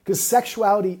Because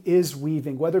sexuality is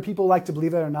weaving, whether people like to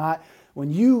believe it or not. When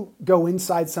you go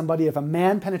inside somebody, if a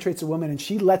man penetrates a woman and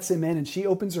she lets him in and she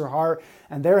opens her heart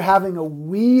and they're having a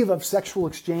weave of sexual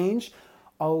exchange,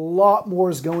 a lot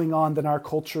more is going on than our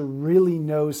culture really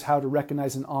knows how to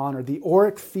recognize and honor. The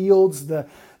auric fields, the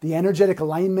energetic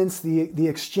alignments, the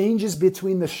exchanges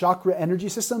between the chakra energy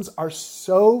systems are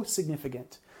so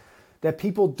significant that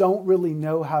people don't really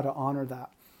know how to honor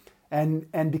that.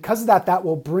 And because of that, that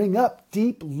will bring up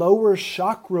deep lower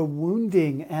chakra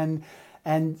wounding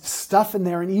and stuff in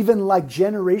there, and even like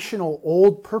generational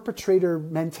old perpetrator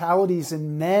mentalities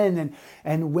in men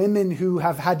and women who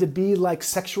have had to be like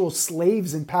sexual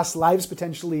slaves in past lives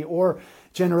potentially, or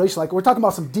generation. Like, we're talking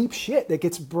about some deep shit that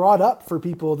gets brought up for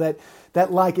people that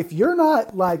like, if you're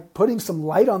not like putting some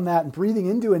light on that and breathing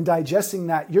into and digesting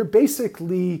that, you're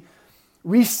basically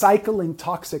recycling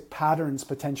toxic patterns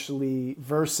potentially,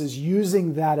 versus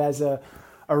using that as a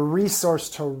resource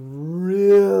to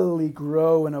really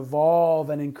grow and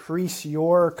evolve and increase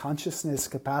your consciousness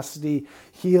capacity,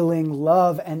 healing,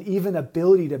 love, and even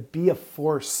ability to be a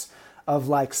force of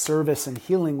like service and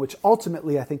healing, which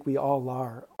ultimately I think we all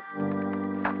are.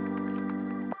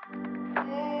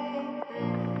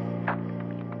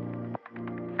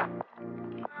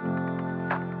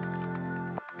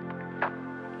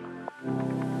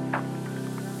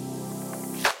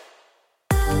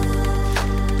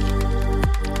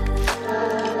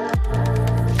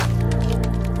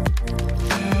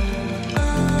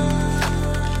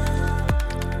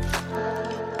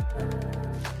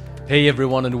 Hey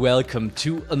everyone, and welcome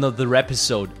to another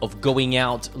episode of Going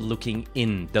Out Looking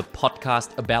In, the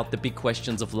podcast about the big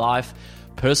questions of life,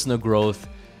 personal growth,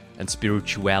 and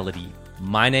spirituality.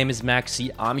 My name is Maxi,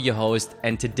 I'm your host,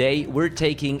 and today we're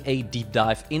taking a deep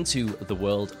dive into the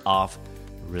world of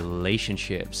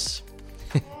relationships.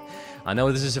 I know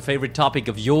this is a favorite topic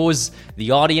of yours,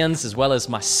 the audience, as well as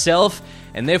myself,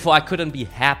 and therefore I couldn't be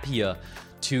happier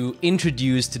to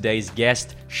introduce today's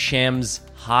guest, Shems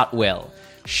Heartwell.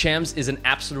 Shems is an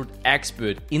absolute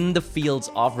expert in the fields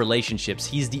of relationships.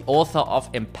 He's the author of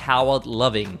Empowered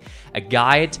Loving, a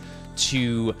guide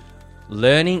to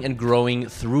learning and growing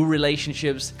through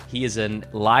relationships. He is a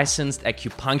licensed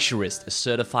acupuncturist, a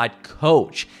certified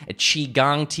coach, a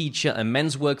qigong teacher, a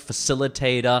men's work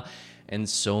facilitator, and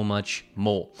so much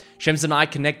more. Shems and I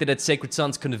connected at Sacred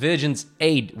Sons Convergence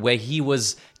 8, where he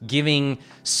was giving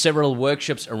several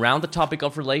workshops around the topic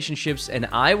of relationships, and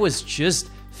I was just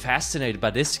fascinated by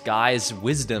this guy's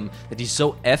wisdom that he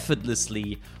so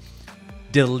effortlessly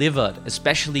delivered,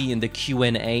 especially in the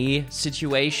Q&A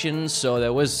situation. So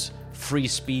there was free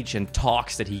speech and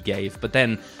talks that he gave, but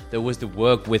then there was the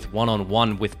work with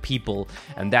one-on-one with people,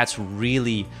 and that's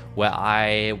really where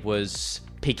I was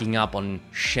picking up on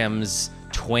Shems'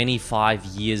 25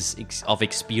 years of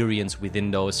experience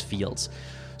within those fields.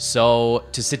 So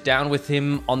to sit down with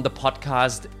him on the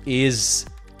podcast is,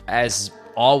 as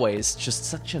always, just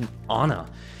such an honor,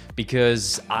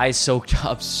 because I soaked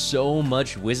up so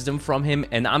much wisdom from him,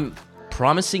 and I'm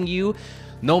promising you,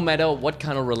 no matter what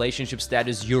kind of relationship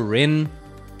status you're in,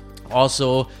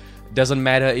 also doesn't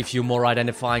matter if you're more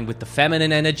identifying with the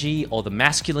feminine energy or the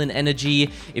masculine energy,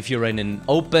 if you're in an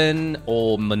open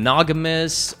or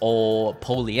monogamous or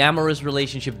polyamorous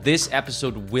relationship, this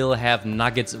episode will have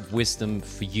nuggets of wisdom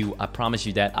for you. I promise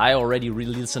you that. I already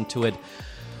re-listened to it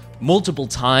multiple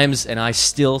times, and I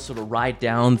still sort of write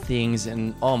down things,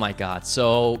 and oh my god.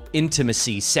 So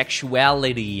intimacy,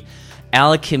 sexuality,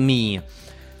 alchemy,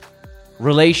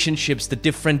 relationships, the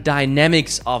different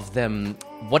dynamics of them,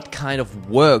 what kind of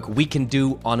work we can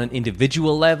do on an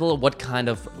individual level, what kind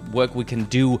of work we can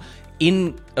do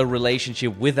in a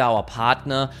relationship with our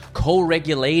partner,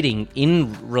 co-regulating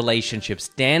in relationships,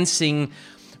 dancing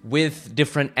with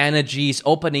different energies,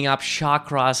 opening up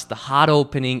chakras, the heart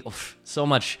opening, so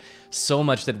much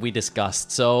that we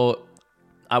discussed. So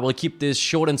I will keep this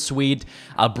short and sweet.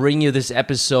 I'll bring you this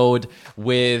episode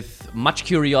with much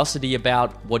curiosity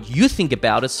about what you think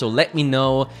about it, so let me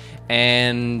know.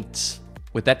 And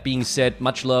with that being said,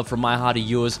 much love from my heart to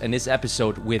yours, and this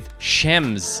episode with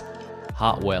Shems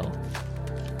Heartwell.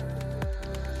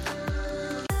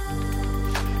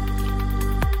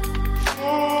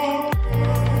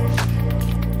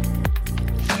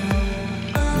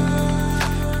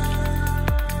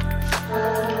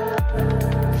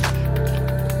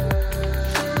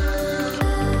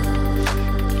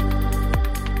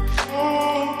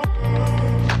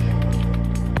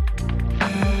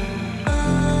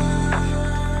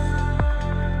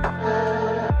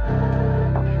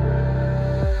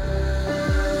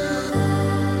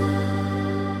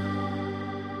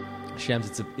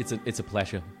 Shems, it's a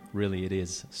pleasure, really it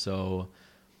is. So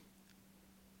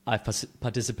I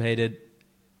participated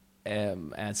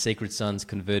at Sacred Sons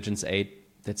Convergence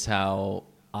 8. That's how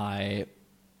I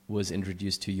was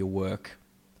introduced to your work,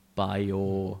 by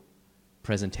your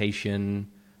presentation,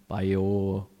 by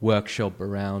your workshop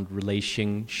around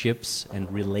relationships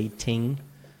and relating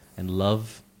and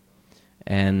love.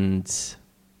 And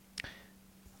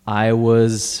I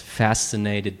was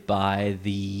fascinated by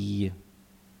the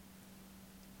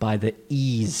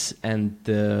ease and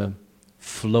the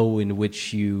flow in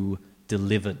which you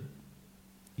delivered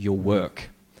your work.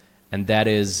 And that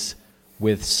is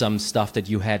with some stuff that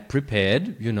you had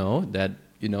prepared, you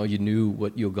knew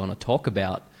what you were going to talk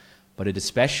about. But it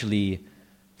especially,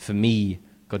 for me,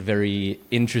 got very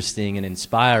interesting and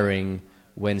inspiring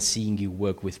when seeing you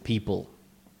work with people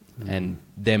and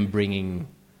them bringing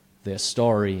their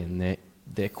story and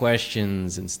their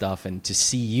questions and stuff, and to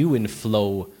see you in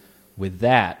flow with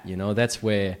that, that's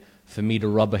where, for me, the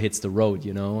rubber hits the road,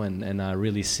 and I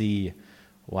really see,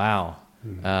 wow.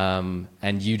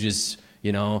 And you just,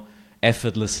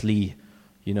 effortlessly,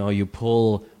 you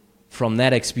pull from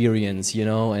that experience,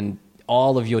 and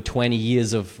all of your 20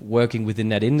 years of working within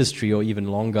that industry or even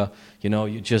longer,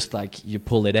 you just you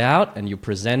pull it out and you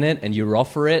present it and you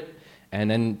offer it. And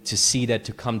then to see that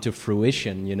to come to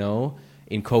fruition,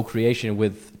 in co-creation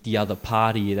with the other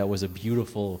party, that was a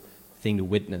beautiful thing to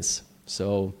witness.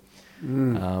 So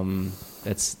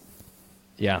that's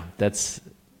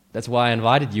why I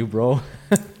invited you, bro,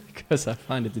 because I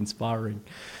find it inspiring.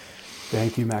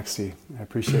 Thank you, Maxi. I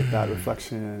appreciate that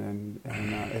reflection,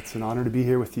 and it's an honor to be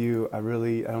here with you. I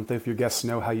don't think if your guests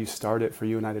know how you start it, for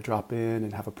you and I to drop in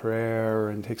and have a prayer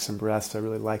and take some rest. I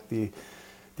really like the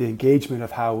engagement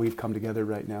of how we've come together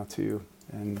right now too,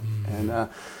 and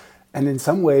in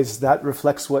some ways that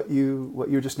reflects what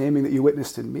you're just naming, that you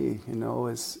witnessed in me.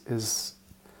 Is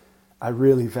I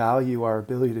really value our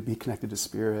ability to be connected to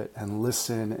Spirit and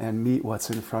listen and meet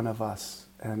what's in front of us,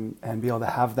 and be able to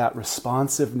have that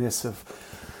responsiveness of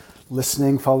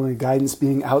listening, following guidance,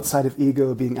 being outside of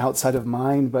ego, being outside of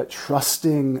mind, but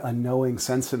trusting a knowing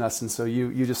sense in us. And so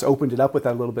you just opened it up with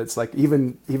that a little bit. It's like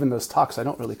even those talks, I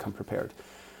don't really come prepared.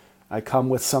 I come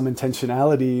with some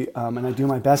intentionality, and I do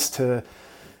my best to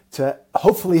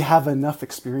hopefully have enough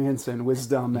experience and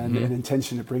wisdom and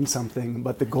intention to bring something.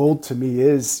 But the goal to me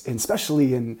is, and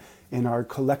especially in our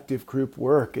collective group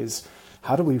work, is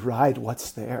how do we ride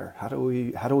what's there? How do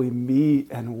we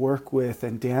meet and work with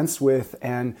and dance with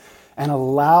and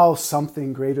allow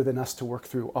something greater than us to work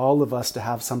through all of us, to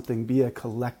have something be a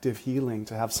collective healing,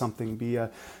 to have something be a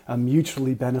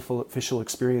mutually beneficial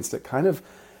experience that kind of,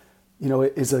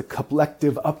 it is a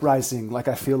collective uprising.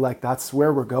 I feel like that's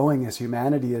where we're going as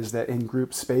humanity, is that in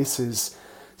group spaces,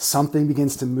 something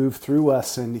begins to move through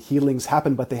us and healings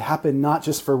happen, but they happen not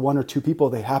just for one or two people,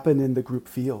 they happen in the group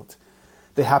field.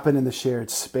 They happen in the shared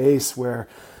space where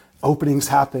openings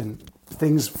happen,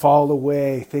 things fall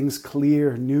away, things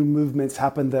clear, new movements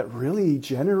happen that really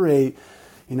generate,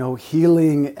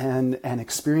 healing and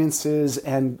experiences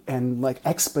and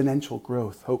exponential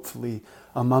growth, hopefully,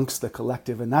 amongst the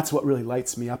collective. And that's what really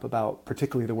lights me up about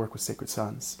particularly the work with Sacred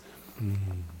Sons.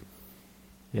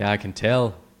 Yeah, I can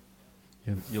tell.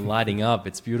 You're lighting up.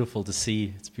 It's beautiful to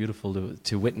see. It's beautiful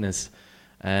to witness.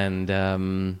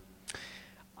 And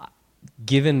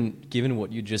given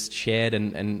what you just shared,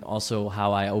 and also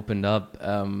how I opened up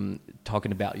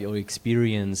talking about your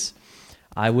experience,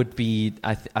 I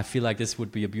feel like this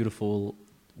would be a beautiful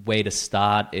way to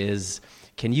start. Is,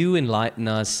 can you enlighten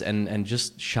us and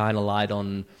just shine a light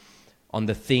on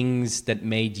the things that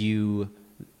made you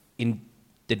and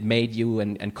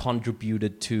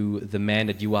contributed to the man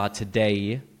that you are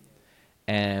today,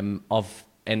 and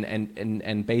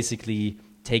basically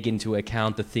take into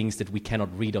account the things that we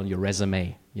cannot read on your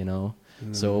resume,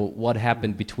 So what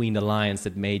happened between the lines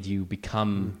that made you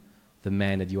become the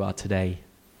man that you are today?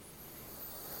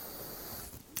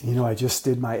 I just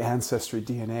did my ancestry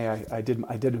DNA. I did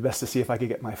my best to see if I could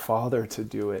get my father to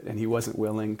do it, and he wasn't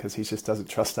willing because he just doesn't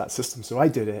trust that system. So I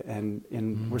did it, and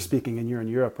we're speaking, and you're in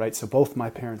Europe, right? So both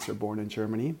my parents are born in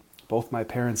Germany. Both my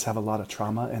parents have a lot of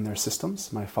trauma in their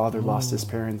systems. My father lost his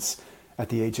parents at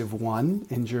the age of 1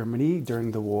 in Germany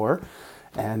during the war,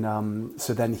 and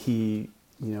so then he,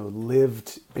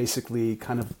 lived basically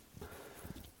kind of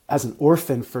as an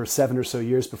orphan for 7 or so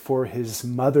years before his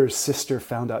mother's sister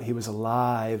found out he was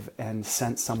alive and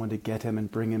sent someone to get him and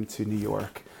bring him to New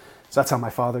York. So that's how my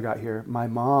father got here. My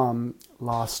mom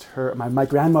lost my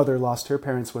grandmother lost her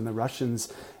parents when the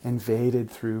Russians invaded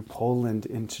through Poland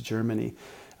into Germany.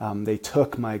 They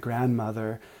took my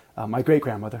grandmother, my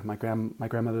great-grandmother, my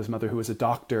grandmother's mother, who was a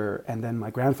doctor, and then my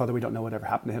grandfather, we don't know whatever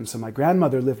happened to him. So my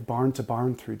grandmother lived barn to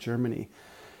barn through Germany.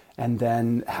 and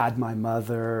then had my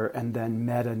mother, and then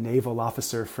met a naval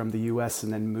officer from the US,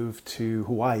 and then moved to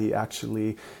Hawaii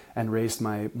actually, and raised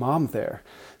my mom there.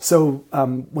 So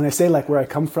when I say like where I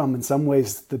come from, in some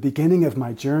ways, the beginning of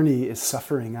my journey is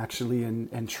suffering actually,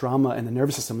 and trauma in the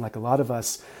nervous system, like a lot of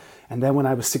us. And then when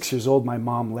I was 6 years old, my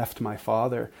mom left my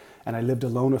father, and I lived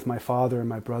alone with my father, and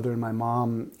my brother and my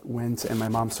mom went, and my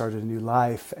mom started a new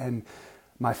life. And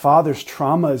my father's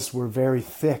traumas were very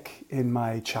thick in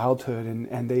my childhood,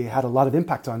 and they had a lot of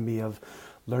impact on me, of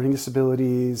learning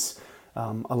disabilities,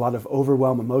 a lot of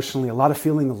overwhelm emotionally, a lot of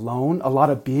feeling alone, a lot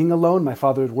of being alone. My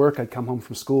father would work, I'd come home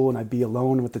from school, and I'd be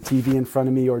alone with the TV in front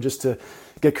of me, or just to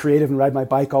get creative and ride my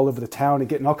bike all over the town and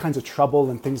get in all kinds of trouble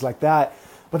and things like that.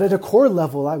 But at a core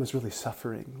level, I was really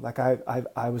suffering. Like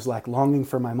I was like longing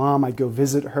for my mom. I'd go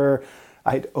visit her.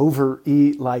 I'd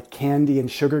overeat like candy and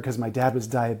sugar because my dad was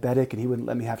diabetic and he wouldn't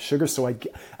let me have sugar. So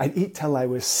I'd eat till I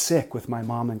was sick with my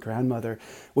mom and grandmother,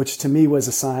 which to me was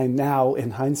a sign now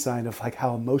in hindsight of like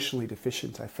how emotionally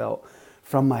deficient I felt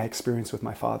from my experience with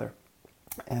my father.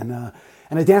 And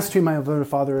I danced between my mother and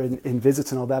father in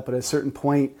visits and all that. But at a certain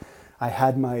point, I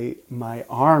had my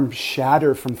arm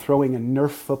shatter from throwing a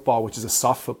Nerf football, which is a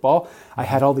soft football. I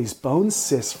had all these bone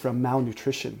cysts from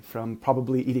malnutrition, from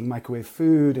probably eating microwave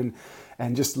food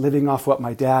and just living off what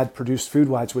my dad produced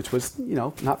food-wise, which was,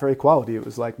 not very quality. It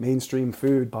was like mainstream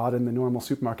food bought in the normal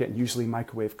supermarket and usually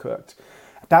microwave cooked.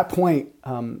 At that point,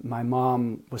 my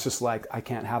mom was just like, I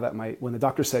can't have that. When the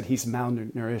doctor said he's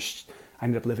malnourished, I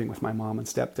ended up living with my mom and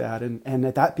stepdad. And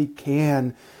that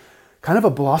began kind of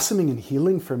a blossoming and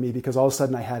healing for me, because all of a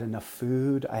sudden I had enough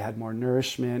food, I had more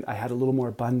nourishment, I had a little more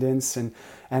abundance. And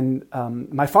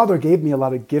my father gave me a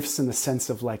lot of gifts in the sense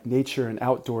of like nature and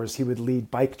outdoors. He would lead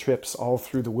bike trips all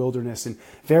through the wilderness, and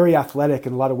very athletic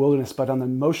and a lot of wilderness. But on the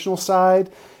emotional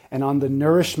side and on the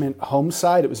nourishment home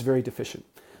side, it was very deficient.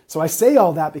 So I say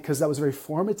all that because that was very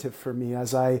formative for me.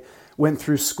 As I went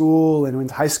through school and went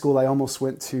to high school, I almost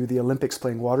went to the Olympics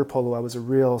playing water polo. I was a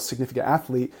real significant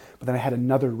athlete, but then I had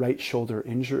another right shoulder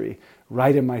injury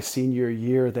right in my senior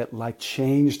year that like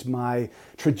changed my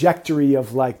trajectory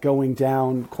of like going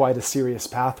down quite a serious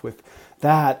path with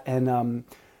that. And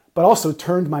but also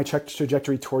turned my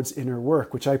trajectory towards inner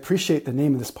work, which I appreciate the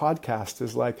name of this podcast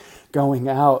is like going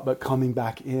out, but coming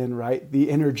back in, right? The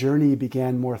inner journey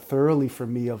began more thoroughly for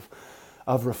me of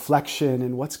reflection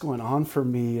and what's going on for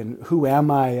me and who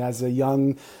am I as a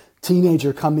young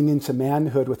teenager coming into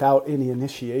manhood without any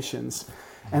initiations.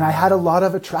 And I had a lot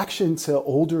of attraction to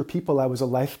older people. I was a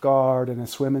lifeguard and a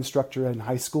swim instructor in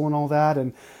high school and all that.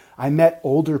 And I met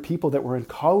older people that were in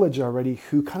college already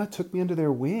who kind of took me under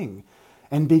their wing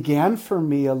and began for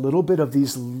me a little bit of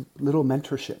these little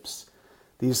mentorships,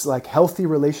 these like healthy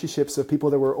relationships of people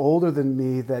that were older than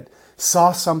me that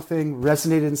saw something,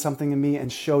 resonated in something in me,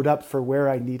 and showed up for where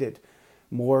I needed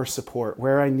more support,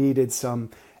 where I needed some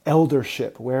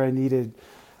eldership, where I needed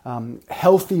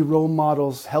healthy role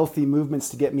models, healthy movements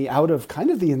to get me out of kind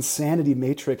of the insanity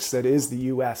matrix that is the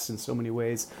US in so many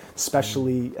ways,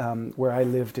 especially where I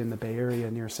lived in the Bay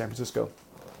Area near San Francisco.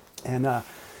 And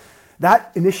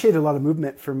that initiated a lot of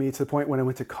movement for me to the point when I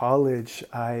went to college,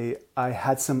 I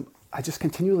just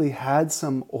continually had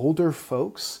some older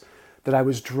folks that I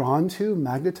was drawn to,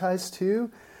 magnetized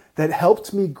to, that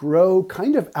helped me grow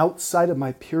kind of outside of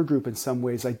my peer group in some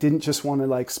ways. I didn't just want to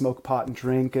like smoke pot and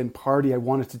drink and party. I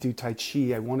wanted to do Tai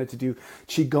Chi. I wanted to do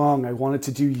Qigong. I wanted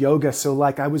to do yoga. So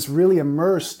like I was really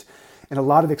immersed in a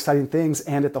lot of exciting things.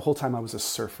 And at the whole time I was a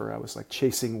surfer. I was like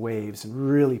chasing waves and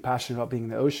really passionate about being in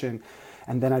the ocean.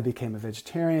 And then I became a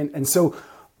vegetarian. And so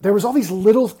there was all these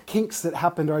little kinks that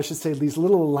happened, or I should say these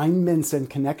little alignments and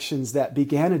connections that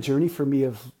began a journey for me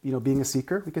of, being a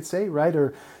seeker, we could say, right?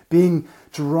 Or being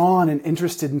drawn and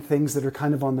interested in things that are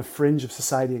kind of on the fringe of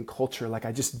society and culture. Like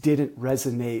I just didn't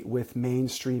resonate with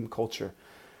mainstream culture.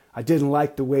 I didn't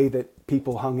like the way that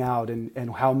people hung out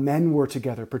and how men were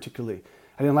together particularly.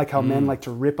 I didn't like how men like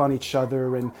to rip on each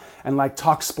other and like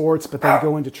talk sports, but then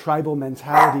go into tribal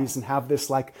mentalities and have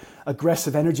this like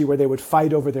aggressive energy where they would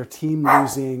fight over their team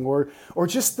losing, or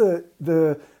just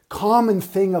the common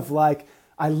thing of like,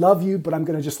 I love you, but I'm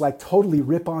going to just like totally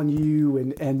rip on you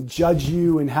and judge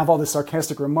you and have all the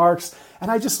sarcastic remarks. And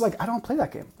I just like, I don't play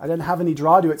that game. I didn't have any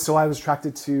draw to it. So I was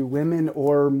attracted to women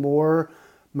or more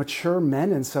mature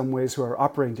men in some ways who are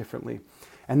operating differently.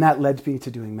 And that led me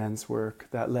to doing men's work.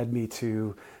 That led me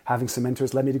to having some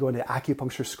mentors, led me to go into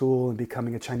acupuncture school and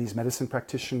becoming a Chinese medicine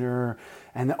practitioner.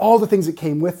 And all the things that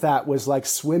came with that was like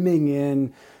swimming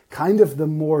in kind of the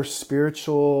more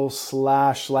spiritual /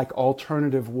 like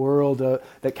alternative world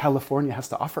that California has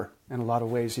to offer in a lot of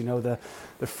ways, the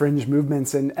fringe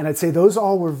movements. And I'd say those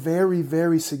all were very,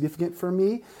 very significant for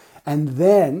me. And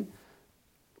then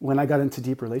when I got into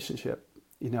deep relationship,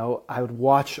 I would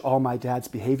watch all my dad's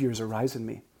behaviors arise in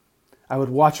me. I would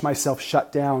watch myself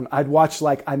shut down. I'd watch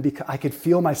I could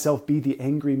feel myself be the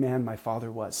angry man my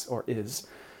father was or is.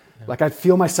 Yeah. Like I'd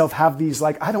feel myself have these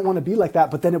I don't want to be like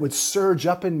that, but then it would surge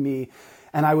up in me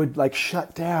and I would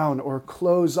shut down or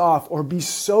close off or be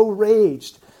so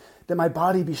raged that my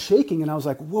body be shaking. And I was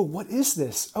like, whoa, what is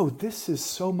this? Oh, this is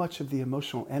so much of the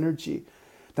emotional energy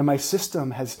that my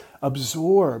system has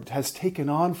absorbed, has taken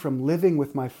on from living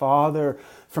with my father,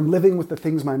 from living with the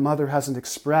things my mother hasn't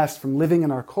expressed, from living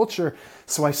in our culture.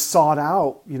 So I sought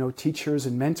out, teachers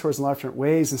and mentors in a lot of different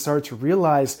ways and started to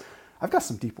realize I've got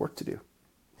some deep work to do,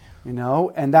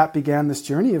 and that began this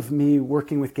journey of me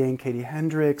working with Gay and Katie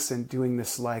Hendricks and doing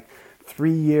this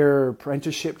 3-year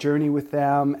apprenticeship journey with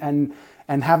them and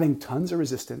having tons of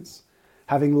resistance,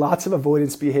 having lots of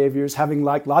avoidance behaviors, having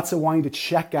lots of wanting to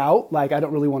check out. I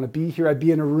don't really want to be here. I'd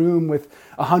be in a room with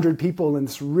 100 people in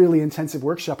this really intensive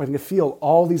workshop. I can feel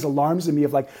all these alarms in me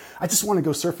of I just want to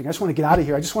go surfing. I just want to get out of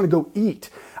here. I just want to go eat.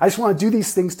 I just want to do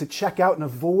these things to check out and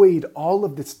avoid all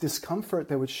of this discomfort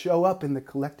that would show up in the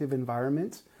collective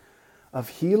environment of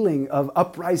healing, of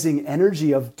uprising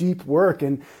energy, of deep work.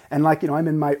 And I'm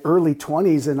in my early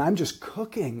 20s and I'm just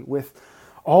cooking with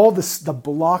all the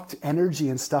blocked energy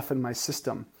and stuff in my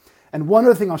system. And one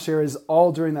other thing I'll share is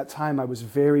all during that time, I was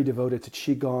very devoted to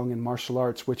Qigong and martial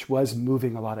arts, which was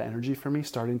moving a lot of energy for me,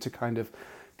 starting to kind of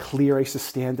clear. I used to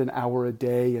stand an hour a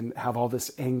day and have all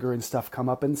this anger and stuff come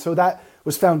up. And so that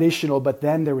was foundational. But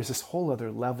then there was this whole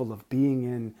other level of being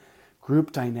in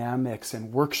group dynamics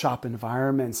and workshop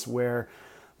environments where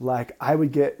I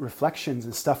would get reflections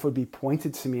and stuff would be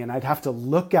pointed to me and I'd have to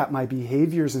look at my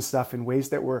behaviors and stuff in ways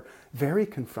that were very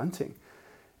confronting.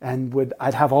 And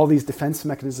I'd have all these defense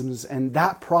mechanisms, and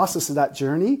that process of that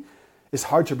journey is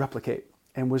hard to replicate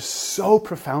and was so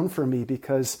profound for me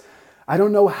because I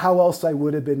don't know how else I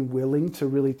would have been willing to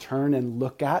really turn and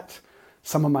look at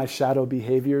some of my shadow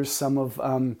behaviors, some of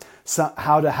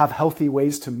how to have healthy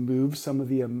ways to move some of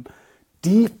the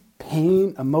deep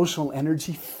pain, emotional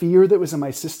energy, fear that was in my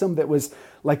system that was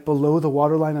below the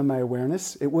waterline of my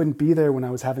awareness. It wouldn't be there when I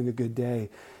was having a good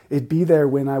day. It'd be there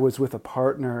when I was with a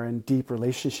partner in deep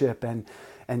relationship and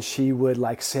she would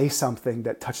say something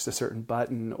that touched a certain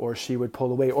button, or she would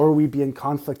pull away, or we'd be in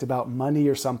conflict about money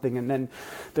or something, and then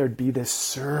there'd be this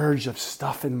surge of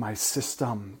stuff in my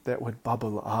system that would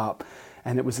bubble up.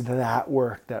 And it was that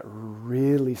work that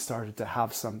really started to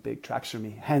have some big traction for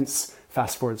me. Hence,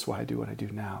 fast forward is why I do what I do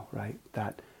now, right?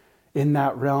 That in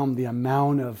that realm, the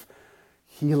amount of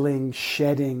healing,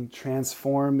 shedding,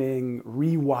 transforming,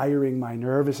 rewiring my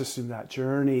nervous system, that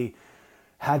journey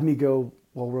had me go,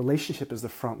 well, relationship is the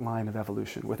front line of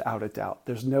evolution, without a doubt.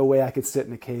 There's no way I could sit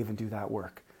in a cave and do that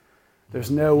work.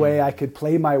 There's no way I could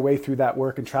play my way through that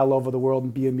work and travel over the world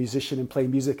and be a musician and play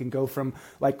music and go from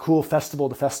cool festival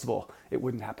to festival. It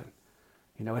wouldn't happen.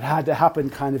 It had to happen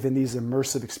kind of in these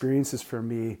immersive experiences for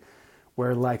me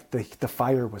where the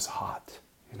fire was hot,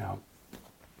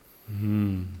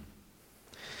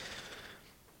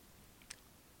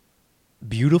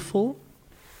 Beautiful.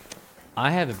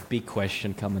 I have a big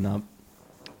question coming up.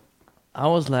 I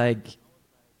was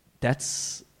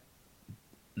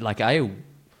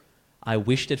I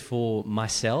wished it for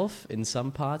myself in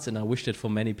some parts, and I wished it for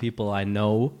many people I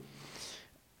know.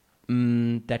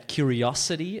 That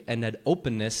curiosity and that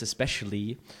openness,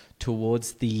 especially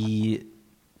towards you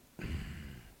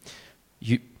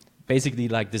basically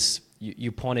this.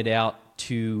 You pointed out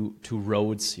two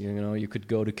roads. You could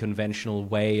go the conventional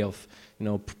way of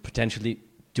potentially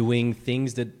doing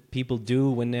things that people do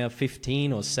when they're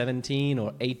 15 or 17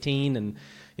 or 18, and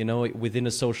within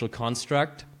a social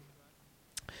construct.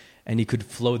 And you could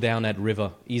flow down that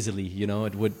river easily,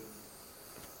 it would,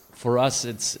 for us,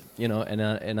 it's,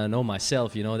 and I know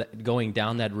myself, that going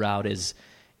down that route is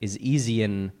easy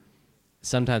and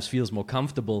sometimes feels more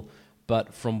comfortable.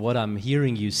 But from what I'm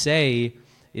hearing you say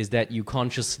is that you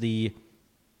consciously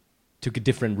took a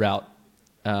different route.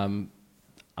 I'm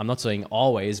not saying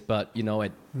always, but,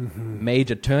 at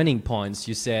major turning points,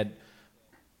 you said,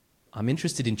 I'm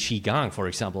interested in Qigong, for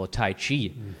example, or Tai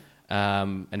Chi.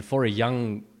 And for a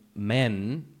young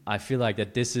man, I feel like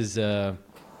that this is a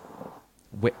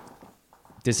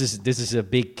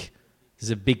big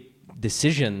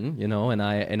decision,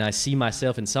 and I see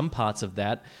myself in some parts of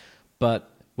that. But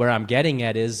where I'm getting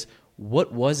at is,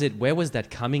 what was it? Where was that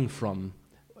coming from?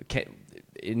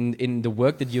 In the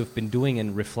work that you've been doing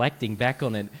and reflecting back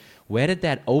on it, where did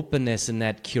that openness and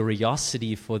that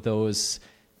curiosity for those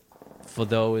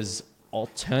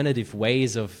alternative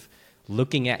ways of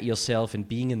looking at yourself and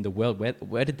being in the world,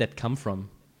 where did that come from?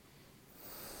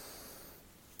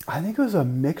 I think it was a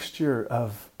mixture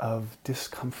of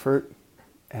discomfort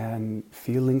and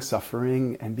feeling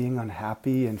suffering and being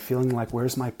unhappy and feeling like,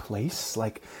 where's my place?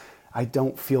 Like, I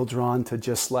don't feel drawn to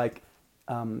just like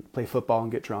play football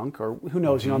and get drunk, or who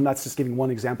knows, I'm not just giving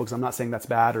one example because I'm not saying that's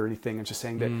bad or anything. I'm just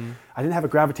saying that I didn't have a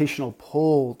gravitational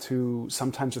pull to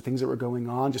sometimes the things that were going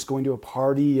on, just going to a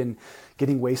party and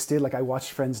getting wasted. Like I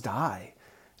watched friends die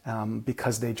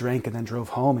because they drank and then drove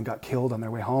home and got killed on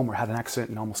their way home, or had an accident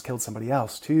and almost killed somebody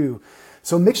else too.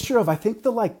 So a mixture of, I think,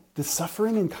 the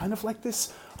suffering and kind of like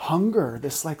this hunger,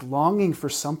 this like longing for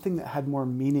something that had more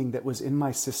meaning, that was in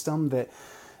my system,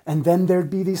 and then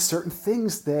there'd be these certain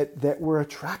things that were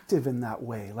attractive in that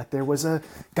way. Like there was a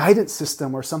guidance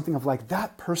system or something of like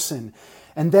that person.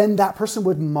 And then that person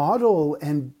would model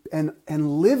and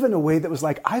live in a way that was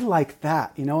like, I like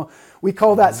that. We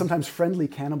call that sometimes friendly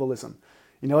cannibalism.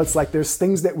 It's like there's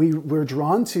things that we're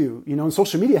drawn to, and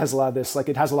social media has a lot of this. Like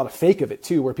it has a lot of fake of it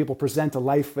too, where people present a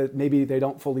life that maybe they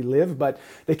don't fully live, but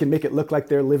they can make it look like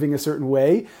they're living a certain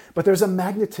way. But there's a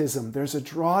magnetism, there's a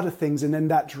draw to things. And then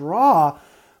that draw,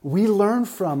 we learn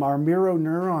from our mirror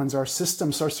neurons, our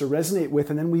system starts to resonate with,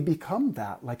 and then we become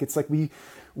that. Like it's like we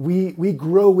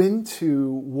grow into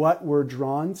what we're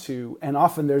drawn to, and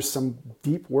often there's some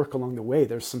deep work along the way.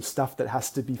 There's some stuff that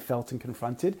has to be felt and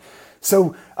confronted.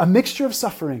 So a mixture of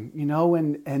suffering,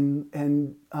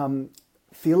 and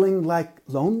feeling like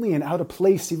lonely and out of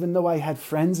place, even though I had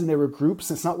friends and there were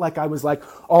groups. It's not like I was like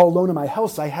all alone in my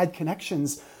house. I had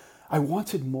connections. I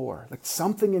wanted more. Like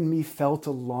something in me felt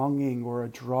a longing or a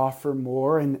draw for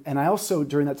more. And I also,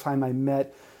 during that time, I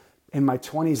met, in my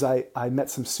 20s, I met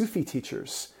some Sufi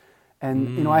teachers.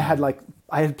 And,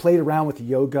 I had played around with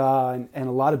yoga and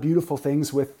a lot of beautiful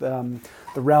things with the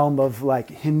realm of like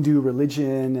Hindu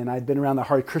religion. And I'd been around the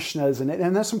Hare Krishnas,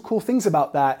 and there's some cool things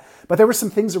about that. But there were some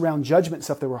things around judgment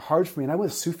stuff that were hard for me. And I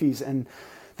was Sufis, and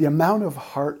the amount of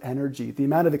heart energy, the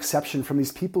amount of exception from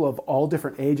these people of all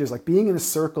different ages, like being in a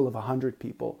circle of 100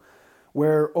 people,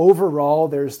 where overall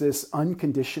there's this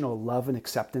unconditional love and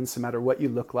acceptance no matter what you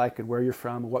look like and where you're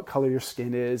from and what color your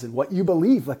skin is and what you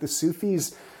believe. Like the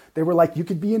Sufis, they were like, you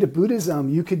could be into Buddhism,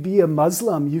 you could be a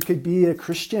Muslim, you could be a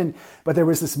Christian, but there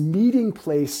was this meeting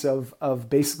place of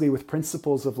basically with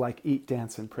principles of like eat,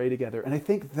 dance, and pray together. And I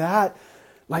think that,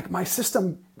 like my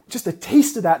system, just a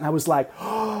taste of that, and I was like,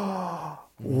 oh,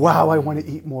 wow, I want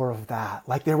to eat more of that.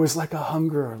 Like there was like a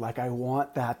hunger, like I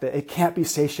want that it can't be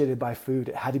satiated by food.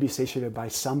 It had to be satiated by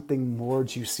something more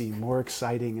juicy, more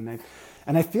exciting.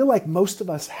 And I feel like most of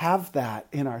us have that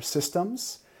in our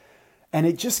systems. And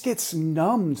it just gets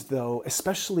numbed though,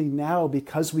 especially now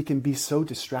because we can be so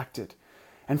distracted.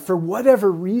 And for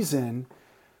whatever reason,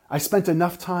 I spent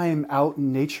enough time out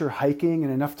in nature hiking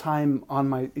and enough time on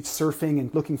my surfing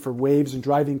and looking for waves and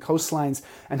driving coastlines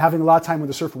and having a lot of time when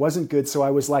the surf wasn't good. So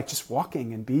I was like just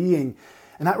walking and being.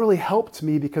 And that really helped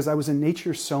me because I was in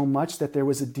nature so much that there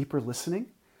was a deeper listening.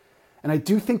 And I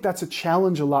do think that's a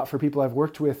challenge a lot for people I've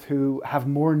worked with who have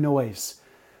more noise.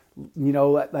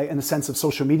 Like in the sense of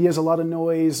social media is a lot of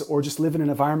noise, or just live in an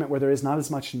environment where there is not as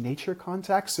much nature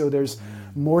contact. So there's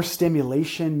more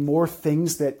stimulation, more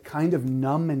things that kind of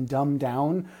numb and dumb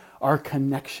down our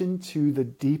connection to the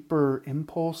deeper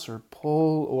impulse or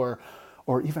pull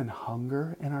or even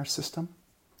hunger in our system.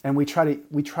 And we try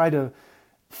to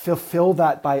fulfill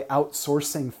that by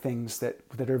outsourcing things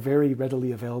that are very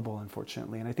readily available,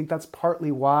 unfortunately. And I think that's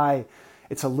partly why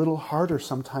it's a little harder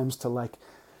sometimes to like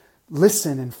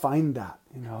listen and find that,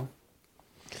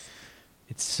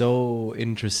 It's so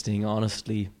interesting,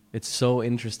 honestly. It's so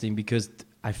interesting because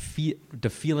I feel the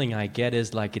feeling I get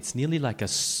is like it's nearly like a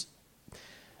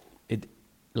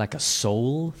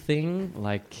soul thing.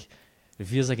 Like it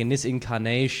feels like in this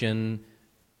incarnation,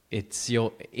 it's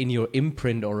in your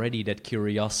imprint already, that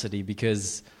curiosity.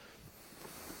 Because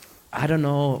I don't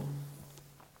know,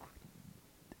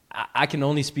 I can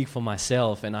only speak for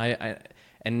myself, and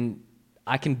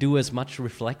I can do as much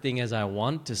reflecting as I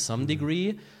want to some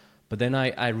degree, but then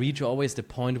I reach always the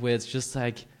point where it's just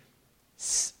like,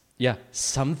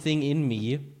 something in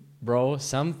me, bro,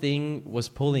 something was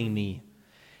pulling me.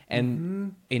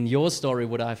 And in your story,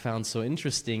 what I found so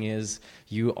interesting is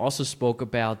you also spoke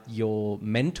about your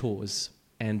mentors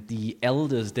and the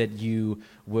elders that you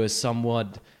were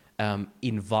somewhat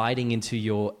inviting into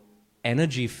your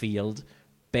energy field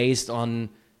based on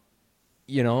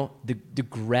the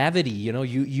gravity,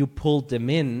 you pulled them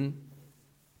in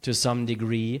to some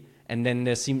degree, and then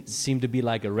there seemed to be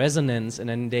like a resonance, and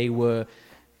then they were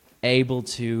able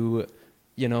to,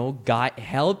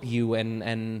 help you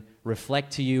and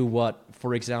reflect to you what,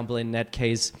 for example, in that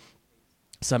case,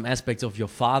 some aspects of your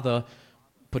father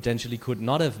potentially could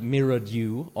not have mirrored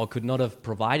you or could not have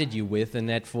provided you with, and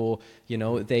therefore,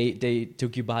 they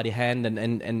took you by the hand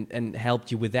and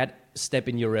helped you with that step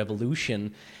in your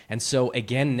evolution. And so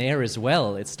again, there as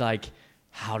well, it's like,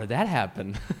 how did that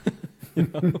happen?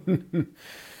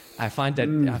 I find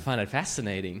that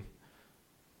fascinating.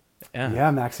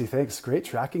 Yeah, Maxie, thanks. Great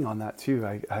tracking on that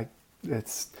too.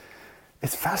 It's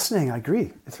fascinating. I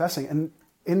agree. It's fascinating. And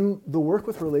in the work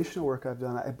with relational work I've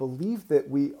done, I believe that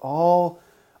we all,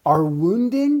 our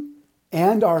wounding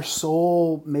and our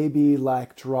soul maybe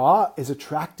like draw is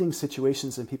attracting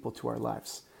situations and people to our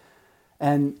lives.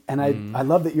 And I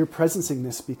love that you're presencing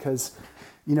this because,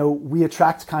 we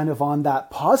attract kind of on that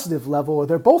positive level, or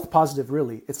they're both positive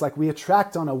really. It's like we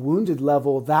attract on a wounded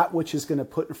level that which is going to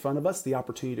put in front of us the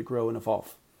opportunity to grow and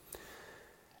evolve.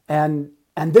 And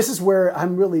this is where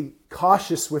I'm really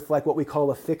cautious with like what we call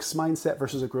a fixed mindset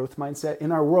versus a growth mindset.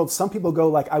 In our world, some people go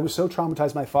like, I was so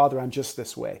traumatized by my father, I'm just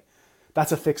this way.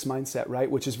 That's a fixed mindset,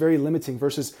 right? Which is very limiting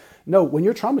versus, no, when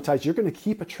you're traumatized, you're going to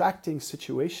keep attracting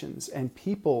situations and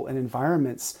people and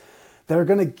environments that are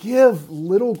going to give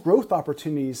little growth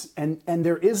opportunities. And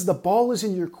the ball is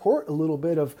in your court a little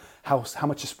bit of how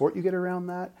much support you get around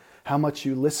that, how much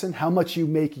you listen, how much you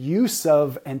make use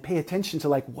of and pay attention to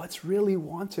like what's really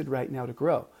wanted right now to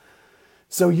grow.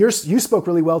 So you spoke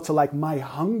really well to like my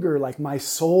hunger, like my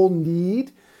soul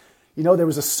need. There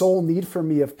was a soul need for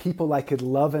me of people I could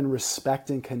love and respect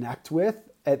and connect with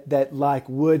that like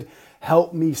would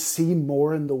help me see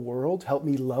more in the world, help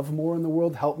me love more in the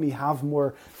world, help me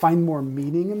find more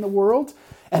meaning in the world.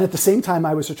 And at the same time,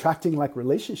 I was attracting like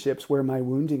relationships where my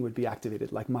wounding would be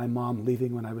activated, like my mom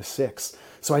leaving when I was 6.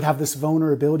 So I'd have this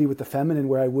vulnerability with the feminine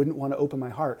where I wouldn't want to open my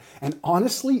heart. And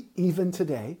honestly, even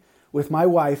today, with my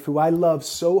wife, who I love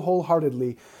so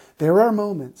wholeheartedly, there are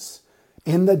moments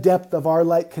in the depth of our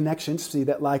like connection, see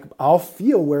that like I'll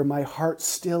feel where my heart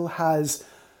still has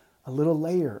a little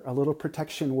layer, a little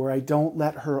protection where I don't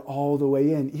let her all the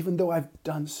way in, even though I've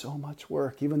done so much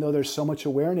work, even though there's so much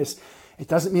awareness. It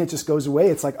doesn't mean it just goes away.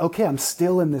 It's like, okay, I'm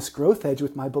still in this growth edge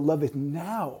with my beloved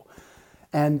now.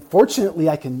 And fortunately,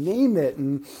 I can name it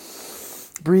and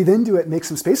breathe into it, make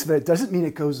some space of it. It doesn't mean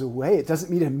it goes away. It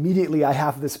doesn't mean immediately I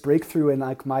have this breakthrough and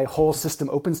like my whole system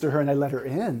opens to her and I let her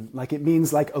in. Like it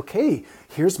means like, okay,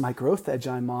 here's my growth edge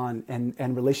I'm on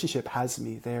and relationship has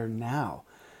me there now.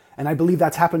 And I believe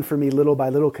that's happened for me little by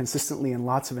little consistently in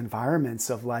lots of environments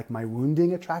of like my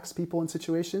wounding attracts people in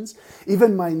situations.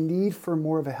 Even my need for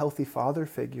more of a healthy father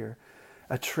figure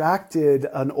attracted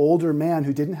an older man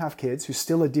who didn't have kids, who's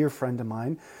still a dear friend of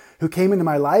mine, who came into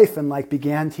my life and like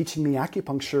began teaching me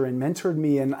acupuncture and mentored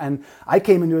me. And I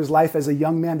came into his life as a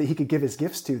young man that he could give his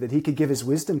gifts to, that he could give his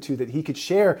wisdom to, that he could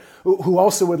share, who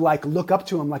also would like look up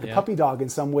to him like a puppy dog in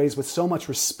some ways with so much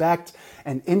respect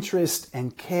and interest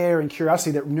and care and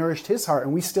curiosity that nourished his heart.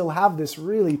 And we still have this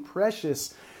really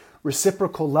precious,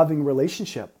 reciprocal, loving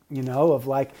relationship, of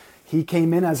like, he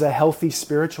came in as a healthy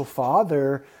spiritual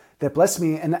father that blessed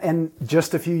me. And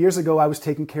just a few years ago, I was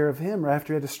taking care of him right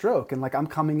after he had a stroke. And like, I'm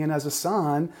coming in as a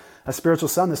son, a spiritual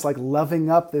son, that's like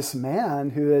loving up this man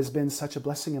who has been such a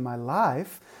blessing in my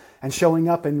life and showing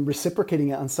up and reciprocating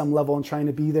it on some level and trying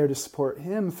to be there to support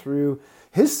him through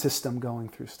his system going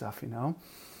through stuff,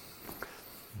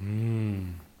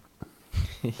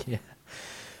 Yeah,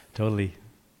 totally.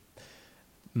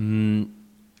 Another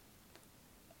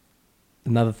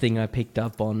thing I picked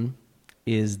up on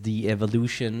is the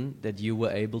evolution that you were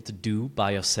able to do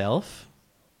by yourself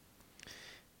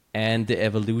and the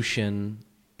evolution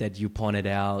that you pointed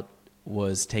out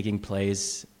was taking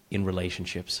place in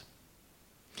relationships.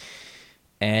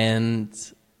 And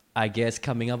I guess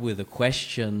coming up with a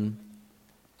question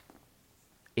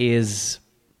is,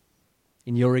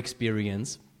 in your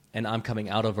experience, and I'm coming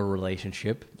out of a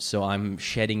relationship, so I'm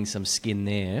shedding some skin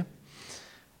there.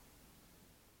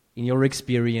 In your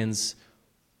experience,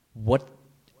 what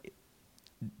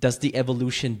does the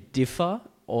evolution differ,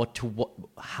 or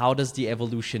how does the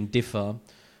evolution differ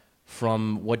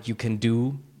from what you can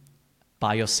do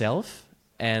by yourself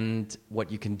and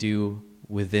what you can do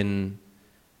within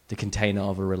the container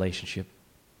of a relationship?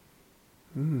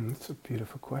 That's a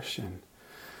beautiful question.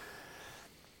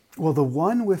 Well, the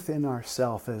one within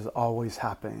ourself is always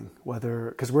happening,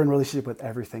 because we're in relationship with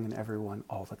everything and everyone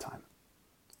all the time.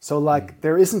 So like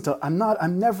there isn't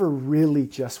I'm never really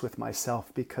just with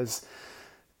myself, because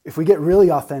if we get really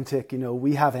authentic,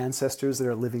 we have ancestors that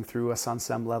are living through us on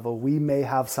some level. We may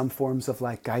have some forms of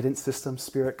like guidance systems,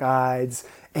 spirit guides,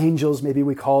 angels, maybe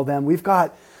we call them. We've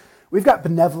got we've got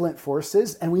benevolent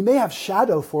forces, and we may have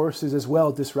shadow forces as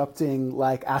well, disrupting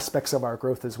like aspects of our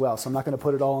growth as well. So I'm not going to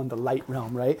put it all in the light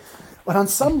realm, right? But on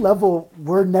some level,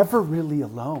 we're never really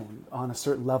alone on a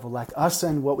certain level. Like us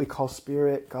and what we call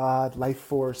spirit, God, life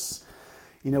force,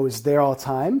 is there all the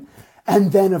time.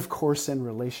 And then, of course, in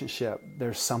relationship,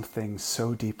 there's something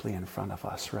so deeply in front of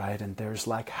us, right? And there's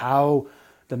like how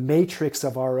the matrix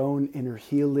of our own inner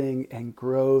healing and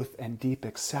growth and deep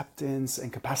acceptance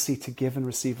and capacity to give and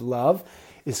receive love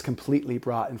is completely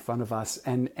brought in front of us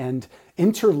and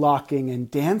interlocking and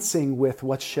dancing with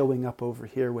what's showing up over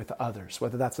here with others,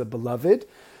 whether that's a beloved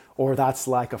or that's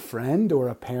like a friend or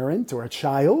a parent or a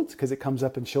child, because it comes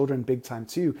up in children big time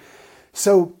too.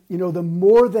 So, the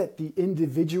more that the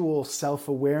individual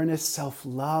self-awareness,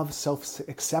 self-love,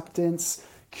 self-acceptance,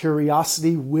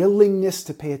 curiosity, willingness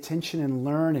to pay attention and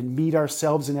learn and meet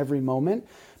ourselves in every moment,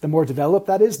 the more developed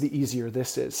that is, the easier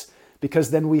this is.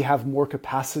 Because then we have more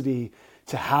capacity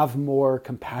to have more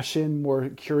compassion, more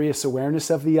curious awareness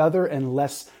of the other, and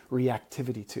less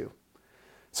reactivity too.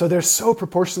 So they're so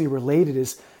proportionally related.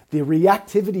 Is the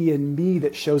reactivity in me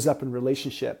that shows up in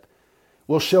relationship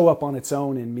will show up on its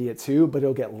own in me too, but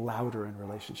it'll get louder in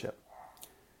relationship.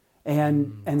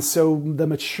 And so the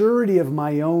maturity of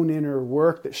my own inner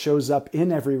work that shows up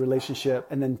in every relationship,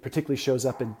 and then particularly shows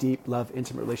up in deep love,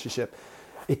 intimate relationship,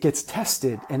 it gets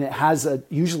tested, and it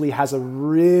usually has a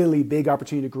really big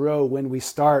opportunity to grow when we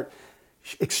start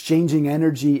exchanging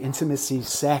energy, intimacy,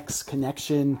 sex,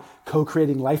 connection,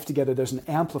 co-creating life together. There's an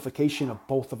amplification of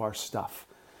both of our stuff.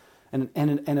 And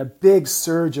a big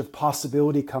surge of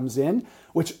possibility comes in,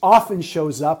 which often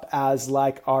shows up as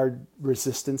like our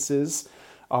resistances,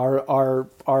 our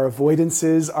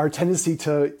avoidances, our tendency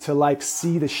to like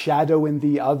see the shadow in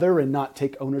the other and not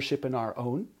take ownership in our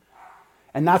own.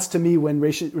 And that's, to me, when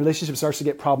relationship starts to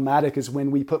get problematic, is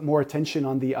when we put more attention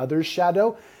on the other's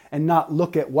shadow and not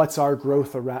look at what's our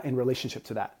growth around in relationship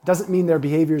to that. Doesn't mean their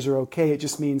behaviors are okay. It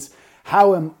just means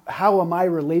how am I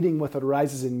relating with what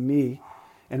arises in me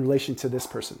in relation to this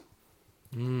person.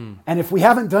 And if we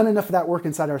haven't done enough of that work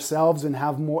inside ourselves and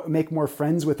make more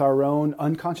friends with our own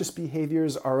unconscious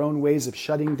behaviors, our own ways of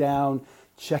shutting down,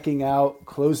 checking out,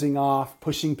 closing off,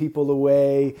 pushing people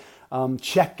away,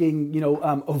 avoiding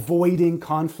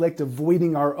conflict,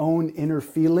 avoiding our own inner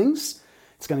feelings,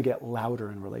 it's going to get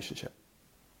louder in relationship.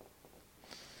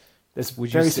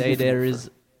 Would you say there is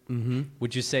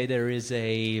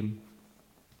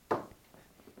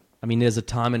there's a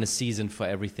time and a season for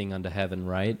everything under heaven,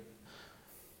 right?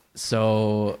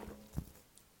 So,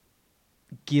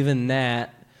 given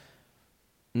that,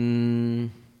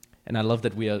 and I love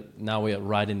that we are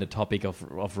right in the topic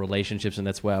of relationships, and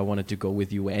that's where I wanted to go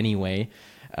with you anyway.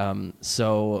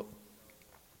 So,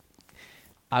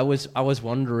 I was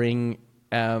wondering,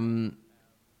 in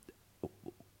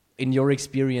your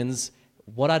experience,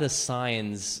 what are the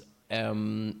signs,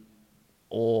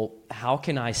 or how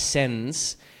can I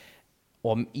sense,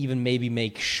 or even maybe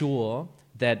make sure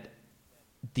that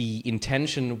the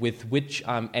intention with which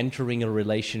I'm entering a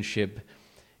relationship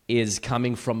is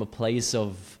coming from a place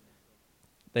of,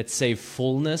 let's say,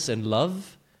 fullness and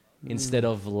love instead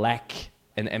of lack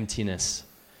and emptiness.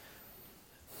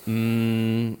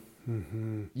 Not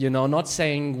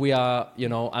saying we are,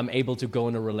 I'm able to go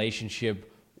in a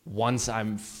relationship once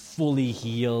I'm fully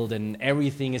healed and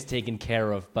everything is taken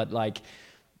care of, but like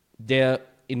there,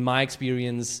 in my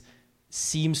experience,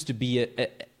 seems to be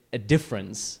a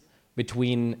difference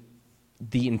between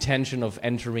the intention of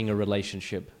entering a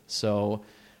relationship. So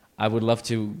I would love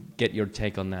to get your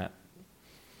take on that.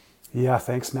 Yeah,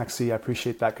 thanks, Maxi. I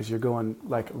appreciate that, because you're going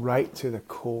like right to the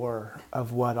core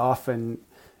of what often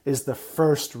is the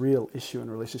first real issue in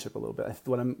a relationship a little bit.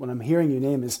 What I'm hearing you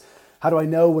name is, how do I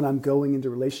know when I'm going into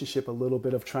a relationship a little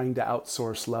bit of trying to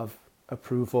outsource love,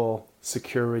 approval,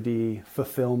 security,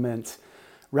 fulfillment,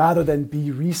 rather than be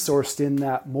resourced in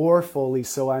that more fully,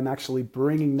 so I'm actually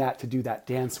bringing that to do that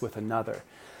dance with another.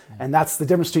 And that's the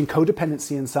difference between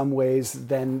codependency in some ways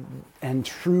and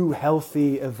true,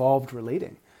 healthy, evolved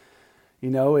relating.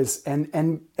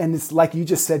 And it's like you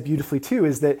just said beautifully too,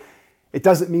 is that it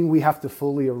doesn't mean we have to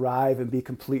fully arrive and be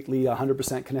completely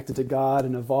 100% connected to God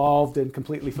and evolved and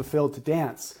completely fulfilled to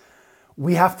dance.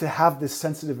 We have to have this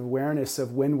sensitive awareness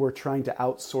of when we're trying to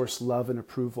outsource love and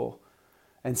approval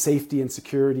and safety and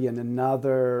security in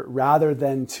another, rather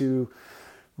than to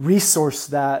resource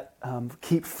that,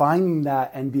 keep finding that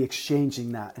and be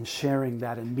exchanging that and sharing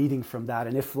that and meeting from that.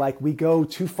 And if like we go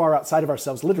too far outside of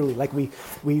ourselves, literally, like we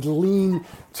lean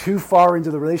too far into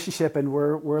the relationship and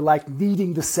we're like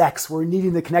needing the sex, we're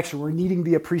needing the connection, we're needing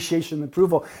the appreciation and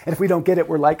approval. And if we don't get it,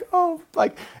 we're like,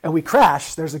 and we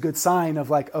crash, there's a good sign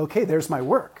of like, okay, there's my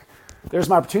work. there's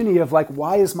my opportunity of like,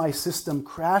 why is my system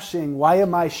crashing? Why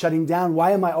am I shutting down?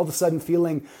 Why am I all of a sudden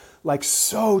feeling like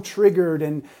so triggered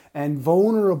and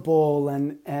vulnerable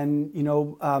and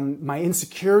my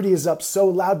insecurity is up so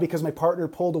loud because my partner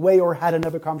pulled away or had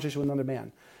another conversation with another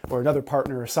man or another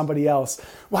partner or somebody else?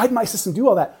 Why did my system do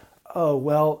all that? Oh,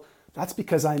 well, that's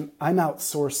because I'm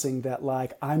outsourcing that,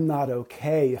 like, I'm not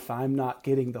okay if I'm not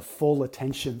getting the full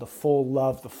attention, the full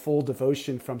love, the full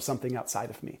devotion from something outside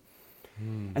of me.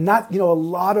 And that, a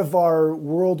lot of our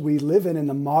world we live in and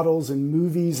the models and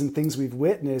movies and things we've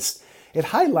witnessed, it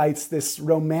highlights this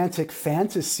romantic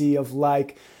fantasy of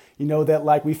like, that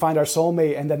like we find our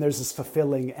soulmate and then there's this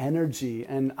fulfilling energy.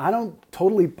 And I don't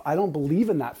believe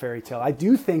in that fairy tale. I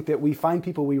do think that we find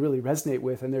people we really resonate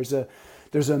with, and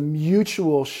there's a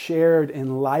mutual shared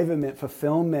enlivenment,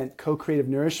 fulfillment, co-creative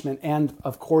nourishment, and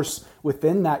of course,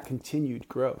 within that, continued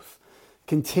growth,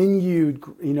 continued,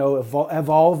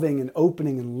 evolving and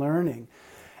opening and learning.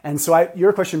 And so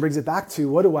your question brings it back to,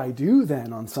 what do I do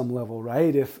then on some level,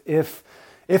 right? If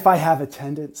I have a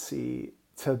tendency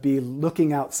to be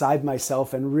looking outside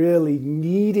myself and really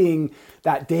needing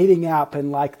that dating app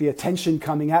and like the attention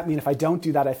coming at me, and if I don't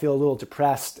do that, I feel a little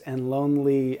depressed and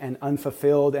lonely and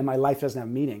unfulfilled, and my life doesn't have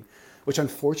meaning, which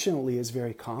unfortunately is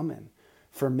very common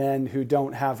for men who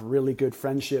don't have really good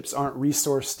friendships, aren't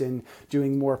resourced in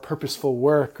doing more purposeful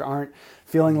work, aren't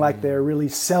feeling like they're really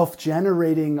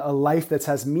self-generating a life that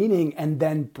has meaning, and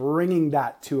then bringing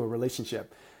that to a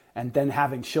relationship and then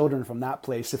having children from that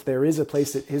place. If there is a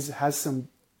place that has some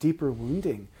deeper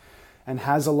wounding and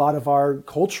has a lot of our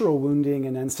cultural wounding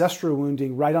and ancestral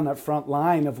wounding right on that front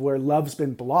line of where love's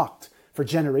been blocked for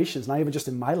generations, not even just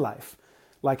in my life,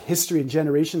 like history and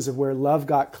generations of where love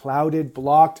got clouded,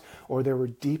 blocked, or there were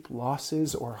deep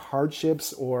losses or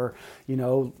hardships or,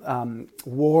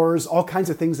 wars, all kinds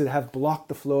of things that have blocked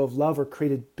the flow of love or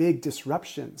created big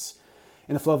disruptions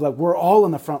in the flow of love. We're all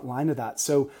on the front line of that.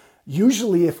 So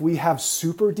usually if we have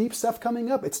super deep stuff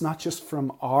coming up, it's not just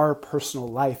from our personal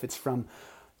life, it's from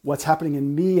what's happening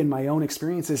in me and my own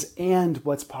experiences and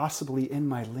what's possibly in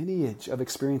my lineage of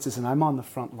experiences. And I'm on the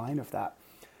front line of that,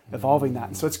 evolving that.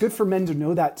 And so it's good for men to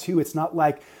know that too. It's not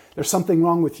like there's something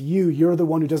wrong with you. You're the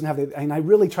one who doesn't have it. And I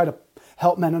really try to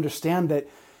help men understand that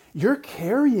you're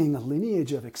carrying a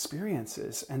lineage of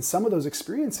experiences. And some of those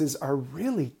experiences are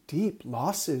really deep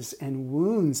losses and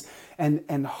wounds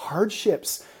and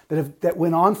hardships that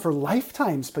went on for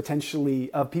lifetimes, potentially,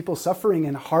 of people suffering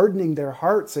and hardening their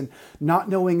hearts and not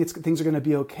knowing things are going to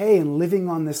be okay and living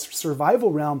on this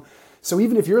survival realm. So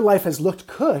even if your life has looked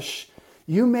cush,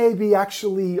 you may be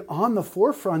actually on the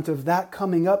forefront of that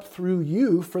coming up through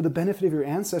you for the benefit of your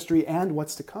ancestry and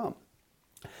what's to come.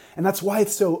 And that's why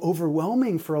it's so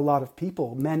overwhelming for a lot of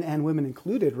people, men and women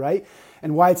included, right?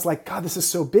 And why it's like, God, this is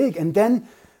so big. And then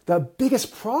the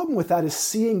biggest problem with that is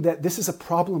seeing that this is a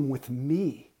problem with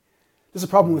me. This is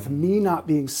a problem with me not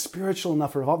being spiritual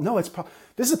enough or evolved. No,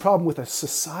 this is a problem with a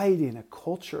society and a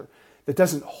culture that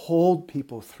doesn't hold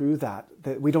people through that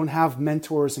we don't have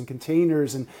mentors and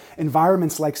containers and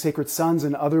environments like Sacred Sons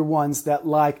and other ones that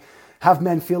like have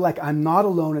men feel like I'm not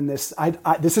alone in this.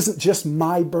 This isn't just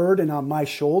my burden on my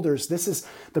shoulders. This is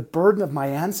the burden of my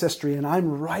ancestry, and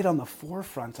I'm right on the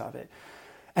forefront of it.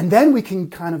 And then we can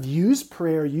kind of use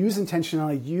prayer, use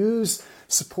intentionality, use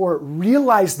support,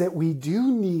 realize that we do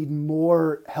need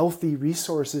more healthy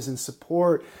resources and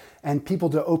support and people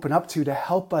to open up to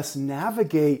help us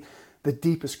navigate the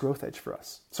deepest growth edge for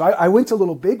us. So I went a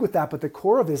little big with that, but the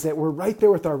core of it is that we're right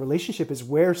there with our relationship is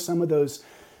where some of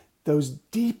those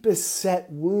deepest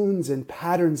set wounds and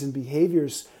patterns and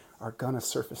behaviors are going to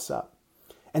surface up.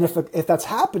 And if that's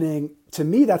happening, to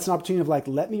me, that's an opportunity of like,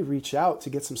 let me reach out to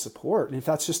get some support. And if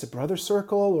that's just a brother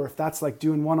circle, or if that's like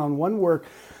doing one-on-one work,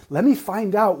 let me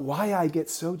find out why I get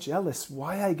so jealous,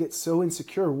 why I get so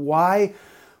insecure, why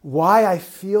I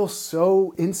feel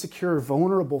so insecure,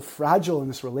 vulnerable, fragile in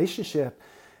this relationship.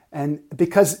 And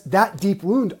because that deep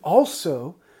wound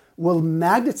also will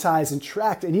magnetize and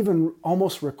attract and even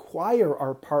almost require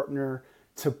our partner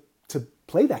to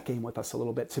play that game with us a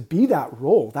little bit, to be that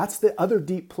role. That's the other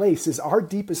deep place, is our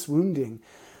deepest wounding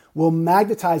will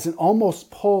magnetize and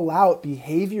almost pull out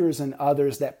behaviors in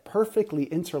others that perfectly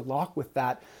interlock with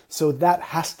that. So that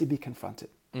has to be confronted.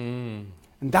 And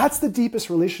that's the deepest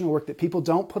relational work that people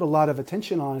don't put a lot of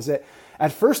attention on, is that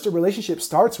at first a relationship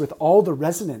starts with all the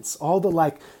resonance, all the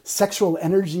like sexual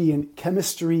energy and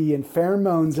chemistry and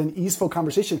pheromones and easeful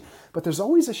conversation. But there's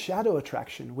always a shadow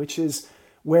attraction, which is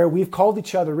where we've called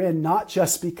each other in, not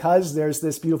just because there's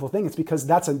this beautiful thing. It's because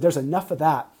there's enough of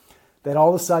that all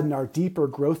of a sudden our deeper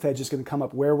growth edge is going to come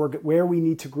up, where we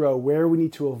need to grow, where we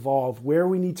need to evolve, where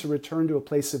we need to return to a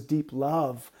place of deep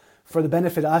love for the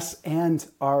benefit of us and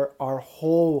our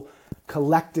whole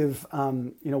collective,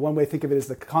 one way to think of it is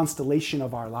the constellation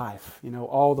of our life,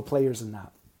 all the players in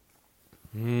that.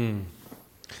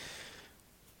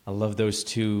 I love those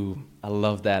two. I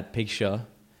love that picture.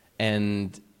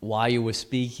 And while you were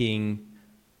speaking,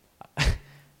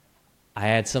 I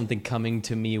had something coming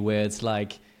to me where it's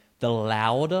like the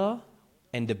louder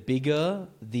and the bigger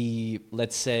the,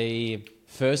 let's say,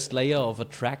 first layer of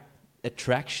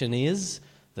attraction is,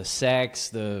 the sex,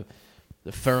 the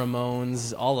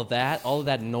pheromones, all of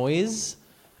that noise,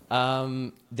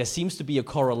 there seems to be a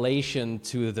correlation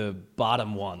to the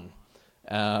bottom one.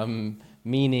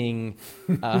 Meaning,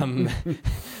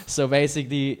 so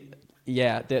basically,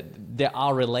 yeah, they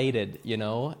are related,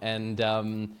 and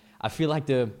I feel like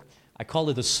I call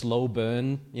it a slow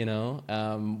burn,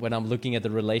 when I'm looking at the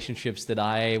relationships that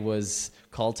I was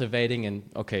cultivating, and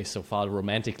okay, so far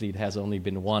romantically it has only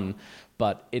been one,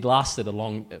 but it lasted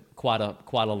quite a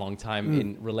long time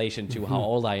in relation to how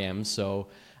old I am. So,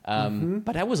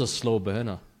 but that was a slow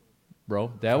burner,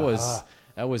 bro. That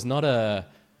was not a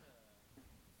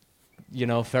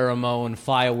pheromone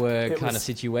firework kind of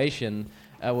situation.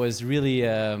 It was really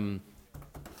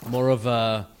more of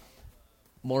a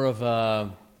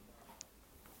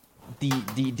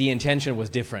the intention was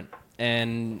different,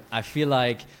 and I feel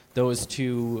like the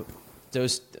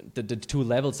two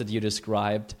levels that you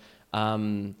described,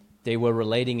 they were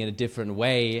relating in a different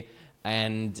way,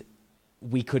 and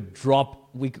we could drop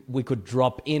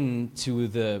into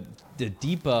the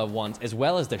deeper ones as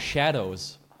well as the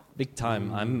shadows, big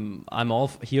time. I'm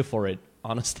all here for it,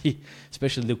 honestly,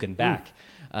 especially looking back.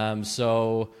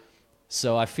 So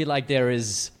I feel like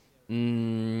there's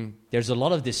a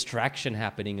lot of distraction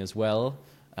happening as well,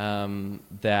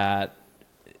 that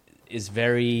is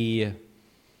very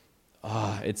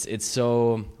it's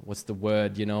so, what's the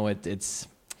word, it's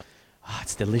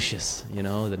delicious,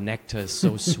 the nectar is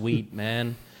so sweet,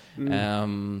 man.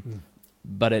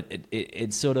 But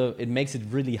it sort of, it makes it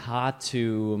really hard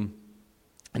to,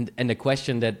 and the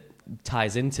question that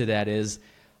ties into that is,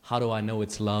 how do I know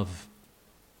it's love?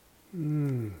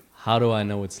 How do I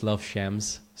know it's love,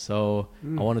 Shems? So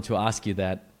I wanted to ask you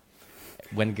that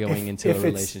when going into a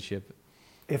relationship.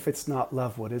 If it's not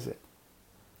love, what is it?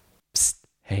 Psst,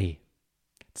 hey,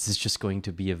 this is just going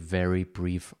to be a very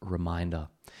brief reminder.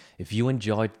 If you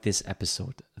enjoyed this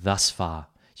episode thus far,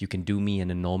 you can do me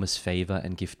an enormous favor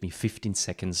and give me 15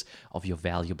 seconds of your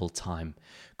valuable time.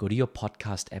 Go to your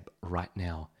podcast app right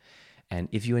now. And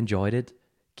if you enjoyed it,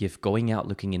 give Going Out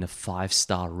Looking In a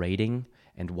 5-star rating.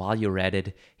 And while you're at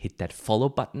it, hit that follow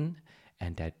button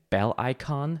and that bell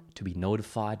icon to be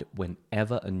notified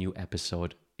whenever a new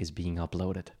episode is being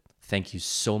uploaded. Thank you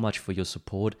so much for your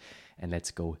support, and let's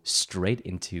go straight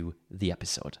into the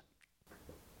episode.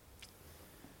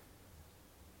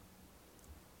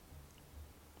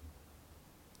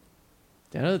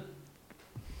 I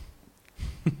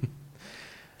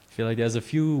feel like there's a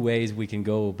few ways we can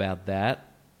go about that.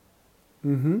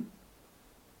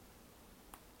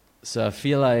 So I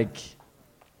feel like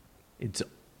it's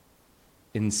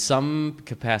in some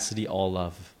capacity all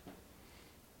love,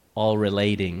 all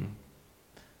relating.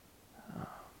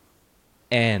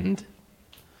 And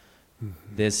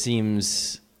there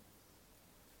seems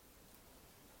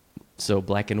so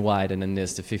black and white, and then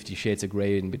there's the 50 shades of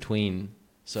gray in between.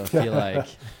 So I feel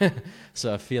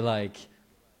like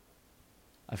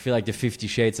the 50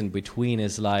 shades in between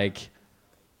is like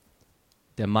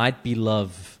there might be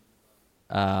love,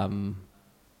 but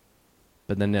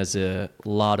then there's a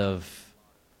lot of,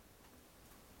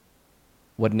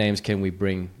 what names can we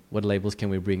bring? What labels can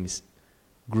we bring?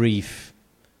 Grief,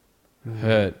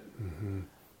 hurt,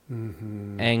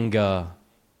 anger,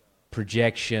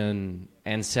 projection,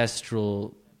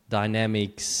 ancestral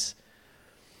dynamics,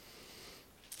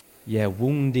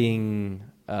 wounding,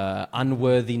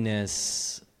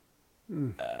 unworthiness,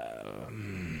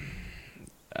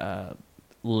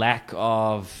 lack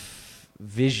of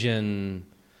vision,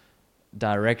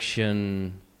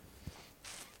 direction.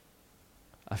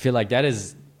 I feel like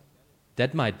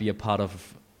that might be a part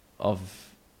of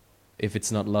if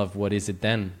it's not love, what is it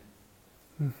then?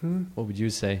 What would you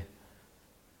say?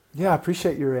 Yeah, I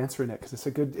appreciate your answering it, because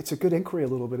it's a good inquiry a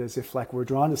little bit, as if like we're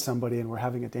drawn to somebody and we're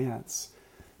having a dance.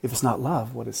 If it's not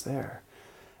love, what is there?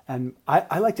 And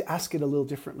I like to ask it a little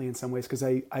differently in some ways, because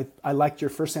I liked your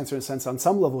first answer in a sense. On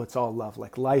some level, it's all love.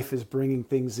 Like life is bringing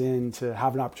things in to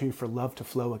have an opportunity for love to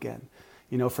flow again,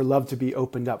 for love to be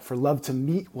opened up, for love to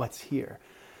meet what's here.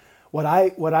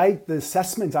 The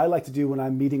assessment I like to do when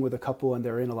I'm meeting with a couple and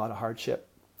they're in a lot of hardship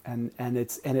and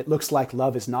it looks like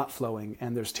love is not flowing,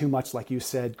 and there's too much, like you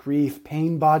said, grief,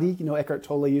 pain body. Eckhart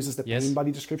Tolle uses the pain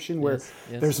body description, where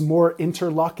there's more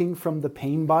interlocking from the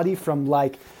pain body, from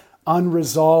like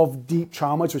unresolved deep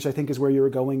traumas, which I think is where you were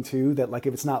going to, that like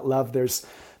if it's not love,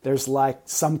 there's like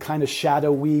some kind of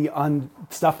shadowy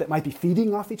stuff that might be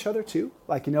feeding off each other too,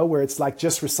 like where it's like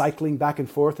just recycling back and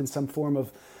forth in some form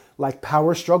of like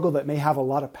power struggle that may have a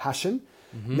lot of passion,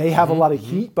 may have a lot of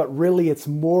heat, but really it's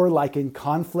more like in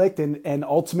conflict, and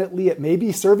ultimately it may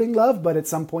be serving love, but at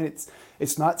some point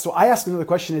it's not. So I ask another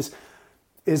question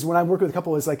is when I work with a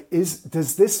couple,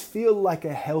 does this feel like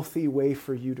a healthy way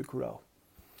for you to grow?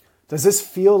 Does this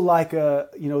feel like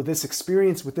this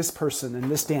experience with this person and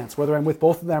this dance, whether I'm with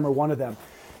both of them or one of them,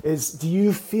 do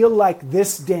you feel like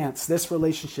this dance, this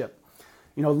relationship,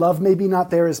 love may be not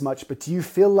there as much, but do you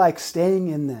feel like staying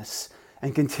in this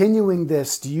and continuing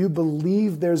this? Do you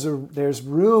believe there's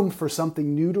room for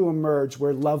something new to emerge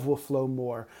where love will flow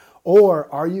more? Or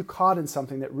are you caught in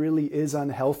something that really is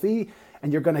unhealthy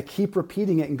and you're going to keep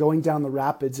repeating it and going down the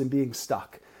rapids and being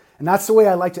stuck? And that's the way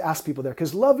I like to ask people there,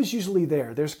 because love is usually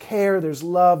there. There's care, there's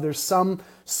love, there's some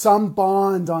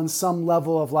bond on some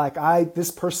level of like,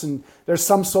 this person, there's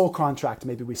some soul contract,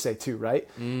 maybe we say too, right?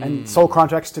 And soul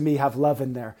contracts to me have love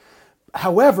in there.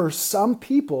 However, some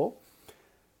people,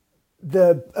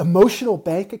 the emotional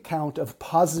bank account of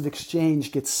positive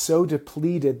exchange gets so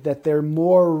depleted that they're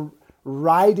more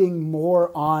riding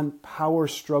more on power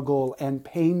struggle and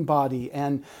pain body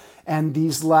and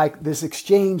these like this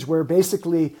exchange where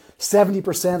basically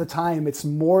 70% of the time it's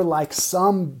more like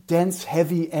some dense,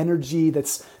 heavy energy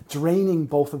that's draining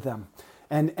both of them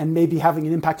and maybe having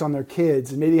an impact on their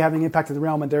kids and maybe having an impact in the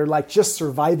realm, and they're like just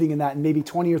surviving in that, and maybe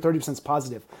 20 or 30% is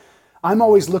positive. I'm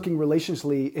always looking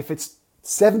relationally, if it's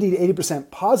 70 to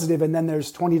 80% positive and then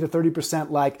there's 20 to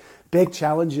 30% like big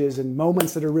challenges and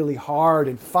moments that are really hard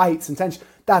and fights and tension,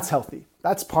 that's healthy.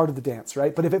 That's part of the dance,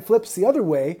 right? But if it flips the other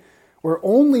way, where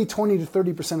only 20 to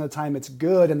 30% of the time it's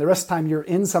good and the rest of the time you're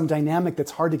in some dynamic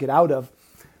that's hard to get out of,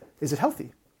 is it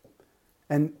healthy?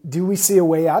 And do we see a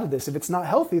way out of this? If it's not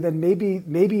healthy, then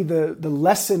maybe the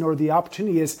lesson or the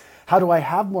opportunity is, how do I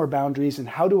have more boundaries, and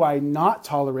how do I not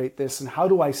tolerate this, and how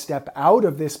do I step out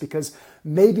of this? Because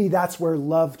maybe that's where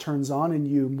love turns on in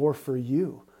you more for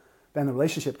you than the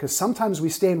relationship. Because sometimes we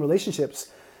stay in relationships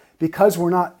because we're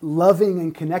not loving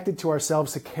and connected to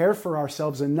ourselves to care for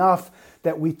ourselves enough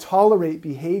that we tolerate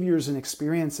behaviors and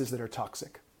experiences that are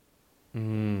toxic.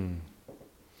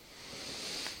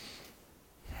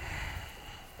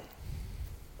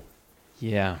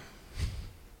 Yeah.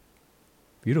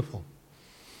 Beautiful.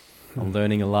 I'm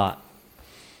learning a lot.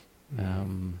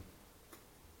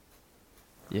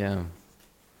 Yeah.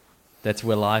 That's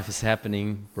where life is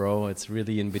happening, bro. It's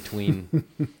really in between.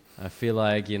 I feel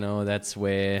like, that's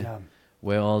where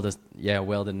all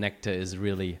the nectar is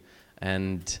really.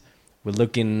 And we're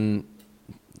looking,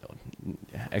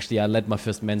 actually I led my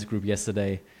first men's group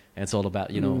yesterday, and it's all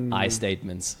about, I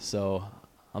statements. So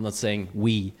I'm not saying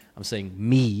we, I'm saying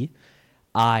me.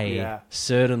 I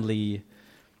certainly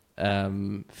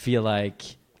feel like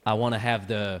I want to have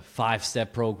the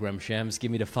 5-step program. Shems,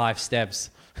 give me the 5 steps.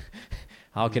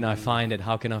 How can I find it?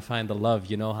 How can I find the love?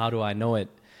 How do I know it?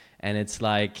 And it's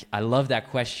like, I love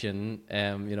that question.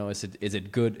 Is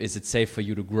it good? Is it safe for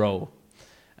you to grow?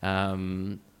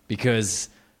 Because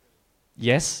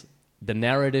yes, the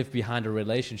narrative behind a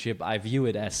relationship, I view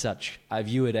it as such. I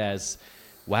view it as,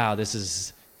 wow, this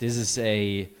is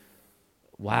a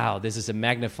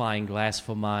magnifying glass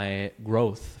for my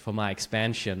growth, for my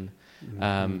expansion.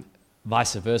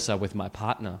 Vice versa with my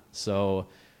partner. So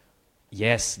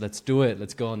yes, let's do it.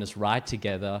 Let's go on this ride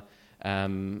together,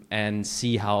 and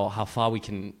see how far we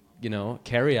can,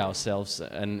 carry ourselves,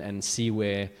 and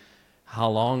see how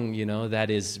long, that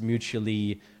is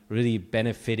mutually really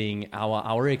benefiting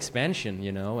our expansion,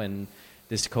 and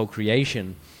this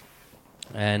co-creation.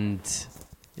 And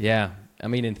yeah, I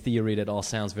mean, in theory, that all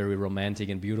sounds very romantic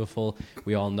and beautiful.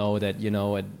 We all know that,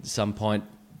 at some point,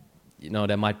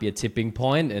 there might be a tipping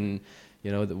point, and,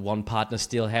 the one partner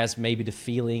still has maybe the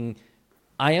feeling,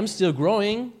 I am still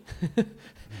growing.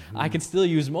 I can still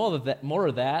use more of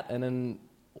that. And then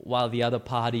while the other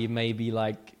party may be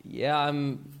like, yeah,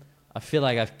 I feel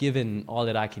like I've given all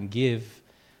that I can give,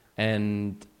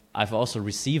 and I've also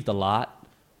received a lot,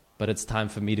 but it's time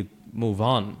for me to move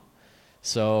on.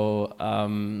 So,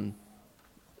 I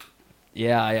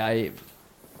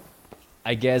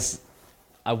guess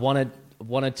I wanted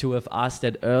to have asked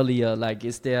that earlier. Like,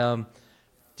 do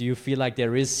you feel like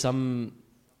there is some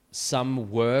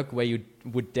work where you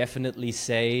would definitely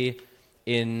say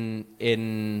in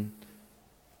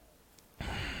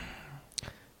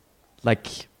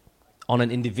like on an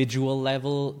individual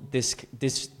level, these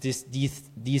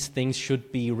things should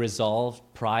be resolved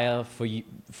prior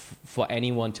for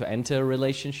anyone to enter a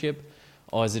relationship,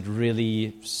 or is it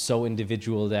really so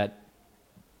individual that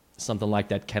something like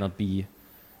that cannot be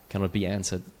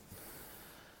answered?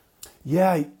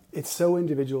 Yeah, it's so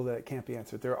individual that it can't be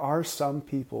answered. There are some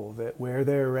people that where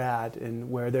they're at and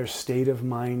where their state of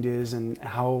mind is and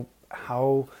how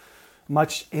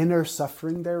much inner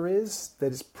suffering there is,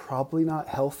 that is probably not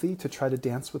healthy to try to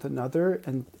dance with another,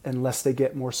 and unless they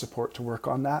get more support to work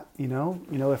on that.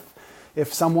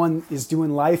 If someone is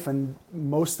doing life and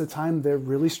most of the time they're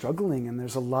really struggling and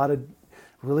there's a lot of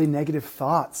really negative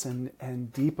thoughts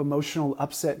and deep emotional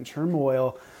upset and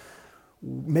turmoil,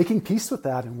 making peace with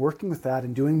that and working with that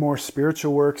and doing more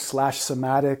spiritual work /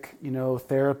 somatic,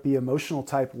 therapy, emotional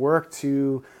type work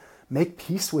to make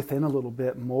peace within a little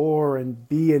bit more and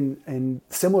be in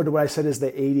similar to what I said is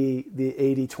the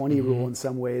 80-20 rule in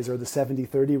some ways, or the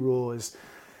 70-30 rule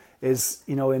is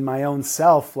in my own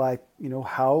self, like,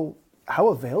 how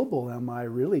available am I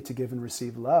really to give and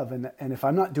receive love? And if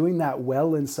I'm not doing that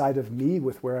well inside of me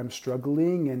with where I'm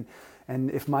struggling, and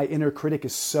if my inner critic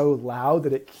is so loud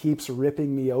that it keeps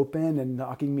ripping me open and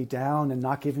knocking me down and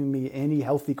not giving me any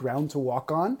healthy ground to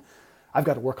walk on, I've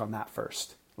got to work on that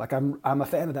first. Like I'm a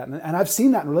fan of that. And I've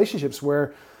seen that in relationships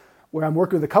where I'm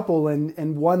working with a couple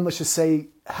and one, let's just say,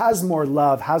 has more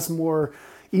love, has more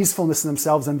easefulness in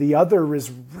themselves, and the other is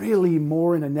really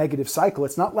more in a negative cycle.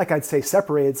 It's not like I'd say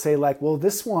separate. I'd say like, well,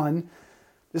 this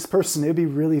person, it'd be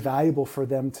really valuable for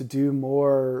them to do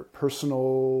more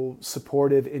personal,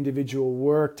 supportive, individual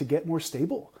work to get more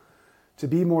stable, to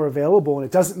be more available. And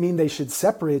it doesn't mean they should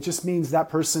separate. It just means that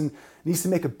person needs to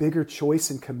make a bigger choice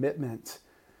and commitment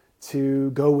to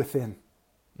go within,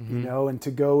 and to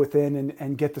go within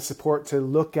and get the support to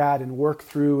look at and work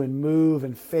through and move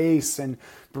and face and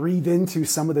breathe into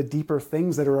some of the deeper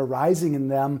things that are arising in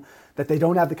them that they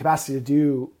don't have the capacity to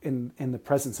do in the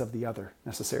presence of the other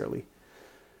necessarily.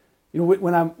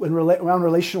 When I'm around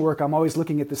relational work, I'm always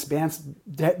looking at this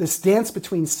dance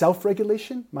between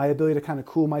self-regulation, my ability to kind of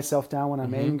cool myself down when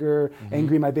I'm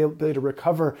angry, my ability to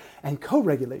recover, and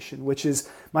co-regulation, which is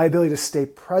my ability to stay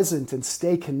present and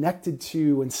stay connected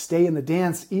to and stay in the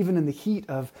dance, even in the heat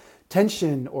of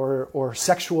tension or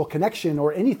sexual connection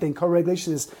or anything.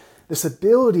 Co-regulation is this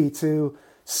ability to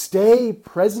stay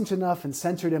present enough and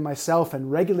centered in myself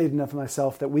and regulated enough in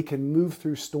myself that we can move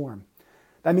through storm.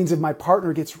 That means if my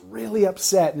partner gets really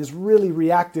upset and is really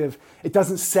reactive, it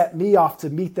doesn't set me off to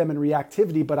meet them in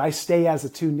reactivity, but I stay as a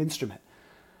tuned instrument.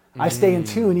 I stay in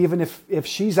tune even if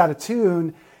she's out of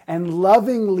tune, and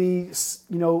lovingly,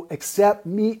 accept,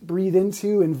 meet, breathe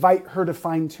into, invite her to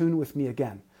find tune with me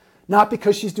again. Not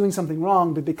because she's doing something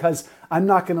wrong, but because I'm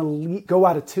not going to go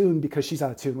out of tune because she's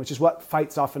out of tune, which is what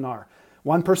fights often are.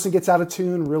 One person gets out of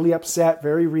tune, really upset,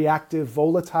 very reactive,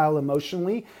 volatile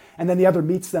emotionally, and then the other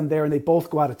meets them there and they both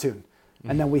go out of tune.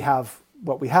 And then we have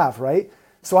what we have, right?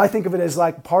 So I think of it as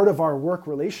like part of our work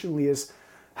relationally is,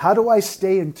 how do I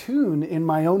stay in tune in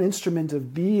my own instrument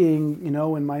of being,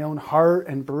 in my own heart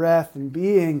and breath and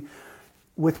being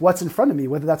with what's in front of me,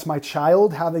 whether that's my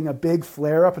child having a big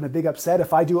flare up and a big upset.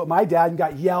 If I do what my dad and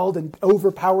got yelled and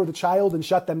overpower the child and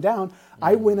shut them down,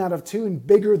 I went out of tune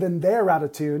bigger than they're out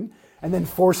of tune, and then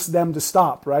force them to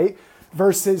stop, right?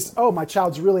 Versus, my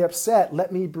child's really upset.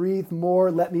 Let me breathe more.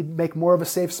 Let me make more of a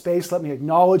safe space. Let me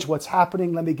acknowledge what's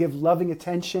happening. Let me give loving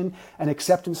attention and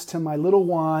acceptance to my little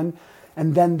one.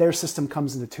 And then their system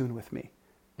comes into tune with me.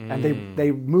 And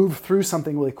they move through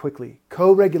something really quickly.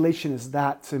 Co-regulation is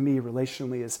that to me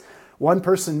relationally, is one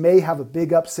person may have a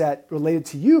big upset related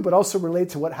to you, but also related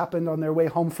to what happened on their way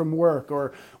home from work,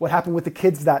 or what happened with the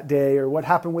kids that day, or what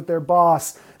happened with their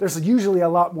boss. There's usually a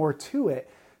lot more to it.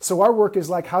 So our work is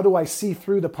like, how do I see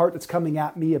through the part that's coming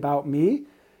at me about me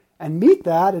and meet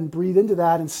that and breathe into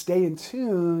that and stay in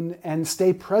tune and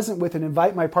stay present with and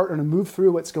invite my partner to move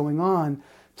through what's going on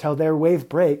till their wave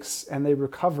breaks and they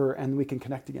recover and we can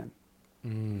connect again.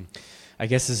 I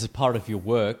guess this is part of your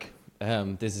work.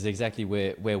 This is exactly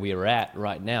where we are at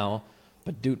right now.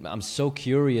 But dude, I'm so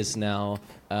curious now,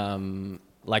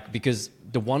 because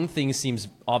the one thing seems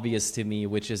obvious to me,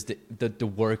 which is the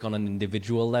work on an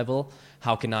individual level.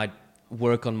 How can I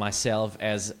work on myself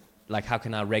how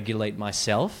can I regulate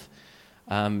myself?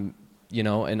 And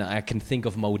I can think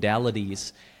of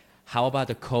modalities. How about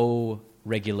the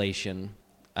co-regulation?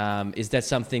 Is that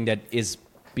something that is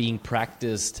being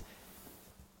practiced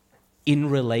in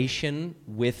relation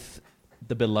with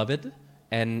the beloved?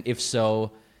 And if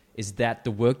so, is that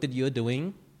the work that you're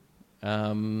doing?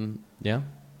 Yeah.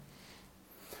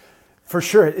 For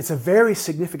sure. It's a very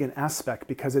significant aspect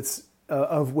because it's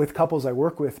with couples I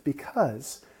work with,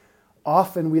 because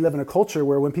often we live in a culture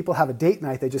where when people have a date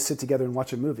night, they just sit together and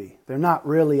watch a movie. They're not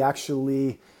really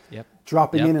actually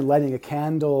dropping in and lighting a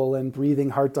candle and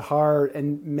breathing heart to heart.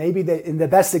 And maybe the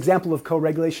best example of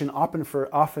co-regulation often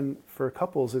for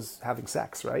couples is having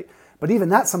sex, right? But even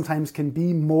that sometimes can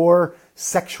be more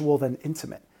sexual than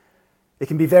intimate. It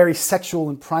can be very sexual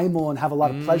and primal and have a lot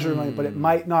of pleasure in it, but it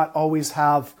might not always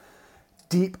have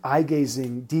deep eye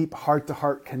gazing, deep heart to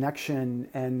heart connection,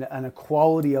 and a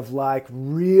quality of like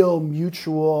real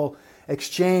mutual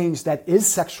exchange that is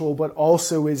sexual, but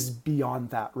also is beyond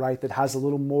that, right? That has a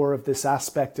little more of this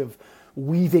aspect of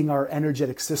weaving our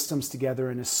energetic systems together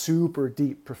in a super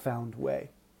deep, profound way.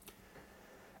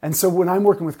 And so when I'm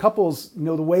working with couples,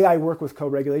 the way I work with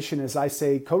co-regulation is I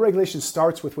say co-regulation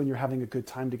starts with when you're having a good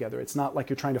time together. It's not like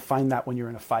you're trying to find that when you're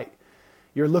in a fight.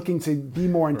 You're looking to be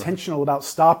more intentional about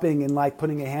stopping and like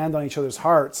putting a hand on each other's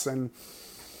hearts and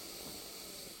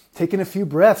taking a few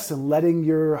breaths and letting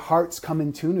your hearts come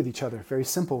in tune with each other. Very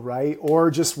simple, right? Or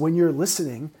just when you're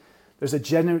listening, there's a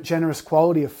generous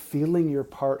quality of feeling your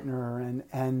partner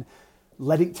and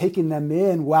taking them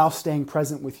in while staying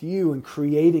present with you and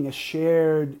creating a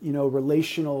shared,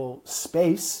 relational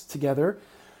space together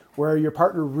where your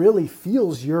partner really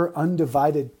feels your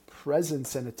undivided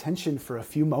presence and attention for a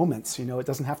few moments. It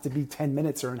doesn't have to be 10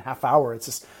 minutes or a half hour. It's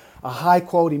just a high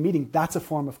quality meeting. That's a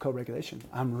form of co-regulation.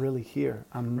 I'm really here.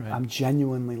 I'm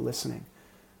genuinely listening.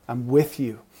 I'm with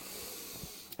you.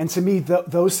 And to me,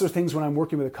 those are things when I'm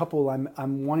working with a couple,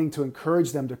 I'm wanting to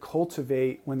encourage them to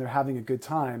cultivate when they're having a good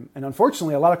time. And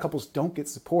unfortunately, a lot of couples don't get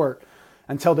support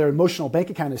until their emotional bank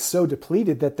account is so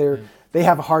depleted that they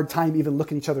have a hard time even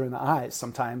looking each other in the eyes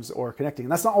sometimes or connecting.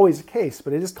 And that's not always the case,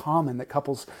 but it is common that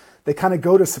couples, they kind of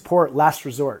go to support last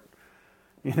resort,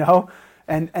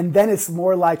 And then it's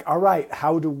more like, all right,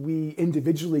 how do we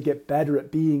individually get better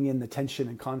at being in the tension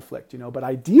and conflict, But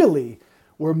ideally,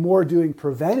 we're more doing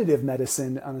preventative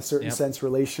medicine on a certain sense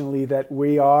relationally, that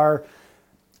we are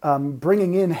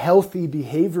bringing in healthy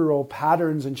behavioral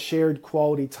patterns and shared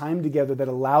quality time together that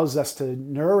allows us to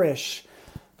nourish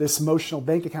this emotional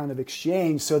bank account of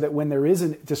exchange so that when there is a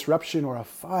disruption or a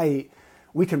fight,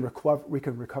 we can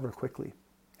recover quickly.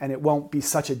 And it won't be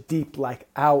such a deep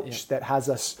ouch that has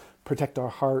us protect our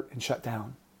heart and shut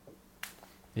down.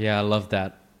 Yeah, I love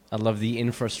that. I love the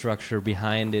infrastructure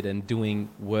behind it and doing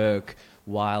work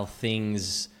while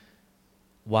things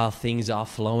are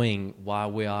flowing,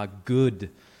 while we are good,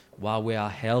 while we are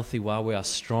healthy, while we are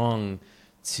strong,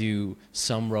 to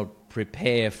somewhat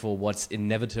prepare for what's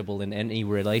inevitable in any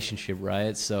relationship,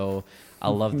 right? So I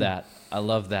love that. I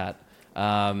love that.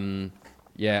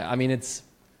 It's,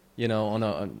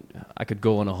 I could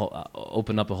go on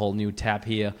open up a whole new tab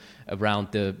here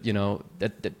around the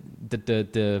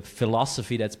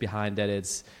philosophy that's behind that.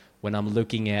 It's when I'm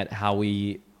looking at how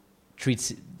we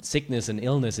treat sickness and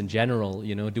illness in general.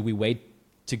 Do we wait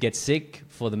to get sick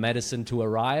for the medicine to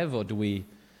arrive, or do we,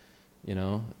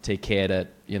 take care that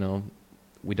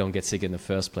we don't get sick in the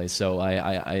first place? So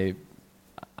I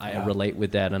relate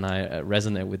with that, and I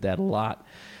resonate with that a lot.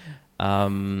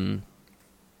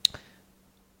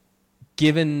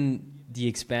 Given the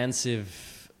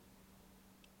expansive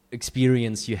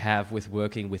experience you have with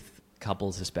working with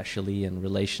couples, especially in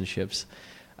relationships,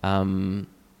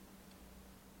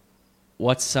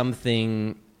 what's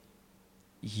something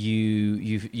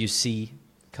you see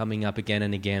coming up again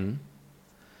and again,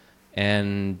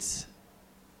 and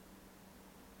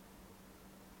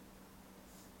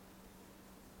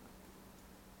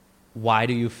why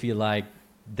do you feel like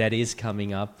that is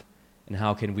coming up, and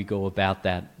how can we go about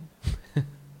that?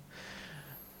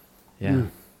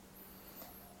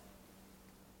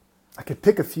 I could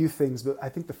pick a few things, but I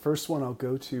think the first one I'll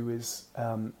go to is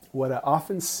what I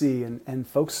often see, and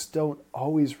folks don't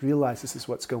always realize this is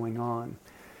what's going on,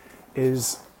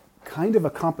 is kind of a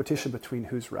competition between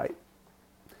who's right.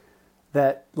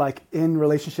 That in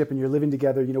relationship and you're living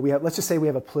together, let's just say we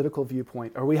have a political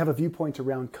viewpoint, or we have a viewpoint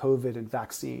around COVID and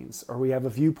vaccines, or we have a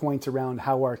viewpoint around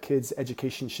how our kids'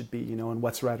 education should be, and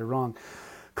what's right or wrong.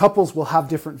 Couples will have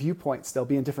different viewpoints. They'll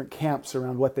be in different camps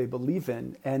around what they believe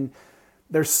in. And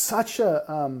there's such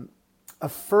a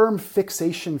firm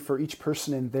fixation for each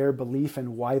person in their belief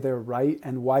and why they're right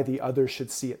and why the other should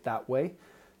see it that way.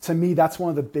 To me, that's one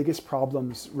of the biggest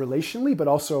problems relationally, but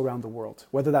also around the world,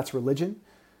 whether that's religion,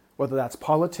 whether that's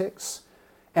politics.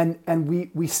 And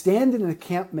we stand in an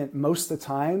encampment most of the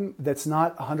time that's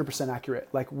not 100% accurate.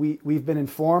 We've been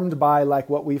informed by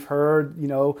what we've heard,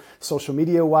 social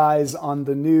media wise on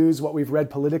the news, what we've read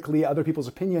politically, other people's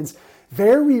opinions.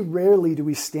 Very rarely do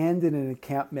we stand in an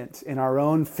encampment in our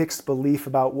own fixed belief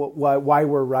about why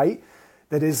we're right,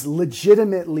 that is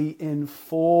legitimately in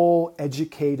full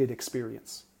educated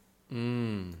experience.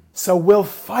 So we'll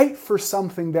fight for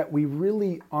something that we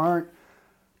really aren't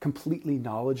completely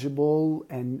knowledgeable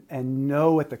and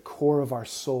know at the core of our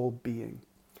soul being.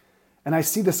 And I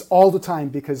see this all the time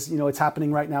because, it's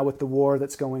happening right now with the war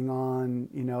that's going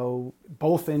on,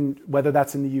 both in, whether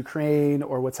that's in the Ukraine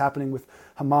or what's happening with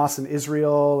Hamas and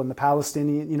Israel and the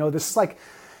Palestinian, this is like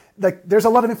there's a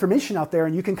lot of information out there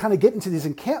and you can kind of get into these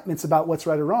encampments about what's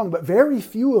right or wrong, but very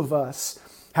few of us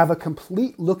have a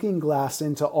complete looking glass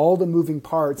into all the moving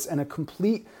parts and a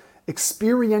complete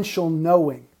experiential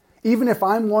knowing. Even if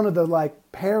I'm one of the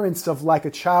parents of a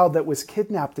child that was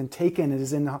kidnapped and taken and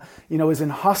is in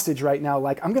hostage right now,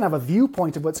 I'm going to have a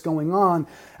viewpoint of what's going on.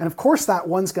 And of course that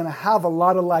one's going to have a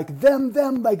lot of them,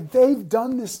 they've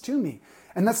done this to me.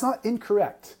 And that's not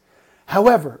incorrect.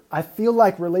 However, I feel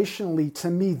like relationally, to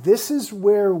me, this is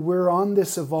where we're on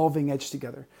this evolving edge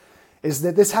together. Is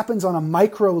that this happens on a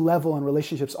micro level in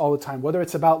relationships all the time, whether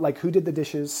it's about who did the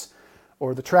dishes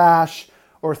or the trash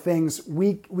or things,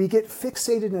 we get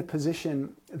fixated in a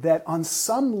position that on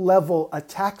some level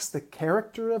attacks the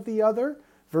character of the other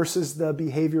versus the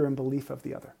behavior and belief of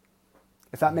the other.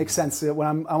 If that makes sense, I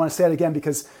want to say it again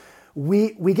because we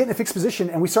get in a fixed position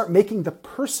and we start making the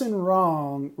person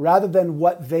wrong rather than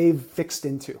what they've fixed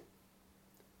into.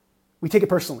 We take it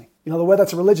personally. The way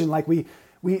that's a religion,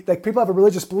 people have a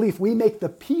religious belief. We make the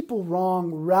people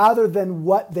wrong rather than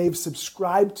what they've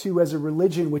subscribed to as a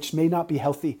religion, which may not be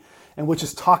healthy and which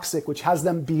is toxic, which has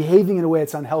them behaving in a way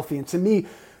that's unhealthy. And to me,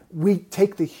 we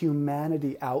take the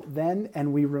humanity out then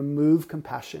and we remove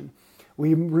compassion.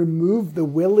 We remove the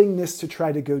willingness to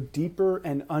try to go deeper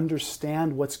and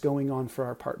understand what's going on for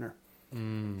our partner.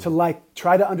 To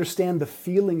try to understand the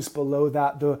feelings below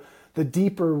that, the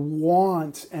deeper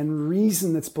want and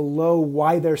reason that's below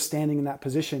why they're standing in that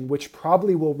position, which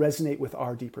probably will resonate with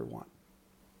our deeper want.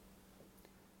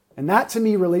 And that, to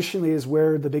me, relationally is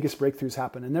where the biggest breakthroughs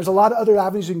happen. And there's a lot of other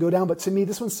avenues you can go down, but to me,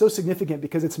 this one's so significant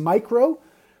because it's micro,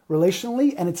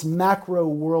 relationally, and it's macro,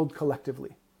 world,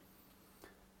 collectively.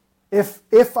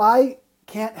 If I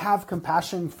can't have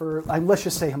compassion for, let's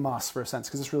just say Hamas for a sense,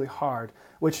 because it's really hard,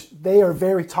 which they are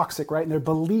very toxic, right? And their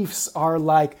beliefs are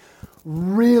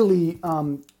really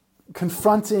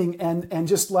confronting and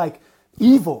just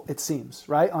evil, it seems,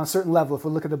 right? On a certain level, if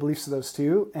we look at the beliefs of those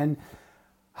two. And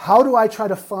how do I try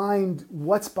to find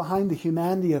what's behind the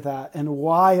humanity of that and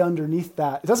why underneath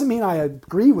that? It doesn't mean I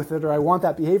agree with it or I want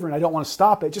that behavior and I don't want to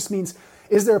stop it. It just means,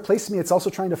 is there a place in me that's also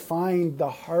trying to find the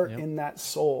heart in that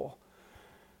soul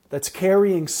that's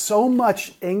carrying so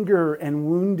much anger and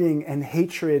wounding and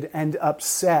hatred and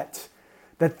upset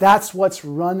that's what's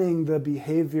running the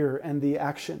behavior and the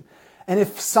action. And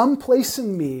if some place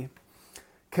in me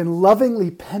can lovingly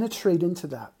penetrate into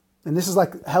that, and this is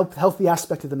healthy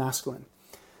aspect of the masculine,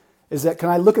 is that can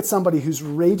I look at somebody who's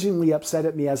ragingly upset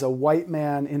at me as a white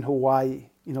man in Hawaii,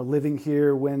 living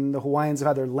here when the Hawaiians have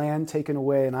had their land taken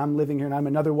away and I'm living here and I'm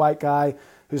another white guy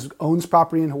who owns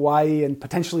property in Hawaii and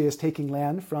potentially is taking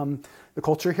land from the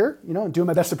culture here, and doing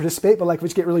my best to participate, but we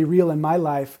just get really real in my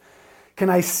life. Can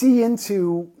I see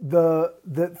into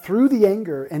through the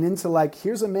anger and into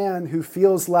here's a man who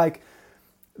feels like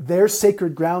their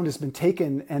sacred ground has been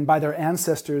taken and by their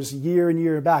ancestors year and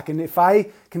year back. And if I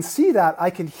can see that, I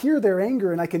can hear their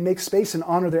anger and I can make space and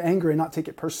honor their anger and not take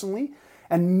it personally.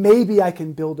 And maybe I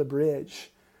can build a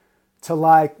bridge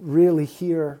to really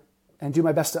hear and do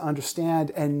my best to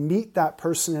understand and meet that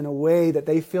person in a way that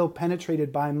they feel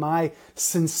penetrated by my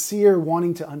sincere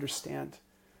wanting to understand.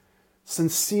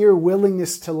 Sincere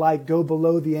willingness to go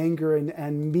below the anger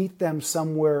and meet them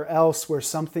somewhere else where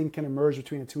something can emerge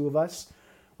between the two of us,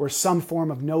 where some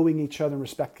form of knowing each other and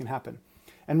respect can happen.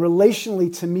 And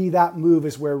relationally, to me, that move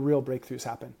is where real breakthroughs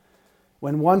happen.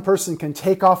 When one person can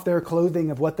take off their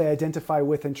clothing of what they identify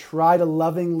with and try to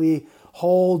lovingly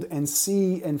hold and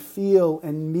see and feel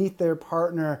and meet their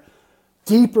partner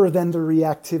deeper than the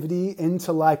reactivity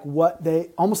into what they,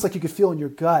 almost you could feel in your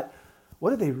gut,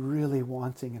 what are they really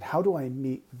wanting and how do I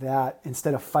meet that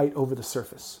instead of fight over the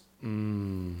surface?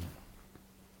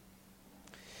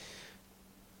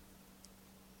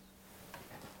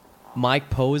 Mike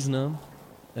Posner,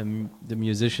 the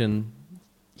musician,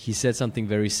 he said something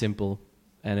very simple,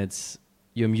 and it's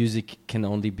your music can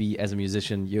only be, as a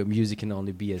musician, your music can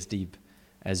only be as deep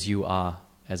as you are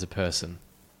as a person.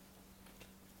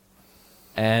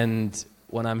 And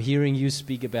when I'm hearing you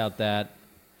speak about that,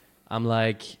 I'm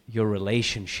your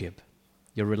relationships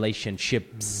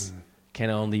can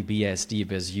only be as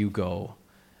deep as you go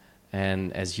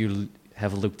and as you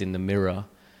have looked in the mirror.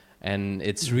 And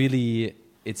it's really,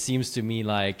 it seems to me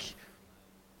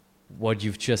what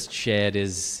you've just shared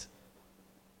is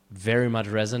very much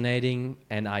resonating,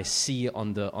 and I see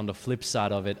on the flip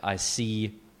side of it, I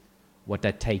see what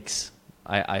that takes.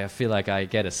 I feel like I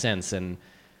get a sense, and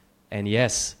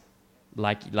yes,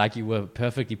 like you were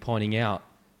perfectly pointing out,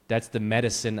 that's the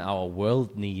medicine our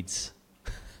world needs.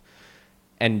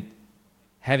 And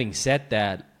having said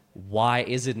that, why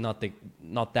is it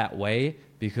not that way?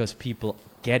 Because people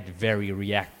get very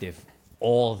reactive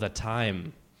all the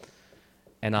time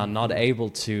and are not able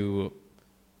to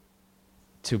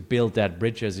build that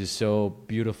bridge, as you so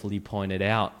beautifully pointed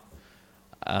out.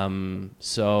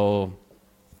 So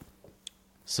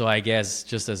I guess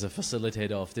just as a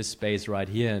facilitator of this space right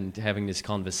here and having this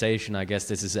conversation, I guess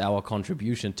this is our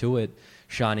contribution to it,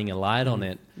 shining a light on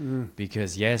it.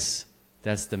 Because yes,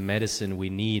 that's the medicine we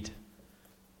need,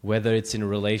 whether it's in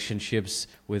relationships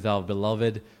with our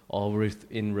beloved or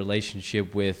in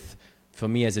relationship with, for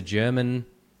me as a German,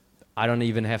 I don't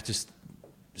even have to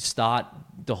start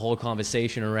the whole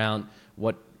conversation around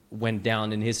what went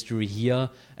down in history here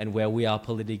and where we are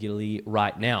politically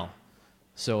right now.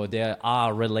 So there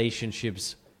are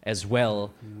relationships as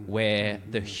well where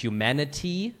the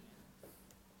humanity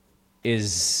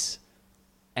is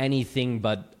anything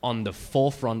but on the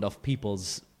forefront of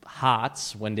people's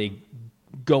hearts when they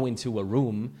go into a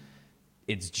room.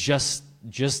 It's just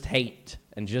hate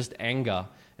and just anger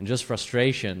and just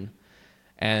frustration.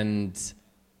 And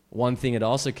one thing that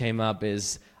also came up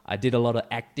is I did a lot of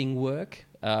acting work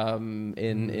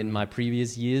in my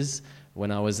previous years when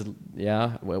I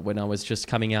was just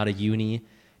coming out of uni,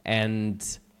 and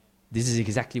this is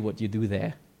exactly what you do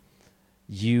there.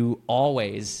 You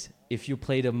always, if you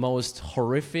play the most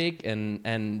horrific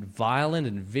and violent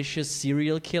and vicious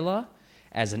serial killer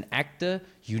as an actor,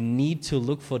 you need to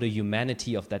look for the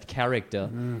humanity of that character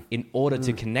in order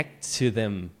to connect to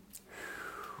them.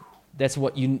 That's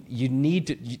what you need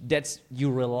to, you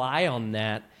rely on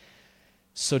that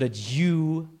so that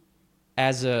you,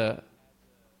 as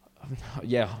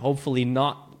hopefully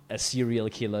not a serial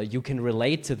killer, you can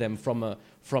relate to them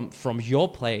from your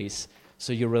place,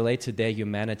 so you relate to their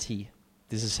humanity.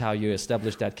 This is how you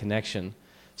establish that connection.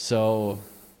 So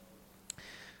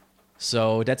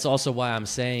that's also why I'm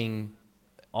saying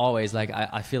always, like,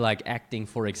 I feel like acting,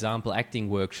 for example, acting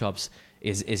workshops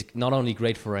is not only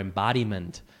great for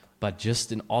embodiment, but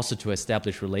just also to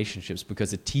establish relationships,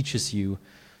 because it teaches you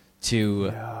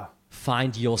to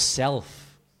find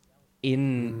yourself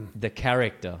in the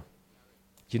character.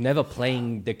 You're never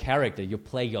playing the character, you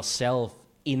play yourself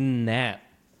in that.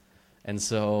 And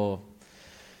so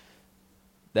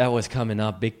that was coming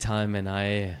up big time, and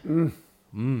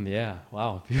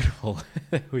wow, beautiful.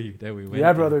 there we went.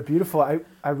 Yeah, brother, beautiful.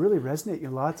 I really resonate. A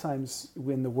lot of times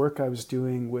when the work I was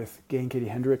doing with Gay and Katie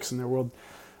Hendricks in their world,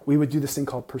 we would do this thing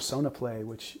called persona play,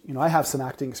 which, I have some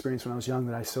acting experience when I was young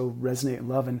that I so resonate and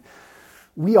love. And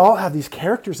we all have these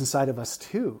characters inside of us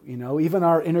too. Even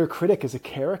our inner critic is a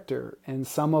character. And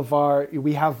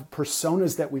we have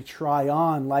personas that we try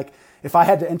on. Like if I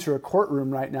had to enter a courtroom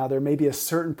right now, there may be a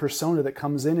certain persona that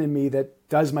comes in me that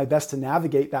does my best to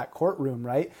navigate that courtroom,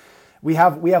 right? We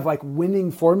have like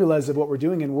winning formulas of what we're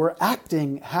doing, and we're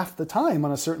acting half the time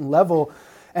on a certain level.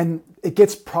 And it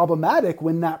gets problematic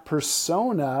when that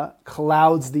persona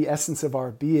clouds the essence of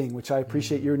our being, which I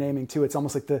appreciate your naming too. It's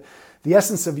almost like the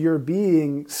essence of your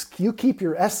being. You keep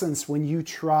your essence when you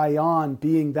try on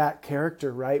being that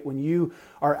character, right? When you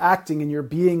are acting and you're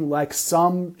being like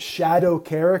some shadow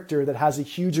character that has a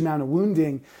huge amount of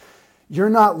wounding, you're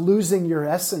not losing your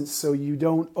essence, so you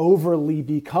don't overly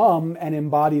become and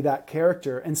embody that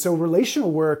character. And so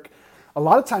relational work, a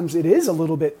lot of times it is a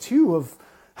little bit too of,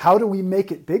 how do we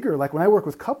make it bigger? Like when I work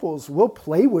with couples, we'll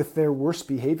play with their worst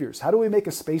behaviors. How do we make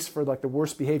a space for like the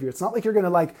worst behavior? It's not like you're going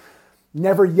to like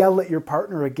never yell at your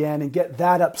partner again and get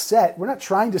that upset. We're not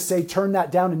trying to say, turn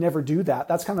that down and never do that.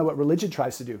 That's kind of what religion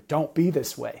tries to do. Don't be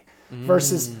this way.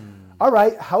 Versus, all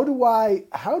right, how do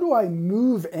I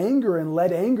move anger and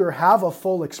let anger have a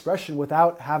full expression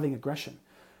without having aggression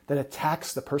that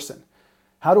attacks the person?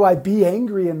 How do I be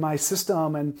angry in my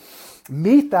system and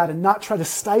meet that and not try to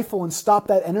stifle and stop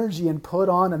that energy and put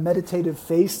on a meditative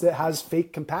face that has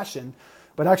fake compassion?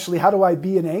 But actually, how do I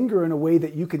be in anger in a way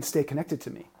that you can stay connected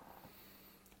to me?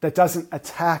 That doesn't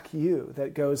attack you,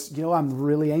 that goes, I'm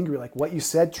really angry. Like what you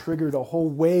said triggered a whole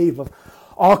wave of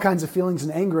all kinds of feelings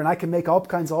and anger. And I can make all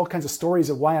kinds of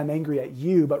stories of why I'm angry at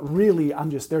you. But really,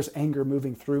 there's anger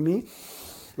moving through me.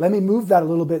 Let me move that a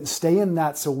little bit and stay in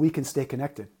that so we can stay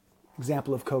connected.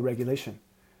 Example of co-regulation.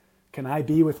 Can I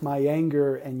be with my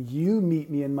anger and you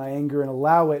meet me in my anger and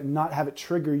allow it and not have it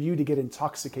trigger you to get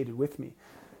intoxicated with me?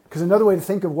 Because another way to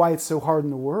think of why it's so hard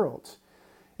in the world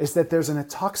is that there's an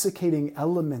intoxicating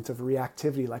element of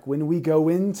reactivity. Like when we go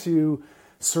into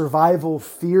survival,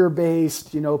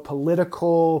 fear-based,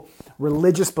 political,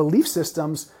 religious belief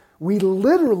systems, we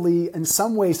literally, in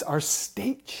some ways, our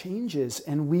state changes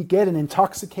and we get an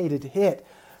intoxicated hit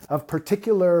of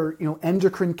particular,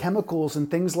 endocrine chemicals and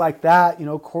things like that,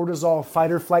 cortisol,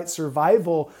 fight or flight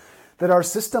survival, that our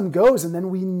system goes, and then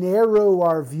we narrow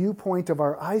our viewpoint of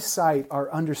our eyesight,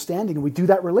 our understanding, and we do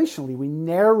that relationally. We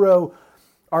narrow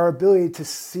our ability to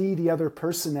see the other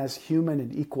person as human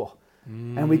and equal.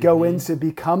 Mm-hmm. And we go into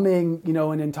becoming,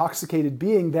 an intoxicated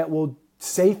being that will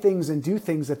say things and do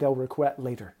things that they'll regret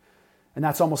later. And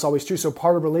that's almost always true. So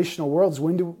part of relational worlds,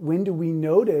 when do we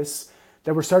notice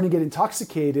that we're starting to get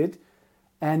intoxicated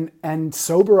and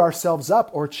sober ourselves up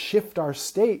or shift our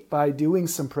state by doing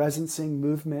some presencing,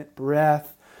 movement,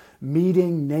 breath,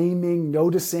 meeting, naming,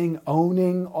 noticing,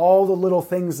 owning, all the little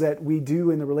things that we do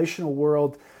in the relational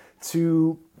world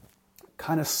to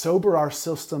kind of sober our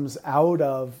systems out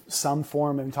of some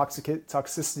form of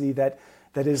toxicity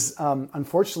that is,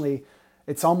 unfortunately,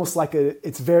 it's almost like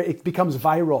it becomes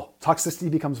viral.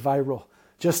 Toxicity becomes viral.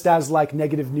 Just as like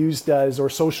negative news does or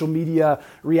social media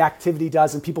reactivity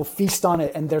does, and people feast on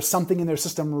it, and there's something in their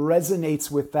system resonates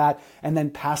with that and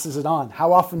then passes it on.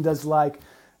 How often does like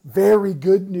very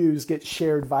good news get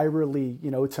shared virally,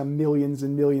 to millions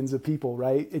and millions of people,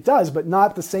 right? It does, but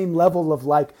not the same level of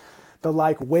like the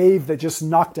wave that just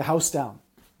knocked a house down,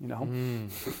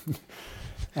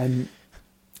 And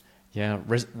yeah,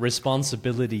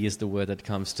 responsibility is the word that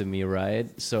comes to me, right?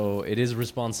 So it is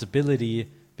responsibility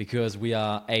because we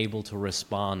are able to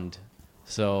respond.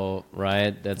 So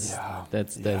right, that's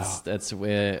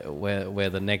where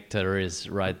the nectar is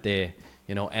right there.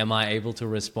 Am I able to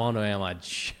respond, or am I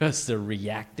just a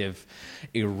reactive,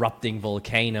 erupting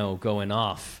volcano going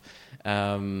off?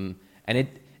 And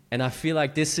I feel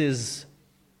like this is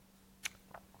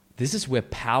where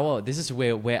power. This is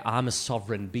where I'm a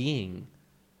sovereign being.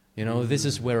 This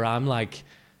is where I'm like,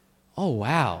 oh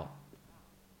wow,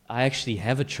 I actually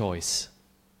have a choice.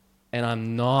 And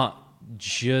I'm not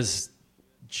just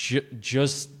the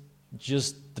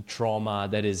trauma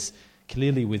that is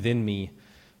clearly within me,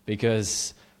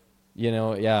 because,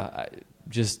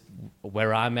 just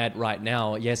where I'm at right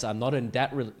now. Yes, I'm not in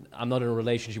I'm not in a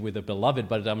relationship with a beloved,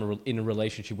 but I'm in a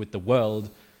relationship with the world,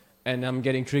 and I'm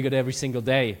getting triggered every single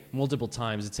day, multiple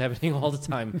times. It's happening all the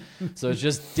time. So it's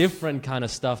just different kind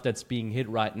of stuff that's being hit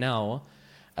right now,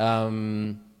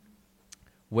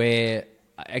 where.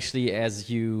 Actually, as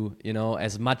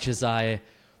as much as I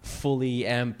fully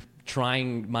am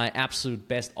trying my absolute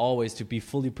best always to be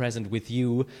fully present with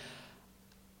you,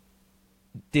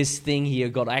 this thing here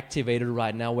got activated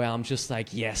right now where I'm just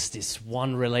like, yes, this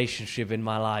one relationship in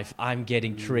my life, I'm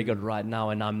getting triggered right now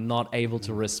and I'm not able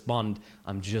to respond.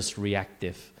 I'm just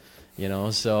reactive,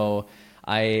 So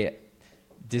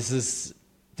this is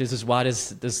why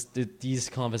these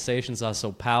conversations are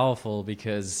so powerful,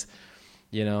 because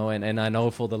and I know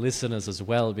for the listeners as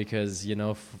well, because,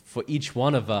 for each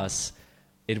one of us,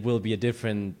 it will be a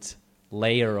different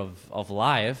layer of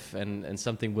life and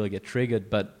something will get triggered.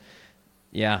 But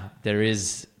yeah,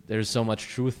 there's so much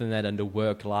truth in that, and the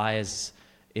work lies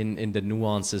in the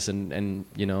nuances and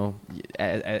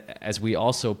as we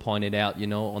also pointed out,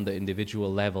 on the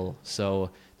individual level.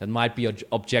 So that might be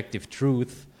objective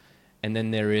truth. And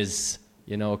then there is,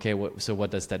 so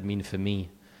what does that mean for me?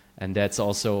 And that's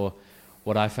also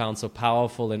what I found so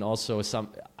powerful. And also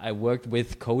I worked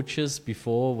with coaches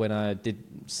before when I did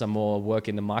some more work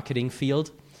in the marketing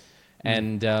field.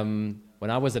 And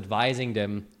when I was advising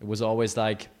them, it was always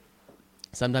like,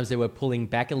 sometimes they were pulling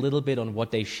back a little bit on what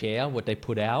they share, what they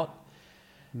put out.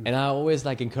 And I always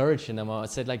encouraged them. I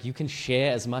said, you can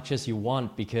share as much as you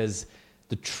want, because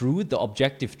the truth, the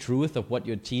objective truth of what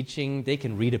you're teaching, they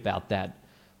can read about that.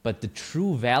 But the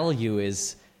true value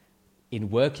is in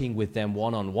working with them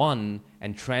one-on-one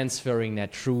and transferring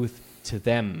that truth to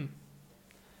them.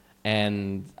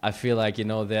 And I feel like,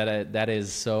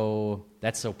 that's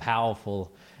so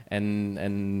powerful.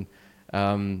 And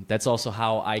that's also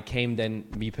how I came then,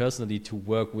 me personally, to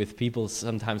work with people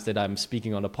sometimes that I'm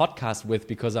speaking on a podcast with,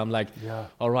 because I'm like,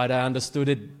 all right, I understood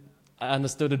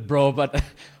it, bro, but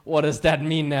what does that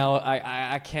mean now?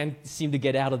 I can't seem to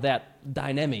get out of that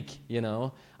dynamic,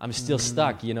 I'm still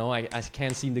stuck, I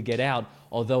can't seem to get out,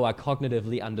 although I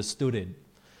cognitively understood it.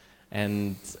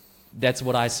 And that's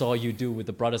what I saw you do with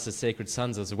the Brothers as Sacred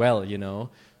Sons as well,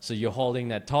 So you're holding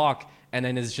that talk, and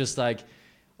then it's just like,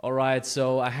 all right,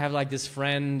 so I have this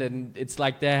friend, and it's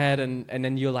like that, and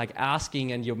then you're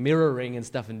asking and you're mirroring and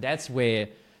stuff, and that's where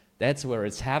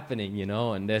it's happening,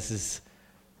 and this is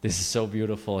so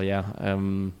beautiful, yeah.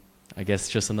 I guess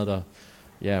just another,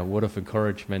 word of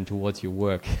encouragement towards your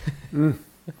work.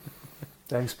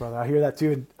 Thanks, brother. I hear that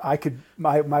too. And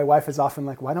my wife is often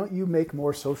like, why don't you make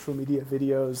more social media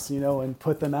videos, and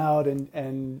put them out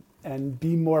and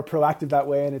be more proactive that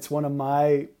way? And it's one of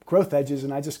my growth edges.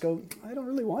 And I just go, I don't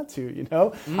really want to,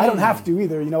 I don't have to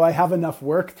either. I have enough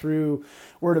work through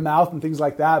word of mouth and things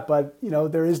like that. But,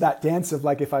 there is that dance of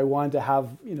like, if I wanted to have,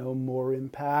 more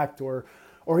impact or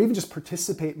even just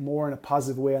participate more in a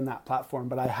positive way on that platform.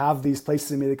 But I have these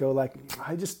places in me that go like,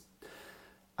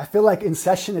 I feel like in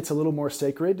session, it's a little more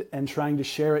sacred, and trying to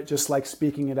share it, just like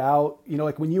speaking it out,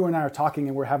 like when you and I are talking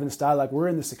and we're having this dialogue, we're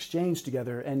in this exchange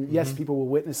together, and yes, people will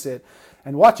witness it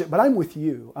and watch it, but I'm with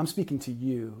you. I'm speaking to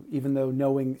you, even though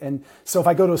knowing. And so if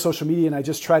I go to a social media and I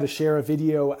just try to share a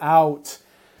video out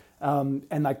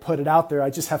and like put it out there,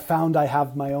 I just have found I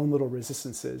have my own little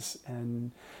resistances,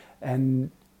 and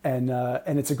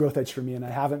it's a growth edge for me. And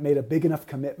I haven't made a big enough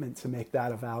commitment to make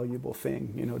that a valuable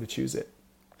thing, to choose it.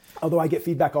 Although I get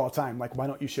feedback all the time, like, why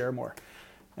don't you share more?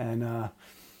 And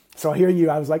so hearing you,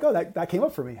 I was like, oh, that came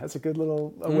up for me. That's a good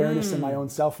little awareness in my own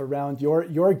self around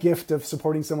your gift of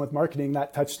supporting someone with marketing.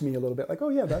 That touched me a little bit. Like, oh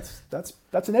yeah,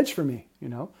 that's an edge for me,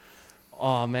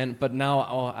 Oh man, but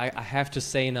now I have to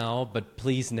say now, but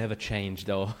please never change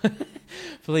though.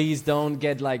 Please don't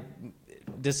get like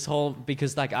this whole,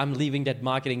 because like I'm leaving that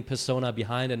marketing persona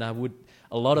behind, and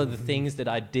a lot of the things that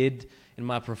I did in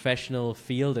my professional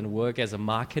field and work as a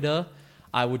marketer,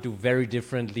 I would do very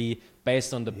differently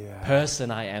based on the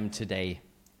person I am today,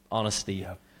 honestly.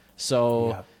 Yep.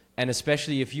 So, and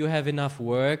especially if you have enough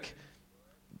work,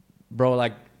 bro,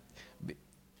 like,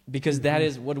 because that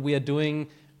is what we are doing,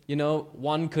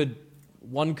 one could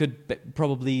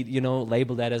probably,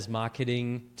 label that as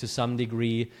marketing to some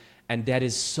degree. And that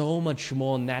is so much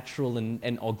more natural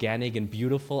and organic and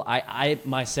beautiful. I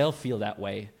myself feel that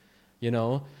way,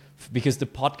 because the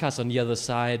podcast on the other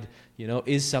side,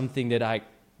 is something that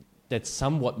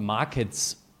somewhat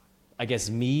markets, I guess,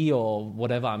 me or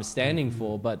whatever I'm standing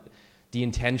for. But the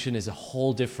intention is a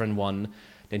whole different one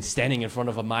than standing in front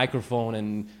of a microphone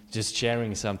and just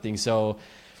sharing something. So,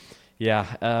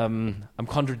 I'm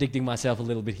contradicting myself a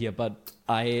little bit here, but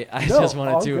I just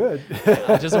wanted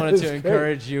to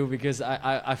encourage you, because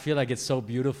I feel like it's so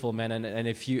beautiful, man. And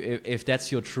if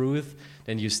that's your truth,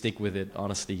 then you stick with it,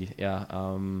 honestly.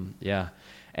 And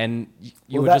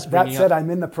you were just bringing that said,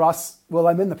 I'm in the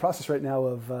process right now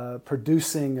of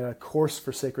producing a course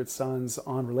for Sacred Sons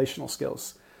on relational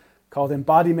skills called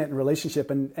Embodiment and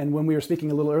Relationship. And when we were speaking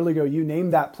a little earlier ago, you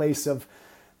named that place of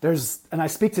and I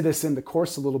speak to this in the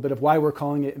course a little bit of why we're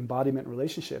calling it embodiment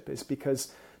relationship, is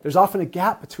because there's often a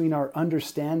gap between our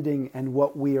understanding and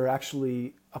what we are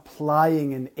actually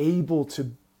applying and able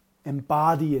to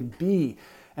embody and be.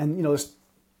 And, there's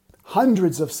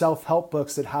hundreds of self-help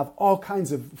books that have all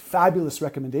kinds of fabulous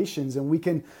recommendations, and we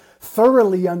can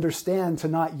thoroughly understand to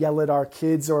not yell at our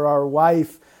kids or our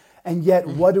wife. And yet,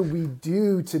 what do we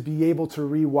do to be able to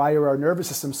rewire our nervous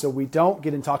system so we don't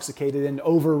get intoxicated and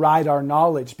override our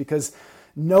knowledge? Because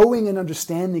knowing and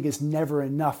understanding is never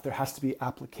enough. There has to be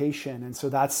application. And so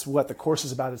that's what the course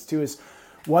is about, is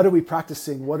what are we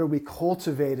practicing? What are we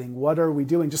cultivating? What are we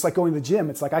doing? Just like going to the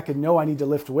gym. It's like I could know I need to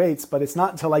lift weights, but it's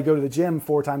not until I go to the gym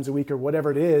 4 times a week or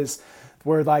whatever it is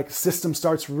where like system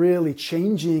starts really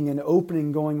changing and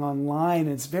opening, going online.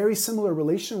 And it's very similar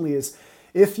relationally. Is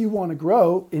if you want to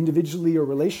grow individually or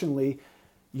relationally,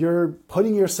 you're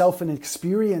putting yourself in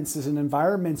experiences and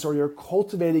environments, or you're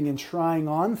cultivating and trying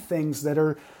on things that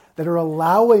are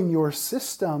allowing your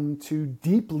system to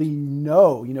deeply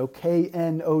know,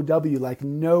 KNOW, like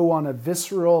know on a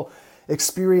visceral,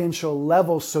 experiential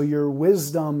level, so your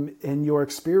wisdom and your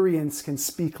experience can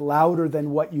speak louder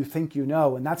than what you think you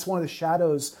know. And that's one of the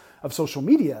shadows of social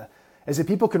media, is that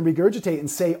people can regurgitate and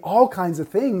say all kinds of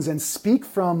things and speak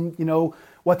from,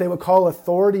 what they would call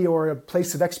authority or a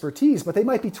place of expertise, but they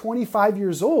might be 25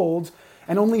 years old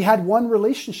and only had one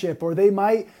relationship, or they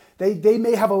may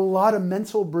have a lot of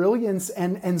mental brilliance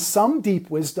and some deep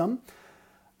wisdom,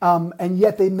 and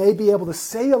yet they may be able to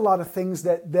say a lot of things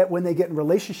that when they get in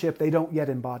relationship, they don't yet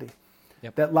embody.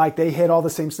 Yep. That like they hit all the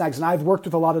same snags. And I've worked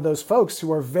with a lot of those folks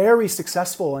who are very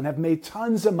successful and have made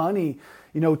tons of money,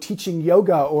 teaching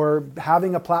yoga or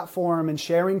having a platform and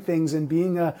sharing things and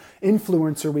being a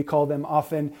influencer, we call them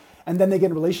often. And then they get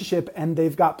in a relationship and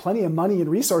they've got plenty of money and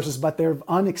resources, but they're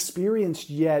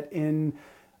unexperienced yet in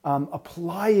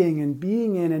applying and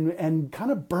being in and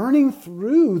kind of burning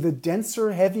through the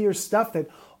denser, heavier stuff that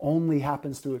only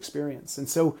happens through experience. And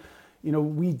so,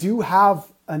 we do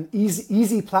have an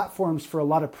easy platforms for a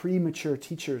lot of premature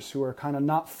teachers who are kind of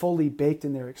not fully baked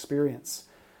in their experience.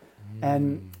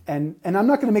 And I'm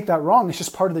not going to make that wrong. It's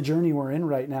just part of the journey we're in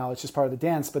right now. It's just part of the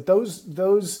dance. But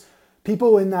those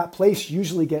people in that place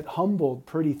usually get humbled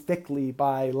pretty thickly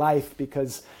by life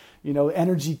because,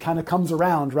 energy kind of comes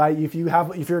around, right? If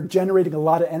you're generating a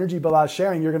lot of energy, but a lot of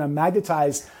sharing, you're going to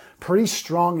magnetize pretty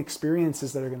strong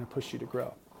experiences that are going to push you to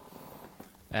grow.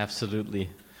 Absolutely.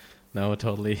 No,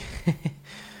 totally.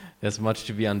 There's much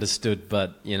to be understood,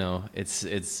 but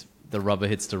it's the rubber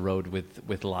hits the road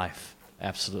with life.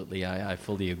 Absolutely, I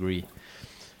fully agree.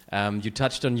 You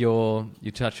touched on your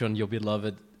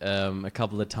beloved a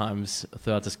couple of times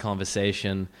throughout this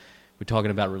conversation. We're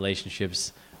talking about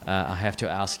relationships. I have to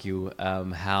ask you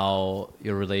how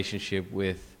your relationship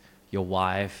with your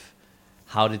wife.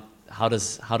 How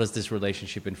does this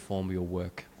relationship inform your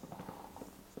work?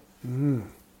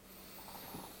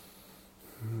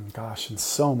 Gosh, in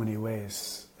so many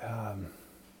ways.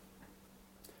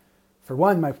 For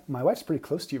one, my wife's pretty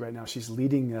close to you right now. She's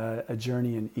leading a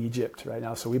journey in Egypt right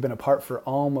now. So we've been apart for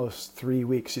almost 3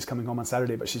 weeks. She's coming home on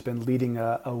Saturday, but she's been leading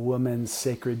a woman's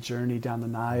sacred journey down the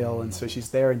Nile. And so she's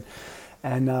there.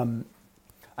 And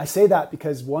I say that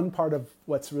because one part of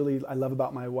what's really I love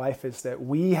about my wife is that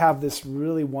we have this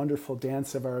really wonderful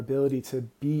dance of our ability to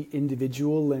be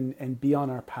individual and be on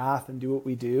our path and do what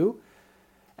we do.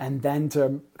 And then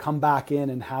to come back in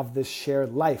and have this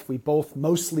shared life. We both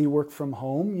mostly work from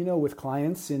home, with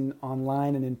clients in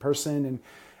online and in person and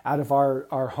out of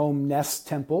our home nest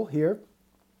temple here.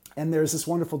 And there's this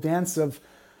wonderful dance of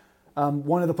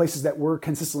one of the places that we're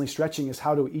consistently stretching is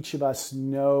how do each of us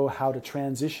know how to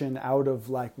transition out of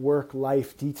like work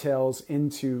life details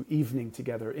into evening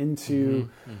together, into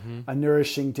a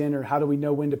nourishing dinner. How do we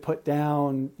know when to put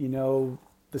down,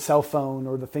 the cell phone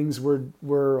or the things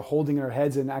we're holding in our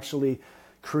heads and actually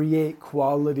create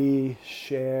quality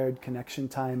shared connection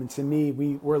time. And to me,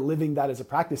 we're living that as a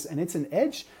practice, and it's an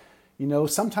edge,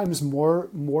 sometimes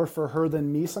more for her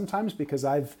than me sometimes because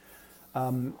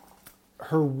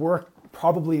her work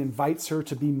probably invites her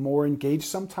to be more engaged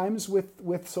sometimes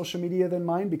with social media than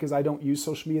mine because I don't use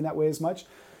social media in that way as much.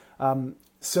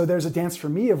 So there's a dance for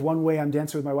me of one way I'm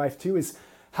dancing with my wife too is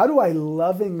how do I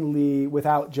lovingly,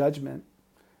 without judgment,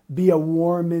 be a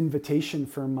warm invitation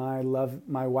for my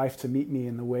wife to meet me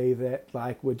in the way that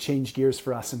like would change gears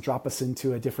for us and drop us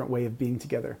into a different way of being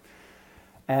together.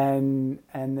 And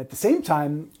at the same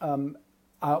time,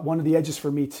 one of the edges for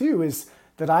me too is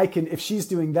that I can, if she's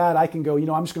doing that, I can go,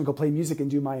 I'm just going to go play music and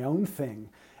do my own thing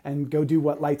and go do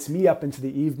what lights me up into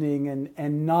the evening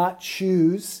and not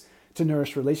choose to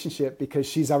nourish relationship because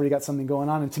she's already got something going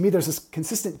on. And to me, there's this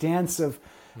consistent dance of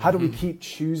how do we keep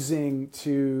choosing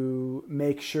to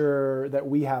make sure that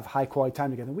we have high quality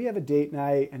time together? We have a date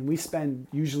night and we spend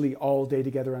usually all day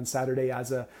together on Saturday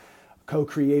as a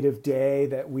co-creative day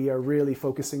that we are really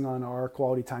focusing on our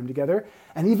quality time together.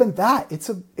 And even that, it's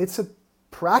a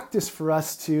practice for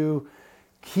us to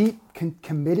keep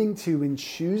committing to and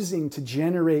choosing to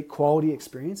generate quality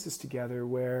experiences together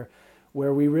where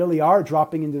we really are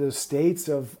dropping into those states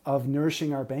of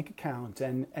nourishing our bank account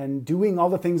and doing all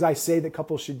the things I say that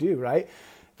couples should do, right?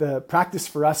 The practice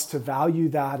for us to value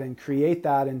that and create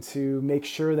that and to make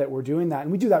sure that we're doing that.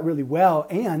 And we do that really well.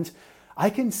 And I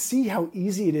can see how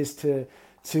easy it is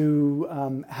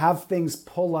to have things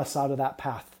pull us out of that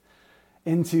path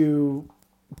into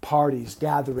parties,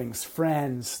 gatherings,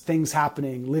 friends, things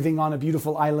happening, living on a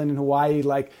beautiful island in Hawaii,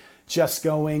 like just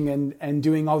going and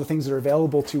doing all the things that are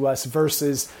available to us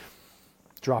versus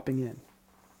dropping in,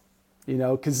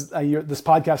 because this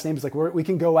podcast name is like, we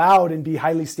can go out and be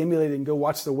highly stimulated and go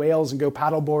watch the whales and go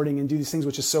paddleboarding and do these things,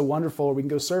 which is so wonderful. Or we can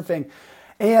go surfing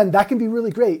and that can be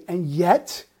really great. And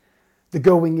yet the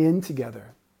going in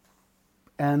together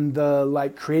and the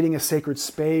like creating a sacred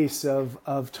space of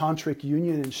tantric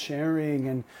union and sharing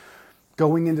and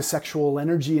going into sexual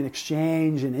energy and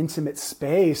exchange and intimate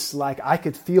space, like I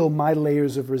could feel my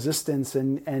layers of resistance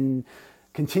and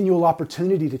continual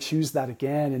opportunity to choose that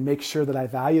again and make sure that I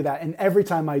value that. And every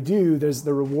time I do,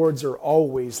 the rewards are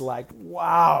always like,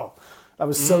 wow, that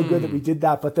was so good that we did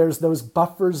that. But there's those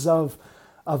buffers of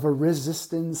a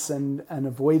resistance and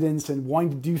avoidance and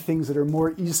wanting to do things that are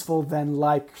more easeful than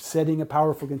like setting a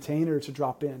powerful container to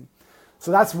drop in. So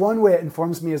that's one way it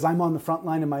informs me as I'm on the front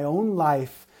line in my own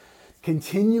life,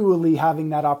 continually having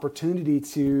that opportunity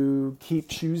to keep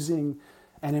choosing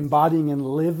and embodying and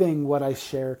living what I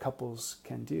share couples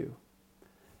can do.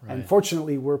 Right. And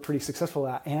fortunately, we're pretty successful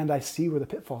at that. And I see where the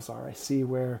pitfalls are. I see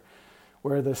where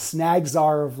the snags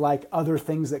are of like other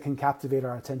things that can captivate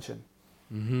our attention.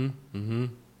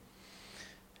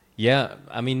 Yeah,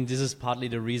 I mean, this is partly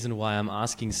the reason why I'm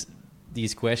asking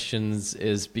these questions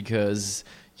is because,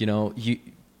 you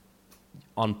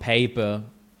on paper,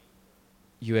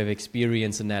 you have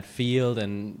experience in that field,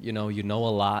 and you know a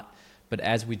lot. But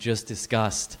as we just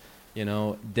discussed,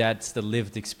 that's the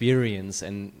lived experience,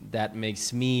 and that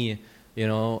makes me,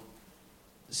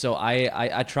 so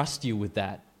I trust you with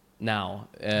that now,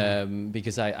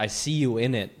 because I see you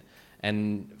in it,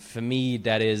 and for me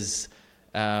that is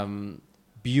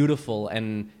beautiful,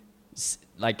 and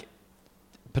like,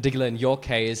 particularly in your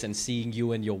case, and seeing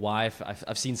you and your wife,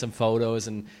 I've seen some photos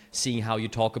and seeing how you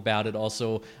talk about it.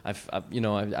 Also, I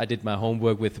did my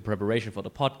homework with the preparation for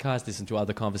the podcast, listened to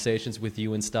other conversations with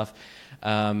you and stuff,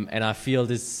 and I feel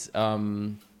this.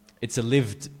 It's a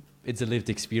lived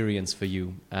experience for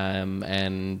you,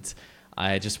 and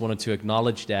I just wanted to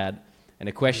acknowledge that. And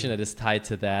a question that is tied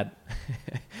to that,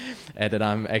 and that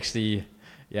I'm actually,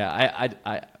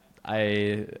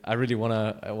 I really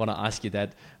wanna ask you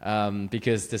that,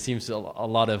 because there seems a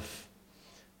lot of.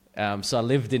 So I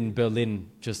lived in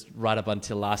Berlin just right up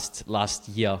until last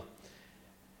year,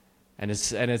 and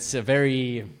it's a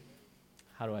very,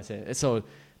 how do I say it? So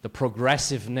the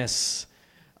progressiveness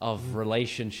of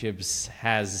relationships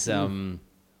has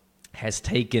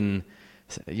taken,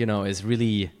 is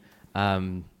really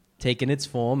taken its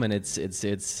form, and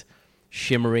it's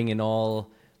shimmering in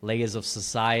all layers of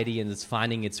society, and it's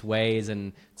finding its ways,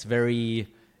 and it's very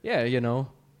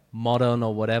modern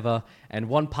or whatever. And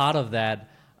one part of that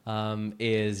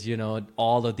is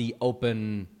all of the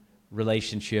open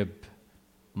relationship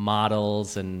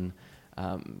models, and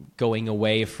going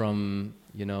away from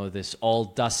this all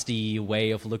dusty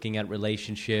way of looking at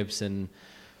relationships, and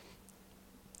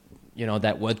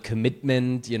that word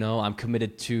commitment. I'm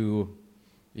committed to,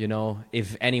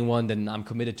 if anyone, then I'm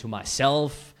committed to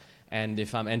myself. And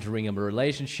if I'm entering a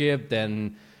relationship,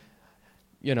 then,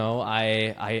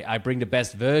 I bring the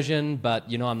best version,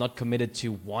 but, I'm not committed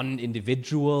to one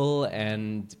individual,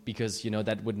 and because,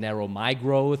 that would narrow my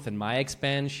growth and my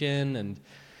expansion. And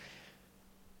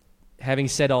having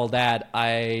said all that,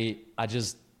 I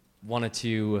just wanted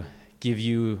to give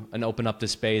you and open up the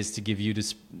space to give you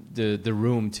the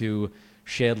room to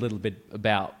share a little bit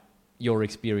about your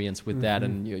experience with that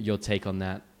and your take on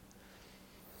that.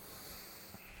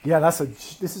 Yeah, this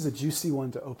is a juicy one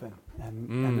to open,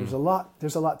 and there's a lot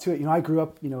to it. I grew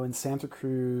up, in Santa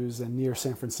Cruz and near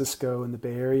San Francisco in the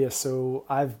Bay Area, so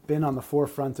I've been on the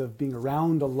forefront of being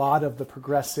around a lot of the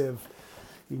progressive,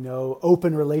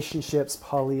 open relationships,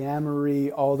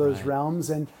 polyamory, all those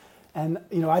realms, and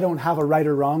I don't have a right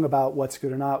or wrong about what's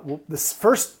good or not. Well,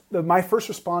 my first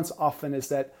response often is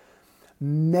that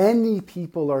many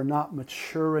people are not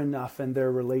mature enough in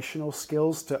their relational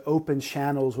skills to open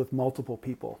channels with multiple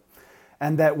people.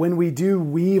 And that when we do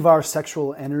weave our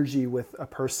sexual energy with a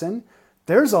person,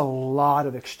 there's a lot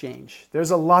of exchange.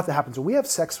 There's a lot that happens. When we have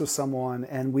sex with someone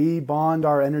and we bond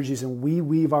our energies and we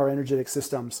weave our energetic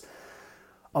systems,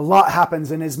 a lot happens.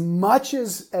 And as much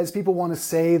as people want to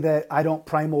say that I don't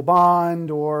primal bond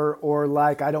or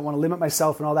like I don't want to limit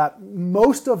myself and all that,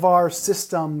 most of our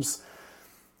systems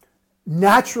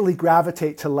naturally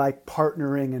gravitate to like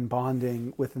partnering and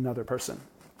bonding with another person.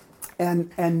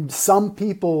 And some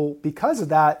people, because of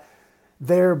that,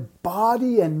 their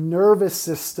body and nervous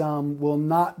system will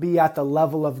not be at the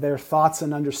level of their thoughts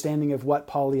and understanding of what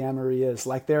polyamory is.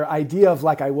 Like their idea of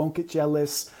like, I won't get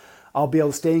jealous, I'll be able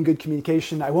to stay in good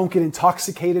communication, I won't get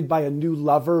intoxicated by a new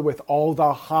lover with all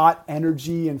the hot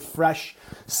energy and fresh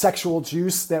sexual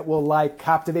juice that will like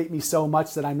captivate me so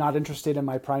much that I'm not interested in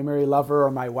my primary lover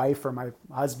or my wife or my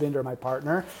husband or my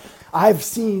partner. I've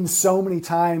seen so many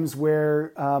times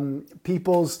where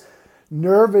people's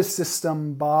nervous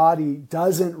system body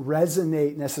doesn't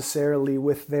resonate necessarily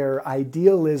with their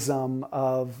idealism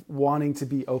of wanting to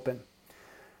be open.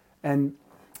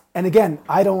 And again,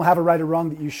 I don't have a right or wrong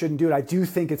that you shouldn't do it. I do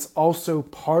think it's also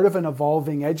part of an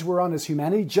evolving edge we're on as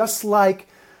humanity, just like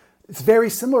it's very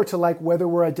similar to like whether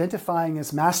we're identifying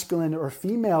as masculine or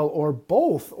female or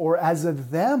both, or as a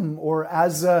them, or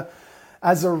as a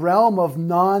realm of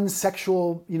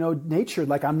non-sexual, nature.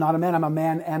 Like I'm not a man, I'm a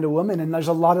man and a woman. And there's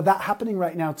a lot of that happening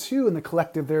right now too in the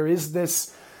collective. There is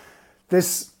this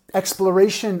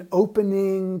exploration,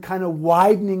 opening, kind of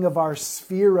widening of our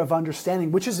sphere of understanding,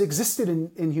 which has existed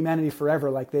in humanity forever.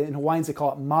 Like in Hawaiians, they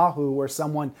call it mahu, where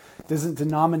someone doesn't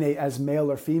denominate as male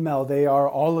or female. They are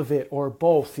all of it or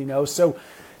both, So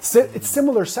it's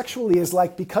similar sexually, is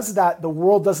like, because of that, the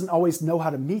world doesn't always know how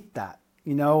to meet that,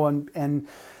 and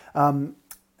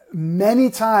many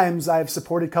times I've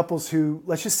supported couples who,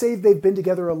 let's just say they've been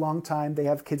together a long time, they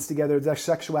have kids together, their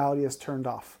sexuality is turned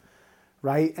off.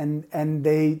 Right. And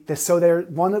so they're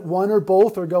one or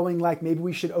both are going like, maybe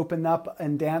we should open up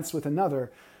and dance with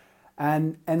another.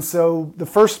 And so the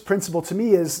first principle to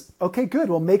me is, okay, good.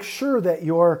 Well, make sure that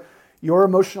your your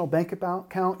emotional bank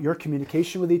account, your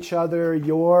communication with each other,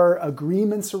 your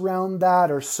agreements around that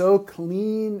are so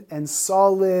clean and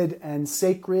solid and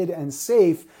sacred and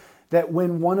safe that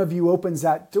when one of you opens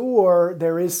that door,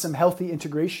 there is some healthy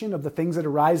integration of the things that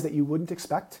arise that you wouldn't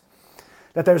expect,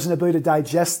 that there's an ability to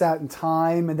digest that in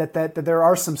time, and that there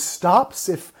are some stops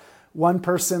if one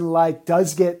person like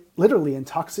does get literally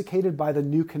intoxicated by the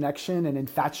new connection and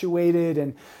infatuated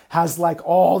and has like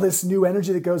all this new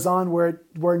energy that goes on where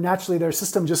naturally their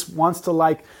system just wants to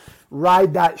like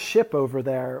ride that ship over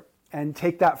there and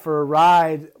take that for a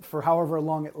ride for however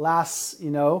long it lasts,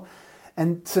 you know.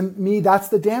 And to me, that's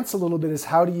the dance a little bit, is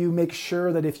how do you make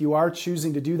sure that if you are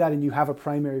choosing to do that and you have a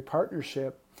primary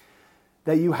partnership,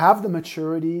 that you have the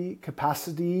maturity,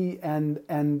 capacity,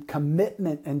 and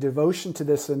commitment and devotion to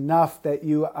this enough that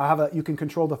you can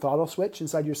control the throttle switch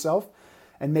inside yourself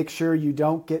and make sure you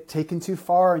don't get taken too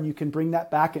far, and you can bring that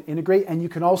back and integrate. And you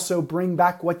can also bring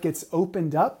back what gets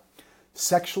opened up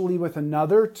sexually with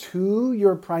another to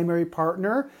your primary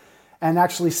partner and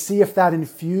actually see if that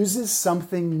infuses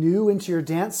something new into your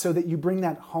dance so that you bring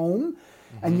that home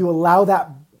and you allow that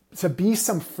to be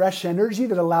some fresh energy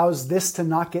that allows this to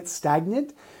not get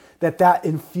stagnant, that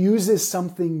infuses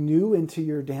something new into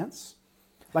your dance.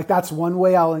 Like that's one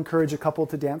way I'll encourage a couple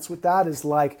to dance with that, is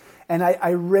like, and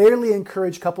I rarely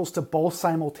encourage couples to both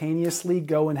simultaneously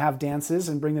go and have dances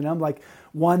and bring them like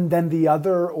one then the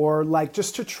other, or like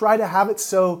just to try to have it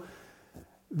so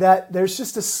that there's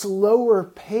just a slower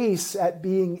pace at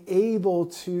being able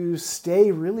to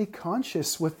stay really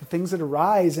conscious with the things that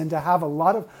arise and to have a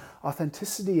lot of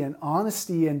authenticity and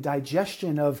honesty and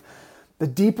digestion of the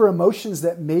deeper emotions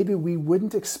that maybe we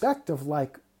wouldn't expect, of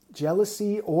like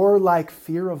jealousy or like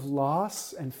fear of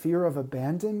loss and fear of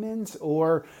abandonment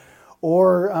or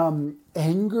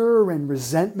anger and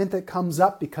resentment that comes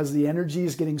up because the energy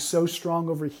is getting so strong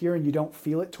over here and you don't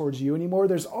feel it towards you anymore.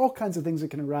 There's all kinds of things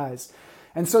that can arise.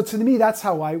 And so to me, that's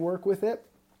how I work with it.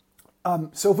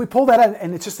 So if we pull that out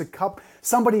and it's just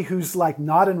somebody who's like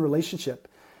not in a relationship,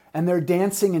 and they're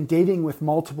dancing and dating with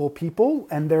multiple people,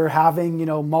 and they're having, you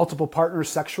know, multiple partners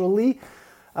sexually.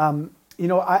 I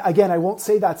won't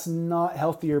say that's not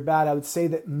healthy or bad. I would say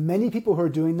that many people who are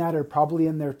doing that are probably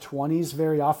in their 20s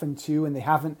very often too, and they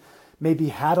haven't maybe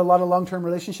had a lot of long-term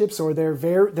relationships, or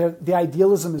the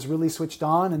idealism is really switched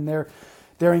on and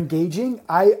they're engaging.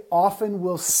 I often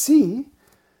will see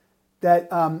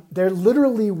that there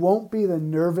literally won't be the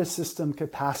nervous system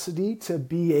capacity to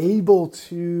be able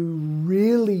to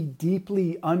really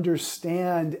deeply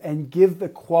understand and give the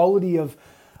quality of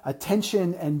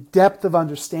attention and depth of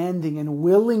understanding and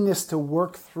willingness to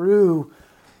work through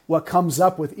what comes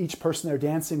up with each person they're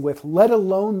dancing with, let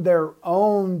alone their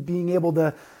own being able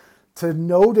to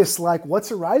notice like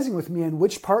what's arising with me and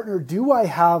which partner do I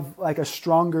have like a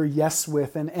stronger yes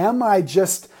with, and am I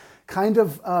just kind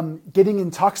of getting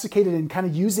intoxicated and kind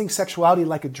of using sexuality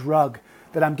like a drug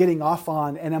that I'm getting off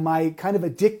on, and am I kind of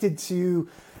addicted to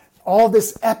all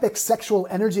this epic sexual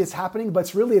energy that's happening, but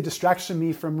it's really a distraction to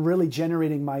me from really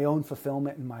generating my own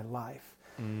fulfillment in my life.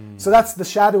 So that's the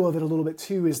shadow of it a little bit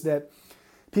too, is that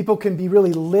people can be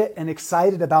really lit and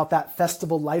excited about that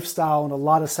festival lifestyle and a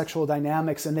lot of sexual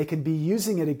dynamics, and they can be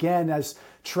using it again as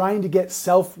trying to get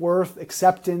self-worth,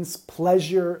 acceptance,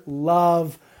 pleasure,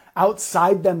 love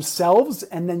outside themselves,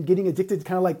 and then getting addicted,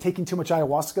 kind of like taking too much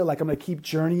ayahuasca, like I'm going to keep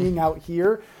journeying out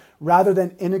here, rather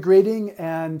than integrating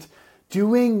and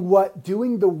doing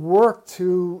the work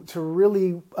to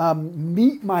really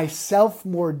meet myself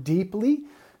more deeply,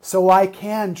 so I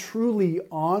can truly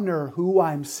honor who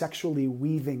I'm sexually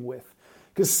weaving with.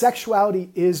 Because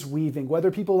sexuality is weaving,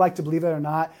 whether people like to believe it or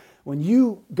not. When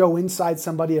you go inside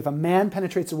somebody, if a man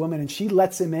penetrates a woman and she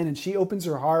lets him in and she opens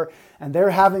her heart and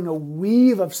they're having a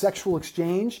weave of sexual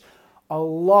exchange, a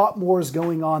lot more is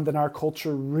going on than our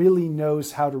culture really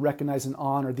knows how to recognize and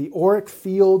honor. The auric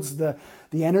fields, the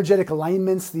energetic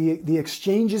alignments, the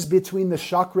exchanges between the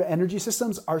chakra energy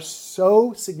systems are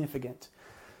so significant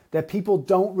that people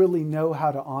don't really know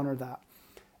how to honor that.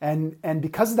 And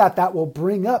because of that, that will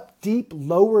bring up deep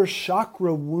lower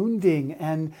chakra wounding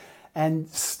and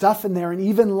stuff in there, and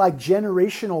even like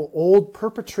generational old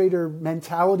perpetrator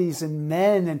mentalities in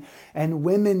men and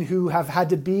women who have had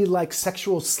to be like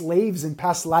sexual slaves in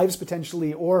past lives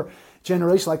potentially, or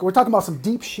generation. Like we're talking about some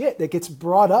deep shit that gets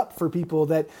brought up for people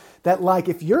that like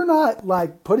if you're not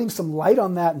like putting some light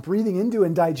on that and breathing into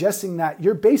and digesting that,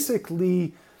 you're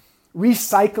basically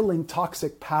recycling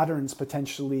toxic patterns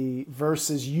potentially,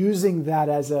 versus using that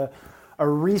as a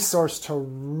resource to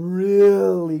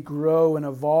really grow and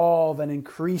evolve and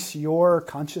increase your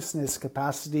consciousness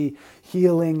capacity,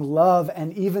 healing, love,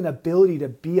 and even ability to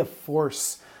be a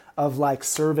force of like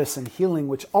service and healing,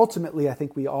 which ultimately I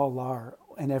think we all are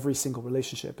in every single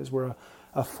relationship, is we're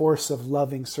a force of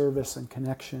loving service and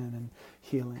connection and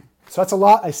healing. So that's a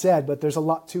lot I said, but there's a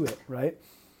lot to it, right?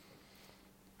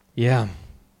 Yeah.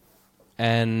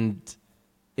 And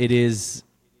it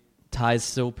ties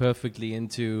so perfectly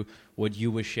into what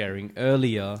you were sharing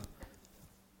earlier.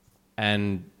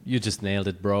 And you just nailed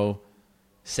it, bro.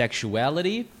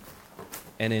 Sexuality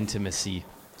and intimacy.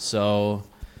 So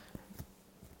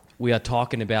we are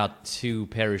talking about two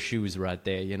pair of shoes right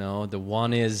there, you know. The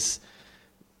one is,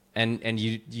 and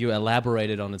you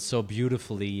elaborated on it so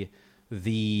beautifully,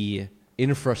 the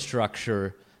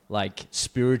infrastructure, like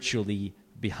spiritually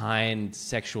behind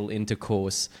sexual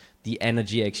intercourse, the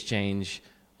energy exchange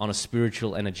on a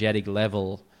spiritual, energetic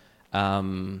level,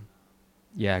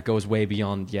 goes way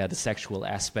beyond, the sexual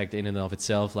aspect in and of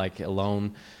itself, like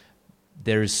alone.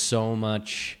 There is so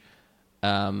much,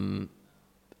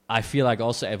 I feel like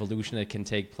also evolution that can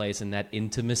take place in that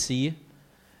intimacy.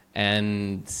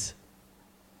 And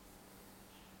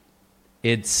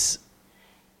there's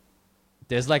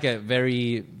like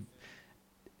it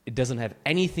doesn't have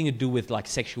anything to do with like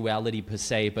sexuality per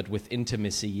se, but with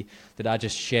intimacy that I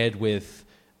just shared with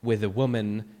a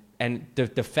woman. And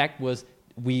the fact was,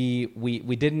 we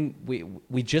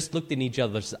just looked in each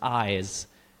other's eyes.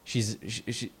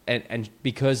 And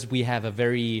because we have a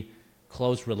very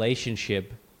close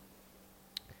relationship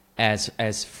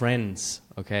as friends,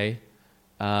 okay,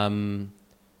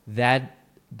 that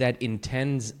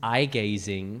intense eye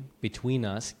gazing between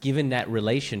us, given that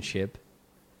relationship,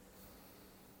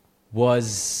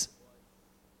 was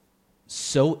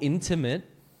so intimate,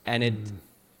 and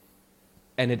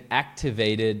it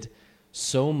activated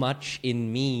so much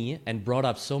in me and brought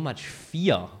up so much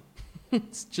fear.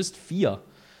 It's just fear.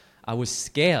 I was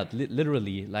scared,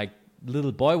 literally, like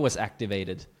little boy was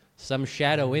activated. Some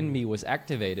shadow in me was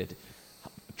activated,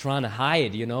 trying to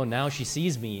hide, you know. Now she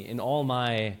sees me in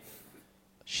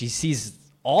she sees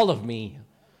all of me,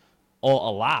 or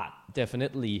a lot,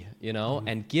 definitely, you know.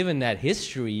 And given that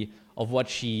history of what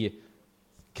she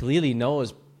clearly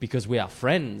knows because we are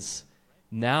friends,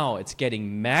 now it's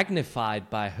getting magnified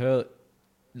by her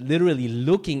literally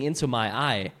looking into my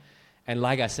eye. And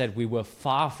like I said, we were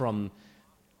far from,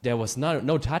 there was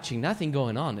no touching, nothing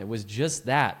going on. It was just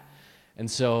that.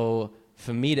 And so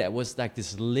for me, that was like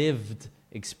this lived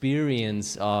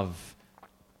experience of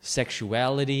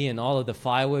sexuality and all of the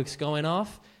fireworks going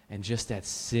off, and just that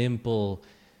simple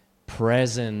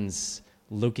presence,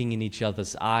 looking in each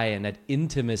other's eye, and that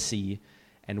intimacy,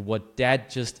 and what that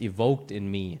just evoked in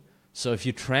me. So if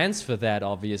you transfer that,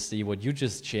 obviously, what you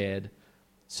just shared,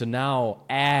 so now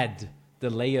add the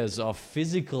layers of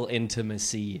physical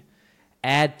intimacy,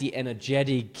 add the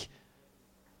energetic,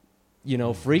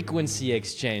 frequency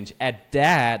exchange, add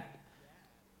that,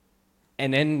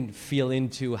 and then feel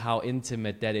into how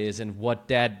intimate that is and what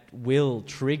that will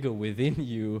trigger within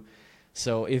you.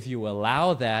 So if you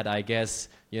allow that, I guess,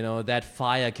 that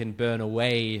fire can burn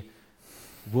away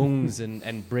wounds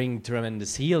and bring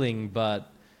tremendous healing, but,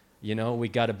 we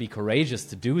got to be courageous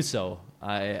to do so.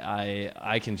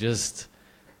 I can just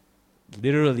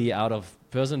literally, out of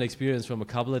personal experience from a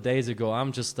couple of days ago,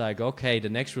 I'm just like, okay, the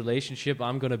next relationship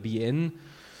I'm going to be in,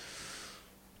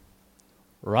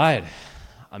 right,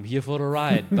 I'm here for the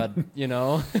ride, but,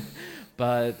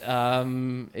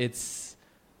 it's,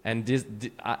 and this,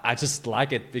 I just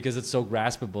like it because it's so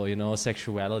graspable,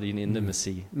 sexuality and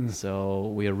intimacy. So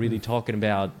we are really talking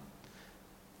about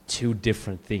two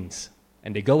different things,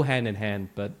 and they go hand in hand,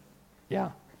 but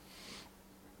yeah.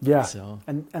 Yeah, so.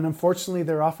 and unfortunately,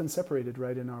 they're often separated,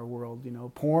 right, in our world.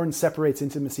 Porn separates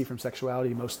intimacy from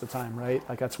sexuality most of the time, right?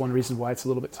 Like, that's one reason why it's a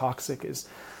little bit toxic, is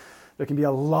there can be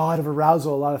a lot of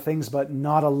arousal, a lot of things, but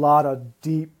not a lot of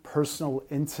deep, personal,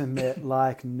 intimate,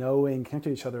 like, knowing,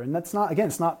 connecting to each other. And that's not, again,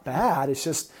 it's not bad. It's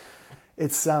just,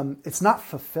 it's not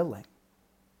fulfilling.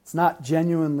 It's not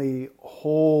genuinely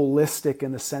holistic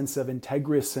in the sense of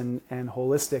integrous and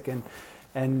holistic.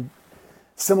 And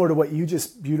similar to what you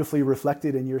just beautifully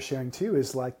reflected in your sharing too,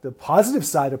 is like the positive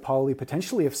side of poly,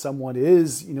 potentially if someone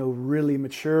is, really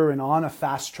mature and on a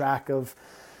fast track of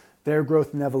their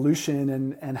growth and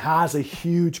evolution and has a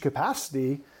huge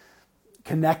capacity,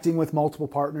 connecting with multiple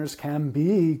partners can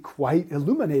be quite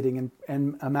illuminating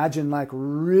and imagine like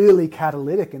really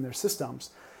catalytic in their systems.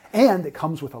 And it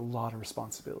comes with a lot of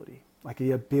responsibility, like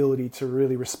the ability to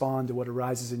really respond to what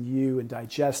arises in you and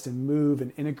digest and move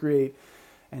and integrate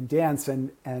and dance,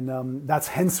 and that's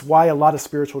hence why a lot of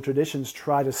spiritual traditions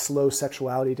try to slow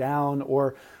sexuality down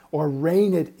or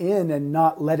rein it in and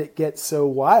not let it get so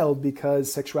wild,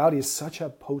 because sexuality is such a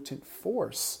potent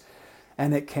force.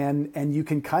 and you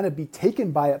can kind of be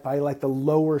taken by it, by like the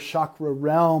lower chakra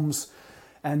realms,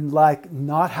 and like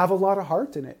not have a lot of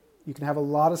heart in it. You can have a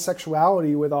lot of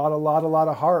sexuality without a lot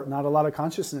of heart, not a lot of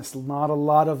consciousness, not a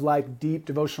lot of like deep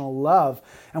devotional love.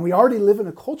 And we already live in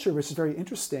a culture, which is very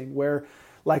interesting, where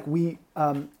like we,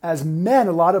 as men,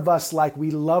 a lot of us, like we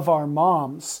love our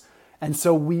moms. And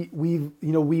so we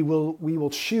will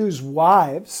choose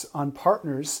wives on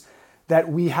partners that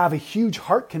we have a huge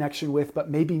heart connection with, but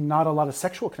maybe not a lot of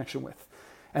sexual connection with.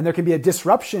 And there can be a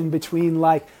disruption between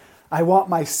like, I want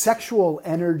my sexual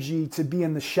energy to be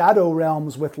in the shadow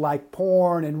realms with like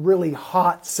porn and really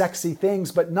hot, sexy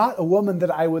things, but not a woman that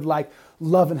I would like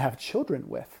love and have children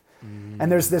with.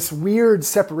 And there's this weird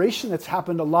separation that's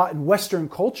happened a lot in Western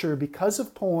culture because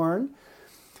of porn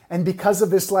and because of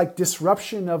this like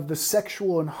disruption of the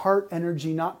sexual and heart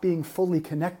energy not being fully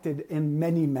connected in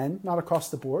many men, not across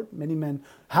the board. Many men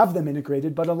have them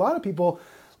integrated, but a lot of people,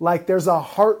 like there's a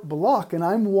heart block, and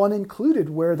I'm one included,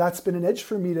 where that's been an edge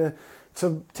for me to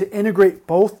integrate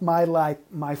both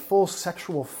my full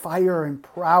sexual fire and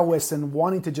prowess and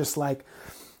wanting to just like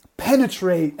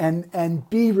penetrate and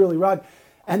be really raw,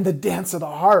 and the dance of the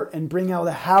heart, and bring out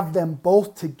to have them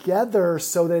both together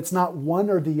so that it's not one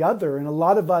or the other. And a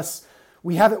lot of us,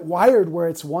 we have it wired where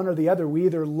it's one or the other. We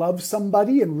either love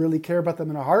somebody and really care about them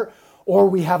in our heart, or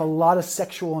we have a lot of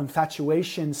sexual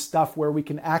infatuation stuff where we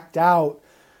can act out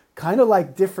kind of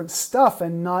like different stuff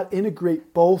and not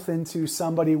integrate both into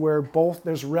somebody where both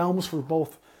there's realms for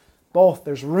both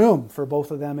there's room for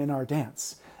both of them in our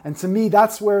dance. And to me,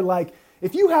 that's where like,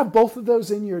 if you have both of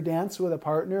those in your dance with a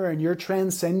partner and you're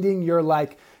transcending your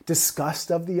like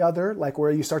disgust of the other, like where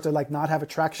you start to like not have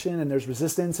attraction and there's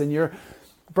resistance and you're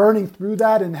burning through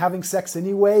that and having sex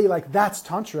anyway, like that's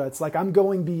Tantra. It's like I'm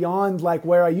going beyond like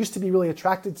where I used to be really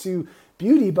attracted to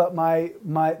beauty, but my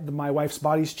wife's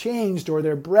body's changed, or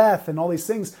their breath and all these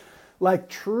things. Like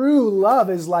true love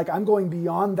is like I'm going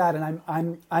beyond that,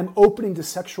 and I'm opening to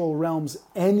sexual realms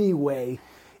anyway,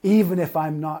 even if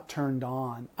I'm not turned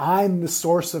on. I'm the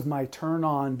source of my turn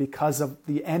on because of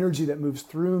the energy that moves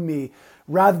through me,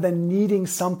 rather than needing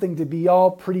something to be all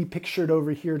pretty pictured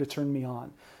over here to turn me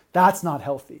on. That's not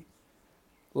healthy.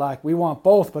 Like we want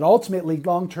both, but ultimately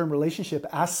long-term relationship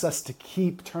asks us to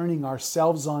keep turning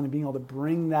ourselves on and being able to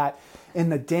bring that in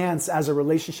the dance as a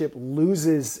relationship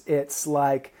loses its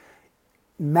like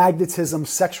magnetism,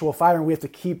 sexual fire, and we have to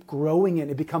keep growing it.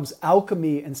 It becomes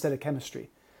alchemy instead of chemistry.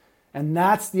 And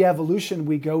that's the evolution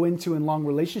we go into in long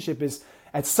relationship, is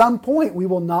at some point we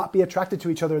will not be attracted to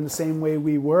each other in the same way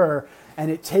we were. And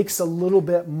it takes a little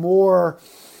bit more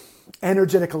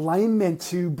energetic alignment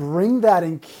to bring that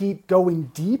and keep going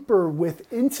deeper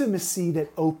with intimacy that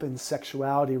opens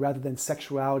sexuality rather than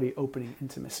sexuality opening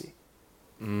intimacy.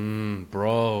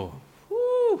 Bro.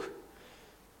 Woo.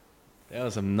 There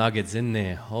was some nuggets in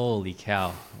there. Holy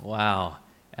cow. Wow.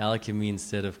 Alchemy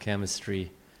instead of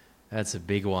chemistry. That's a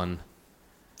big one.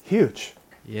 Huge.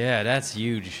 Yeah, that's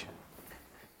huge.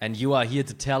 And you are here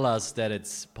to tell us that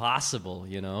it's possible,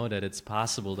 that it's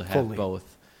possible to have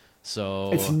both.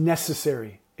 So it's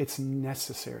necessary. It's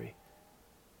necessary.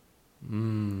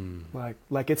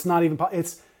 Like it's not even,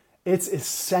 it's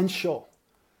essential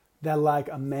that like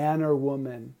a man or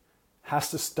woman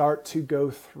has to start to go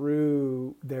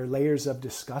through their layers of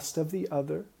disgust of the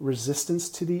other, resistance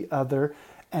to the other,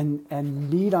 and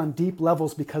meet on deep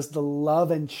levels, because the love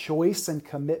and choice and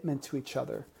commitment to each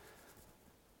other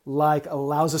like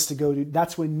allows us to go to,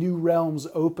 that's when new realms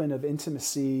open of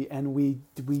intimacy, and we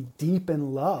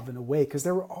deepen love in a way, because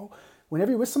whenever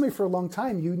you're with somebody for a long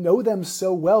time, you know them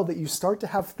so well that you start to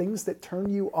have things that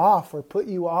turn you off or put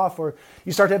you off, or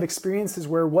you start to have experiences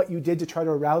where what you did to try to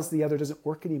arouse the other doesn't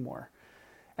work anymore.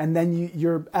 And then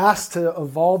you're asked to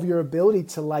evolve your ability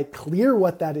to like clear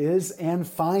what that is and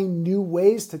find new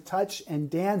ways to touch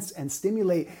and dance and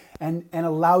stimulate and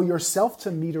allow yourself to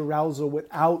meet arousal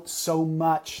without so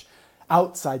much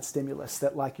outside stimulus,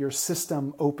 that like your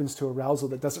system opens to arousal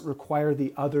that doesn't require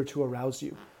the other to arouse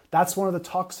you. That's one of the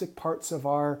toxic parts of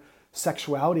our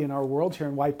sexuality in our world here,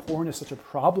 and why porn is such a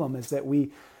problem, is that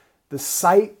the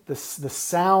sight, the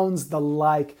sounds,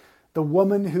 the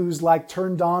woman who's like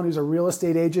turned on, who's a real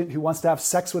estate agent who wants to have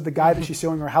sex with the guy that she's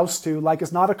showing her house to, like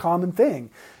it's not a common thing.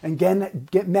 And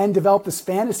men develop this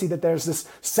fantasy that there's this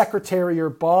secretary or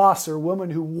boss or woman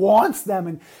who wants them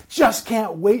and just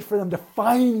can't wait for them to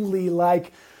finally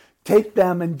like take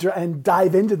them and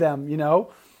dive into them,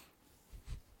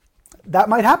 That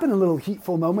might happen in little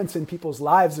heatful moments in people's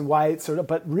lives, and why it's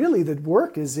but really the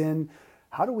work is in,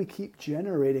 how do we keep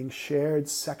generating shared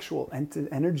sexual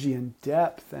energy and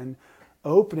depth and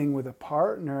opening with a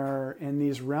partner in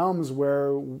these realms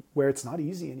where it's not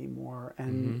easy anymore,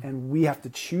 and we have to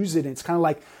choose it. And it's kind of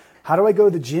like, how do I go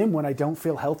to the gym when I don't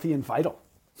feel healthy and vital?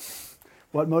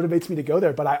 What motivates me to go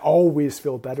there? But I always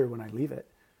feel better when I leave it,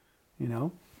 you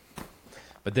know?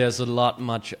 But there's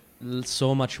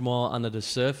so much more under the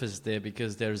surface there,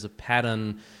 because there's a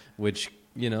pattern which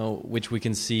we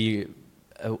can see,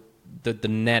 the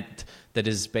net that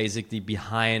is basically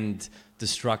behind the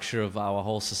structure of our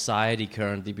whole society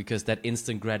currently, because that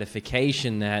instant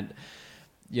gratification, that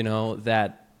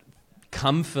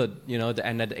comfort,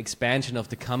 and that expansion of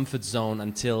the comfort zone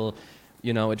until,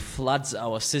 it floods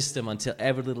our system, until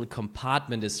every little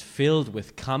compartment is filled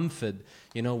with comfort.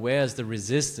 Where's the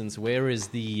resistance? Where is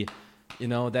the,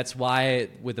 that's why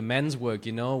with the men's work,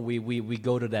 we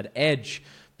go to that edge.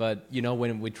 But,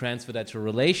 when we transfer that to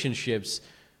relationships,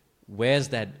 where's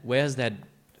that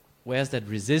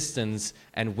resistance,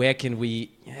 and where can we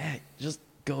just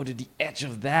go to the edge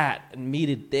of that and meet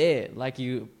it there, like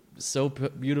you so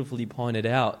beautifully pointed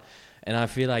out. And I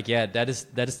feel like, that is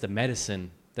the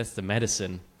medicine. That's the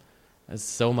medicine. That's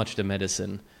so much the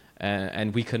medicine.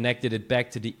 And we connected it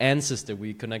back to the ancestor.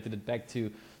 We connected it back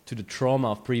to the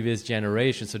trauma of previous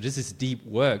generations. So this is deep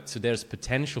work. So there's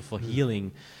potential for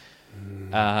healing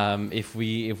if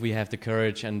we have the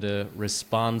courage and the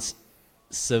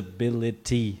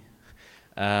responsibility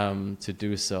to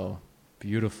do so.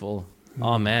 Beautiful.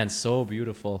 Oh man, so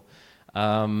beautiful.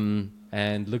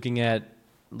 And looking at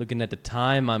the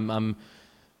time,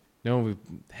 we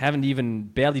haven't even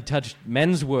barely touched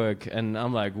men's work, and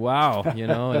I'm like, wow,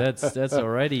 that's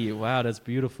already, wow, that's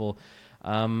beautiful.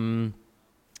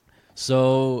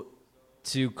 So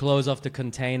to close off the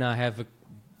container, I have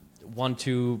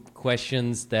 1-2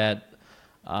 questions that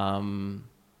I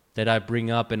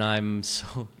bring up, and I'm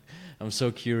so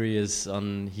curious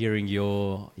on hearing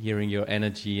your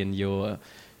energy and your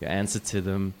answer to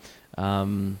them.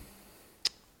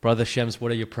 Brother Shems,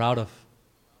 what are you proud of?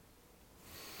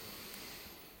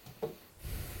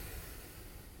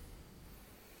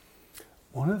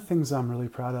 One of the things I'm really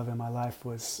proud of in my life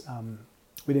was,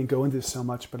 we didn't go into this so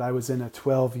much, but I was in a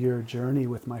 12-year journey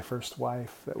with my first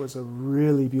wife. That was a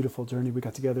really beautiful journey. We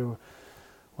got together when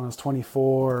I was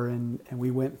 24, and we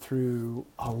went through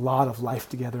a lot of life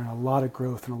together, and a lot of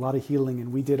growth and a lot of healing.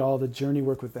 And we did all the journey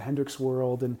work with the Hendricks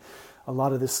world and a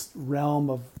lot of this realm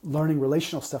of learning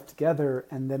relational stuff together.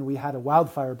 And then we had a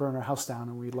wildfire burn our house down,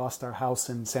 and we lost our house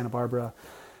in Santa Barbara.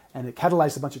 And it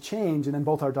catalyzed a bunch of change. And then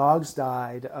both our dogs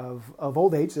died of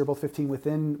old age. They were both 15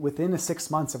 within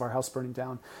 6 months of our house burning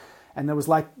down. And there was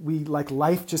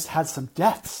life just had some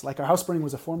deaths. Like our house burning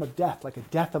was a form of death, like a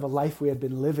death of a life we had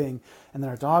been living. And then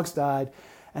our dogs died.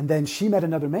 And then she met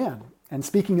another man. And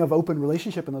speaking of open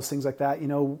relationship and those things like that,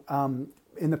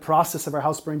 in the process of our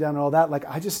house burning down and all that,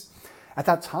 at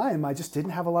that time, I just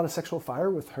didn't have a lot of sexual fire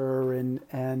with her.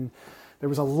 And there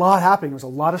was a lot happening. There was a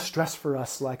lot of stress for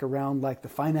us, around the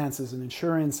finances and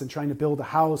insurance and trying to build a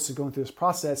house and going through this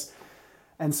process.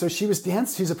 And so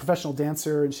she's a professional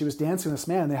dancer, and she was dancing with this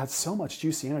man, and they had so much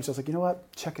juicy energy. I was like, you know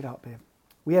what? Check it out, babe.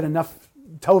 We had enough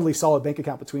totally solid bank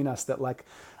account between us that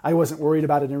I wasn't worried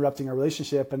about it interrupting our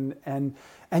relationship. And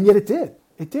yet it did.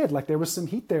 It did. There was some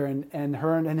heat there, and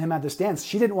her and him had this dance.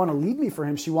 She didn't want to leave me for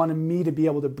him. She wanted me to be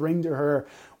able to bring to her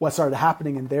what started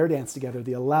happening in their dance together,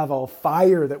 the level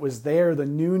fire that was there, the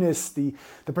newness, the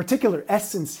particular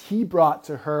essence he brought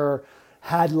to her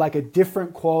had a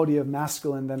different quality of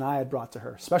masculine than I had brought to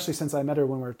her, especially since I met her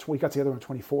when we got together when we were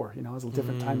 24. It was a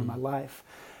different time in my life.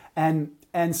 And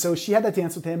so she had that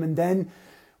dance with him, and then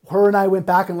her and I went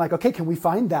back and okay, can we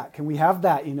find that? Can we have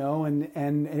that?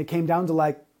 And it came down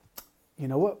to you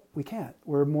know what? We can't.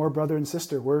 We're more brother and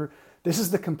sister. This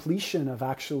is the completion of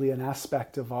actually an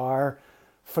aspect of our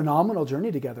phenomenal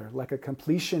journey together, a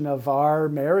completion of our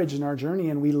marriage and our journey.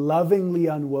 And we lovingly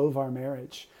unwove our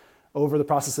marriage over the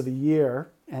process of a year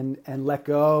and let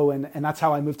go. And that's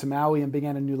how I moved to Maui and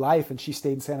began a new life. And she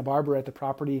stayed in Santa Barbara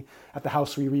at the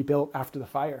house we rebuilt after the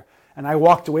fire. And I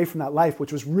walked away from that life,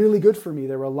 which was really good for me.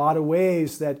 There were a lot of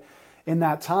ways that in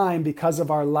that time, because of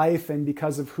our life and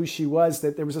because of who she was,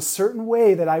 that there was a certain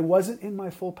way that I wasn't in my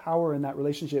full power in that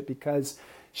relationship, because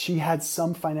she had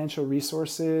some financial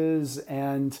resources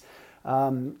and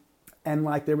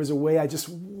there was a way I just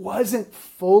wasn't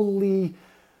fully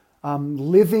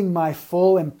living my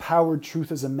full empowered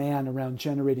truth as a man around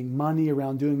generating money,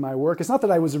 around doing my work. It's not that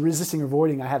I was resisting or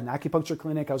avoiding. I had an acupuncture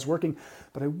clinic, I was working,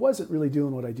 but I wasn't really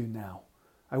doing what I do now.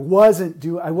 I wasn't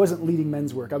leading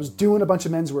men's work. I was doing a bunch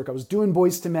of men's work. I was doing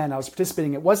boys to men. I was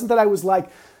participating. It wasn't that I was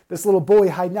this little boy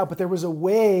hiding out, but there was a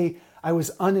way I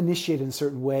was uninitiated in a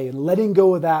certain way, and letting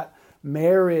go of that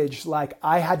marriage, like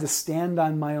I had to stand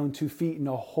on my own 2 feet in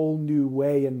a whole new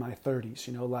way in my 30s,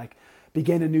 like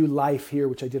begin a new life here,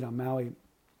 which I did on Maui.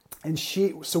 And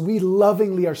so we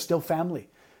lovingly are still family.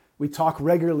 We talk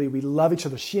regularly. We love each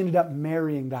other. She ended up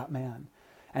marrying that man.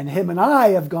 And him and I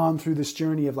have gone through this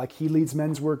journey of like, he leads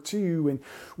men's work too. And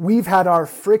we've had our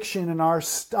friction and our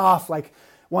stuff. Like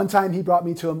one time he brought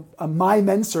me to a my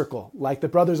men's circle, like the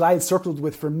brothers I had circled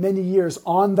with for many years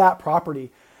on that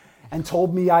property, and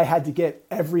told me I had to get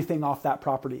everything off that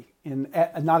property. And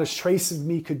not a trace of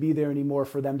me could be there anymore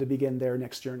for them to begin their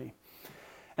next journey.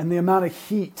 And the amount of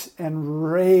heat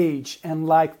and rage and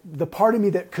like the part of me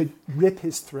that could rip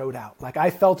his throat out. Like I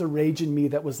felt a rage in me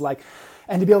that was like,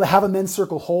 and to be able to have a men's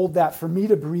circle hold that, for me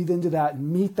to breathe into that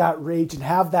and meet that rage and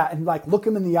have that and like look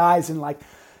him in the eyes, and like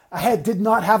did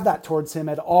not have that towards him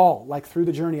at all. Like through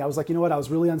the journey, I was like, you know what? I was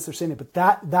really understanding. But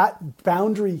that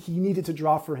boundary he needed to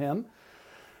draw for him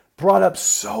brought up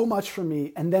so much for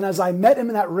me. And then as I met him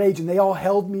in that rage and they all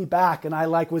held me back and I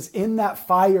like was in that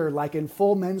fire, like in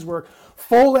full men's work,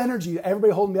 full energy,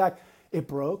 everybody holding me back, it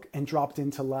broke and dropped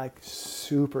into like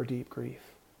super deep grief,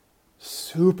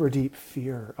 super deep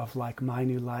fear of like my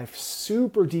new life,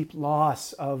 super deep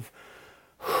loss of,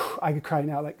 I could cry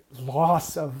now, like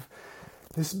loss of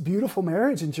this beautiful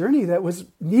marriage and journey that was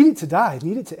needed to die,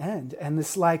 needed to end. And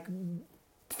this like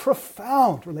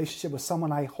profound relationship with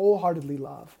someone I wholeheartedly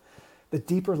love. The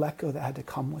deeper let go that had to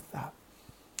come with that.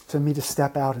 To me to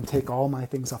step out and take all my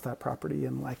things off that property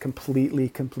and like completely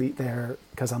complete there,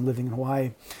 because I'm living in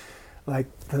Hawaii. And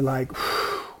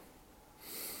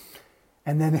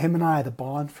then him and I, the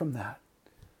bond from that,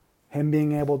 him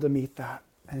being able to meet that,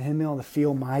 and him being able to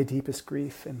feel my deepest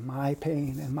grief and my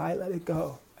pain and my let it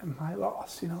go and my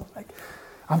loss, like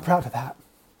I'm proud of that.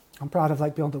 I'm proud of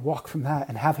like being able to walk from that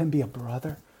and have him be a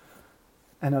brother.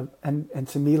 And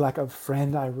to me, like a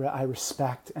friend I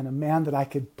respect, and a man that I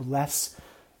could bless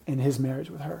in his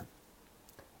marriage with her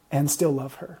and still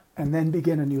love her, and then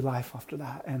begin a new life after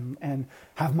that, and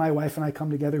have my wife and I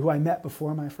come together, who I met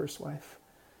before my first wife.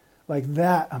 Like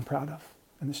that I'm proud of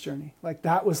in this journey. Like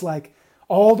that was like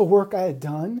all the work I had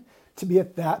done to be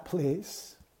at that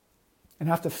place and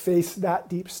have to face that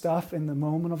deep stuff in the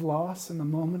moment of loss, in the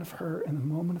moment of hurt, in the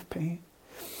moment of pain,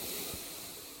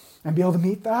 and be able to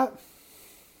meet that.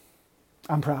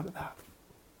 I'm proud of that.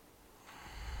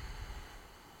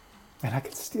 And I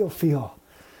can still feel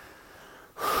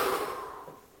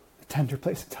the tender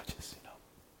place it touches,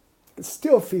 I can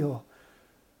still feel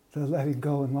the letting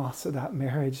go and loss of that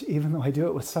marriage, even though I do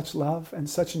it with such love and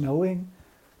such knowing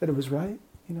that it was right,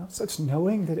 such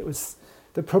knowing that it was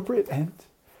the appropriate end,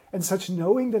 and such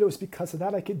knowing that it was because of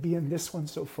that I could be in this one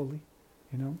so fully,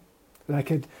 that I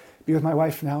could be with my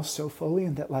wife now so fully,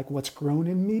 and that like what's grown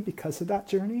in me because of that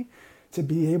journey, to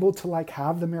be able to like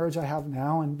have the marriage I have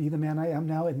now and be the man I am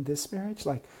now in this marriage,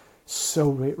 like so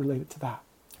related to that.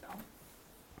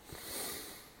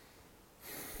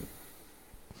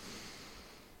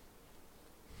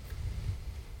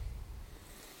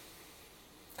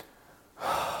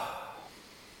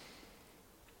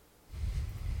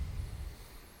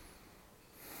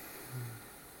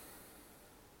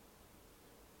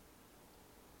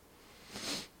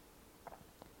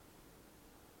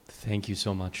 Thank you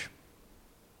so much.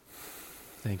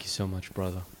 Thank you so much,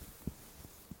 brother.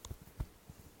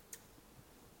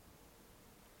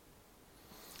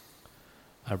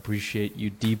 I appreciate you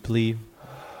deeply.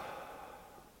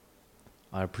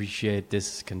 I appreciate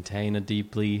this container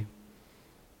deeply.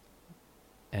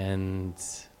 And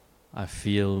I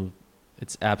feel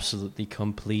it's absolutely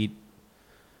complete.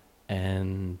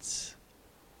 And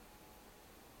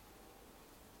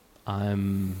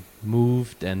I'm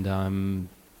moved and I'm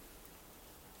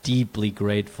deeply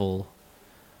grateful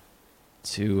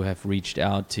to have reached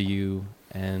out to you,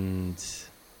 and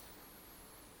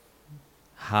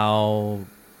how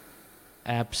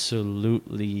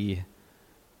absolutely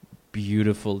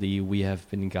beautifully we have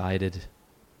been guided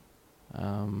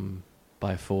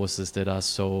by forces that are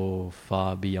so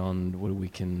far beyond what we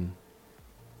can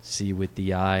see with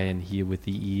the eye and hear with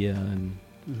the ear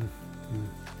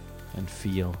and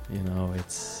feel.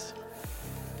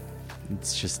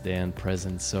 It's just there and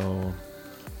present. So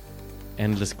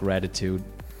endless gratitude,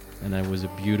 and it was a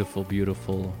beautiful,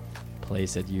 beautiful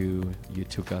place that you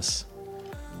took us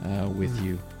with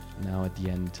you now at the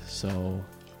end. So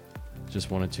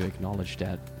just wanted to acknowledge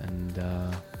that and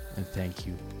thank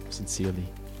you sincerely.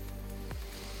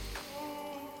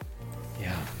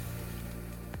 Yeah.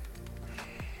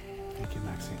 Thank you,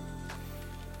 Maxie.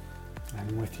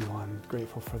 I'm with you. I'm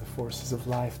grateful for the forces of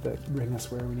life that bring us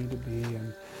where we need to be,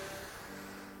 and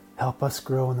help us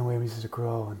grow in the way we need to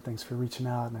grow. And thanks for reaching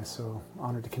out. And I'm so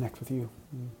honored to connect with you,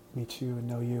 and meet you and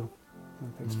know you.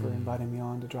 And thanks for inviting me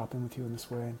on to drop in with you in this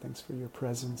way. And thanks for your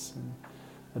presence and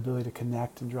ability to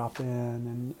connect and drop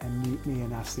in and meet me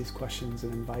and ask these questions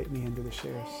and invite me into the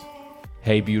shares.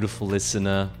 Hey, beautiful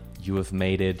listener, you have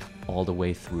made it all the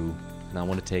way through. And I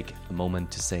want to take a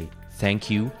moment to say thank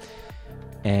you.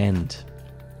 And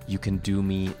you can do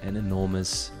me an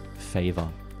enormous favor.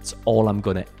 It's all I'm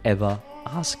going to ever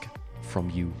ask from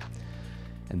you.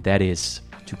 And that is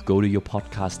to go to your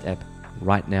podcast app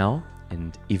right now.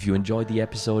 And if you enjoyed the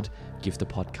episode, give the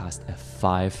podcast a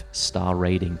 5-star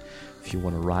rating. If you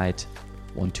want to write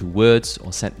 1-2 words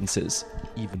or sentences,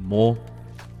 even more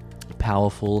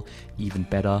powerful, even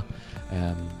better,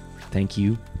 thank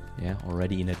you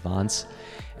already in advance.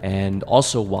 And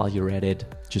also while you're at it,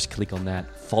 just click on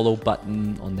that follow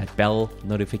button, on that bell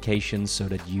notification, so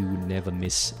that you never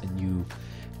miss a new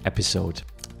episode.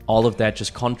 All of that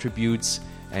just contributes,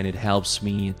 and it helps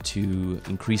me to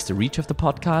increase the reach of the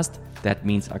podcast. That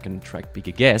means I can attract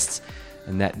bigger guests,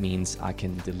 and that means I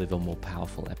can deliver more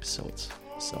powerful episodes.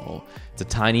 So it's a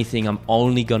tiny thing. I'm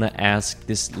only gonna ask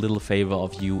this little favor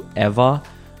of you ever,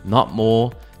 not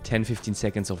more. 10-15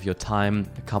 seconds of your time,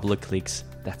 a couple of clicks,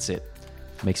 that's it.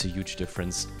 Makes a huge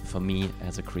difference for me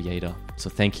as a creator. So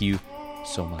thank you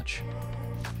so much.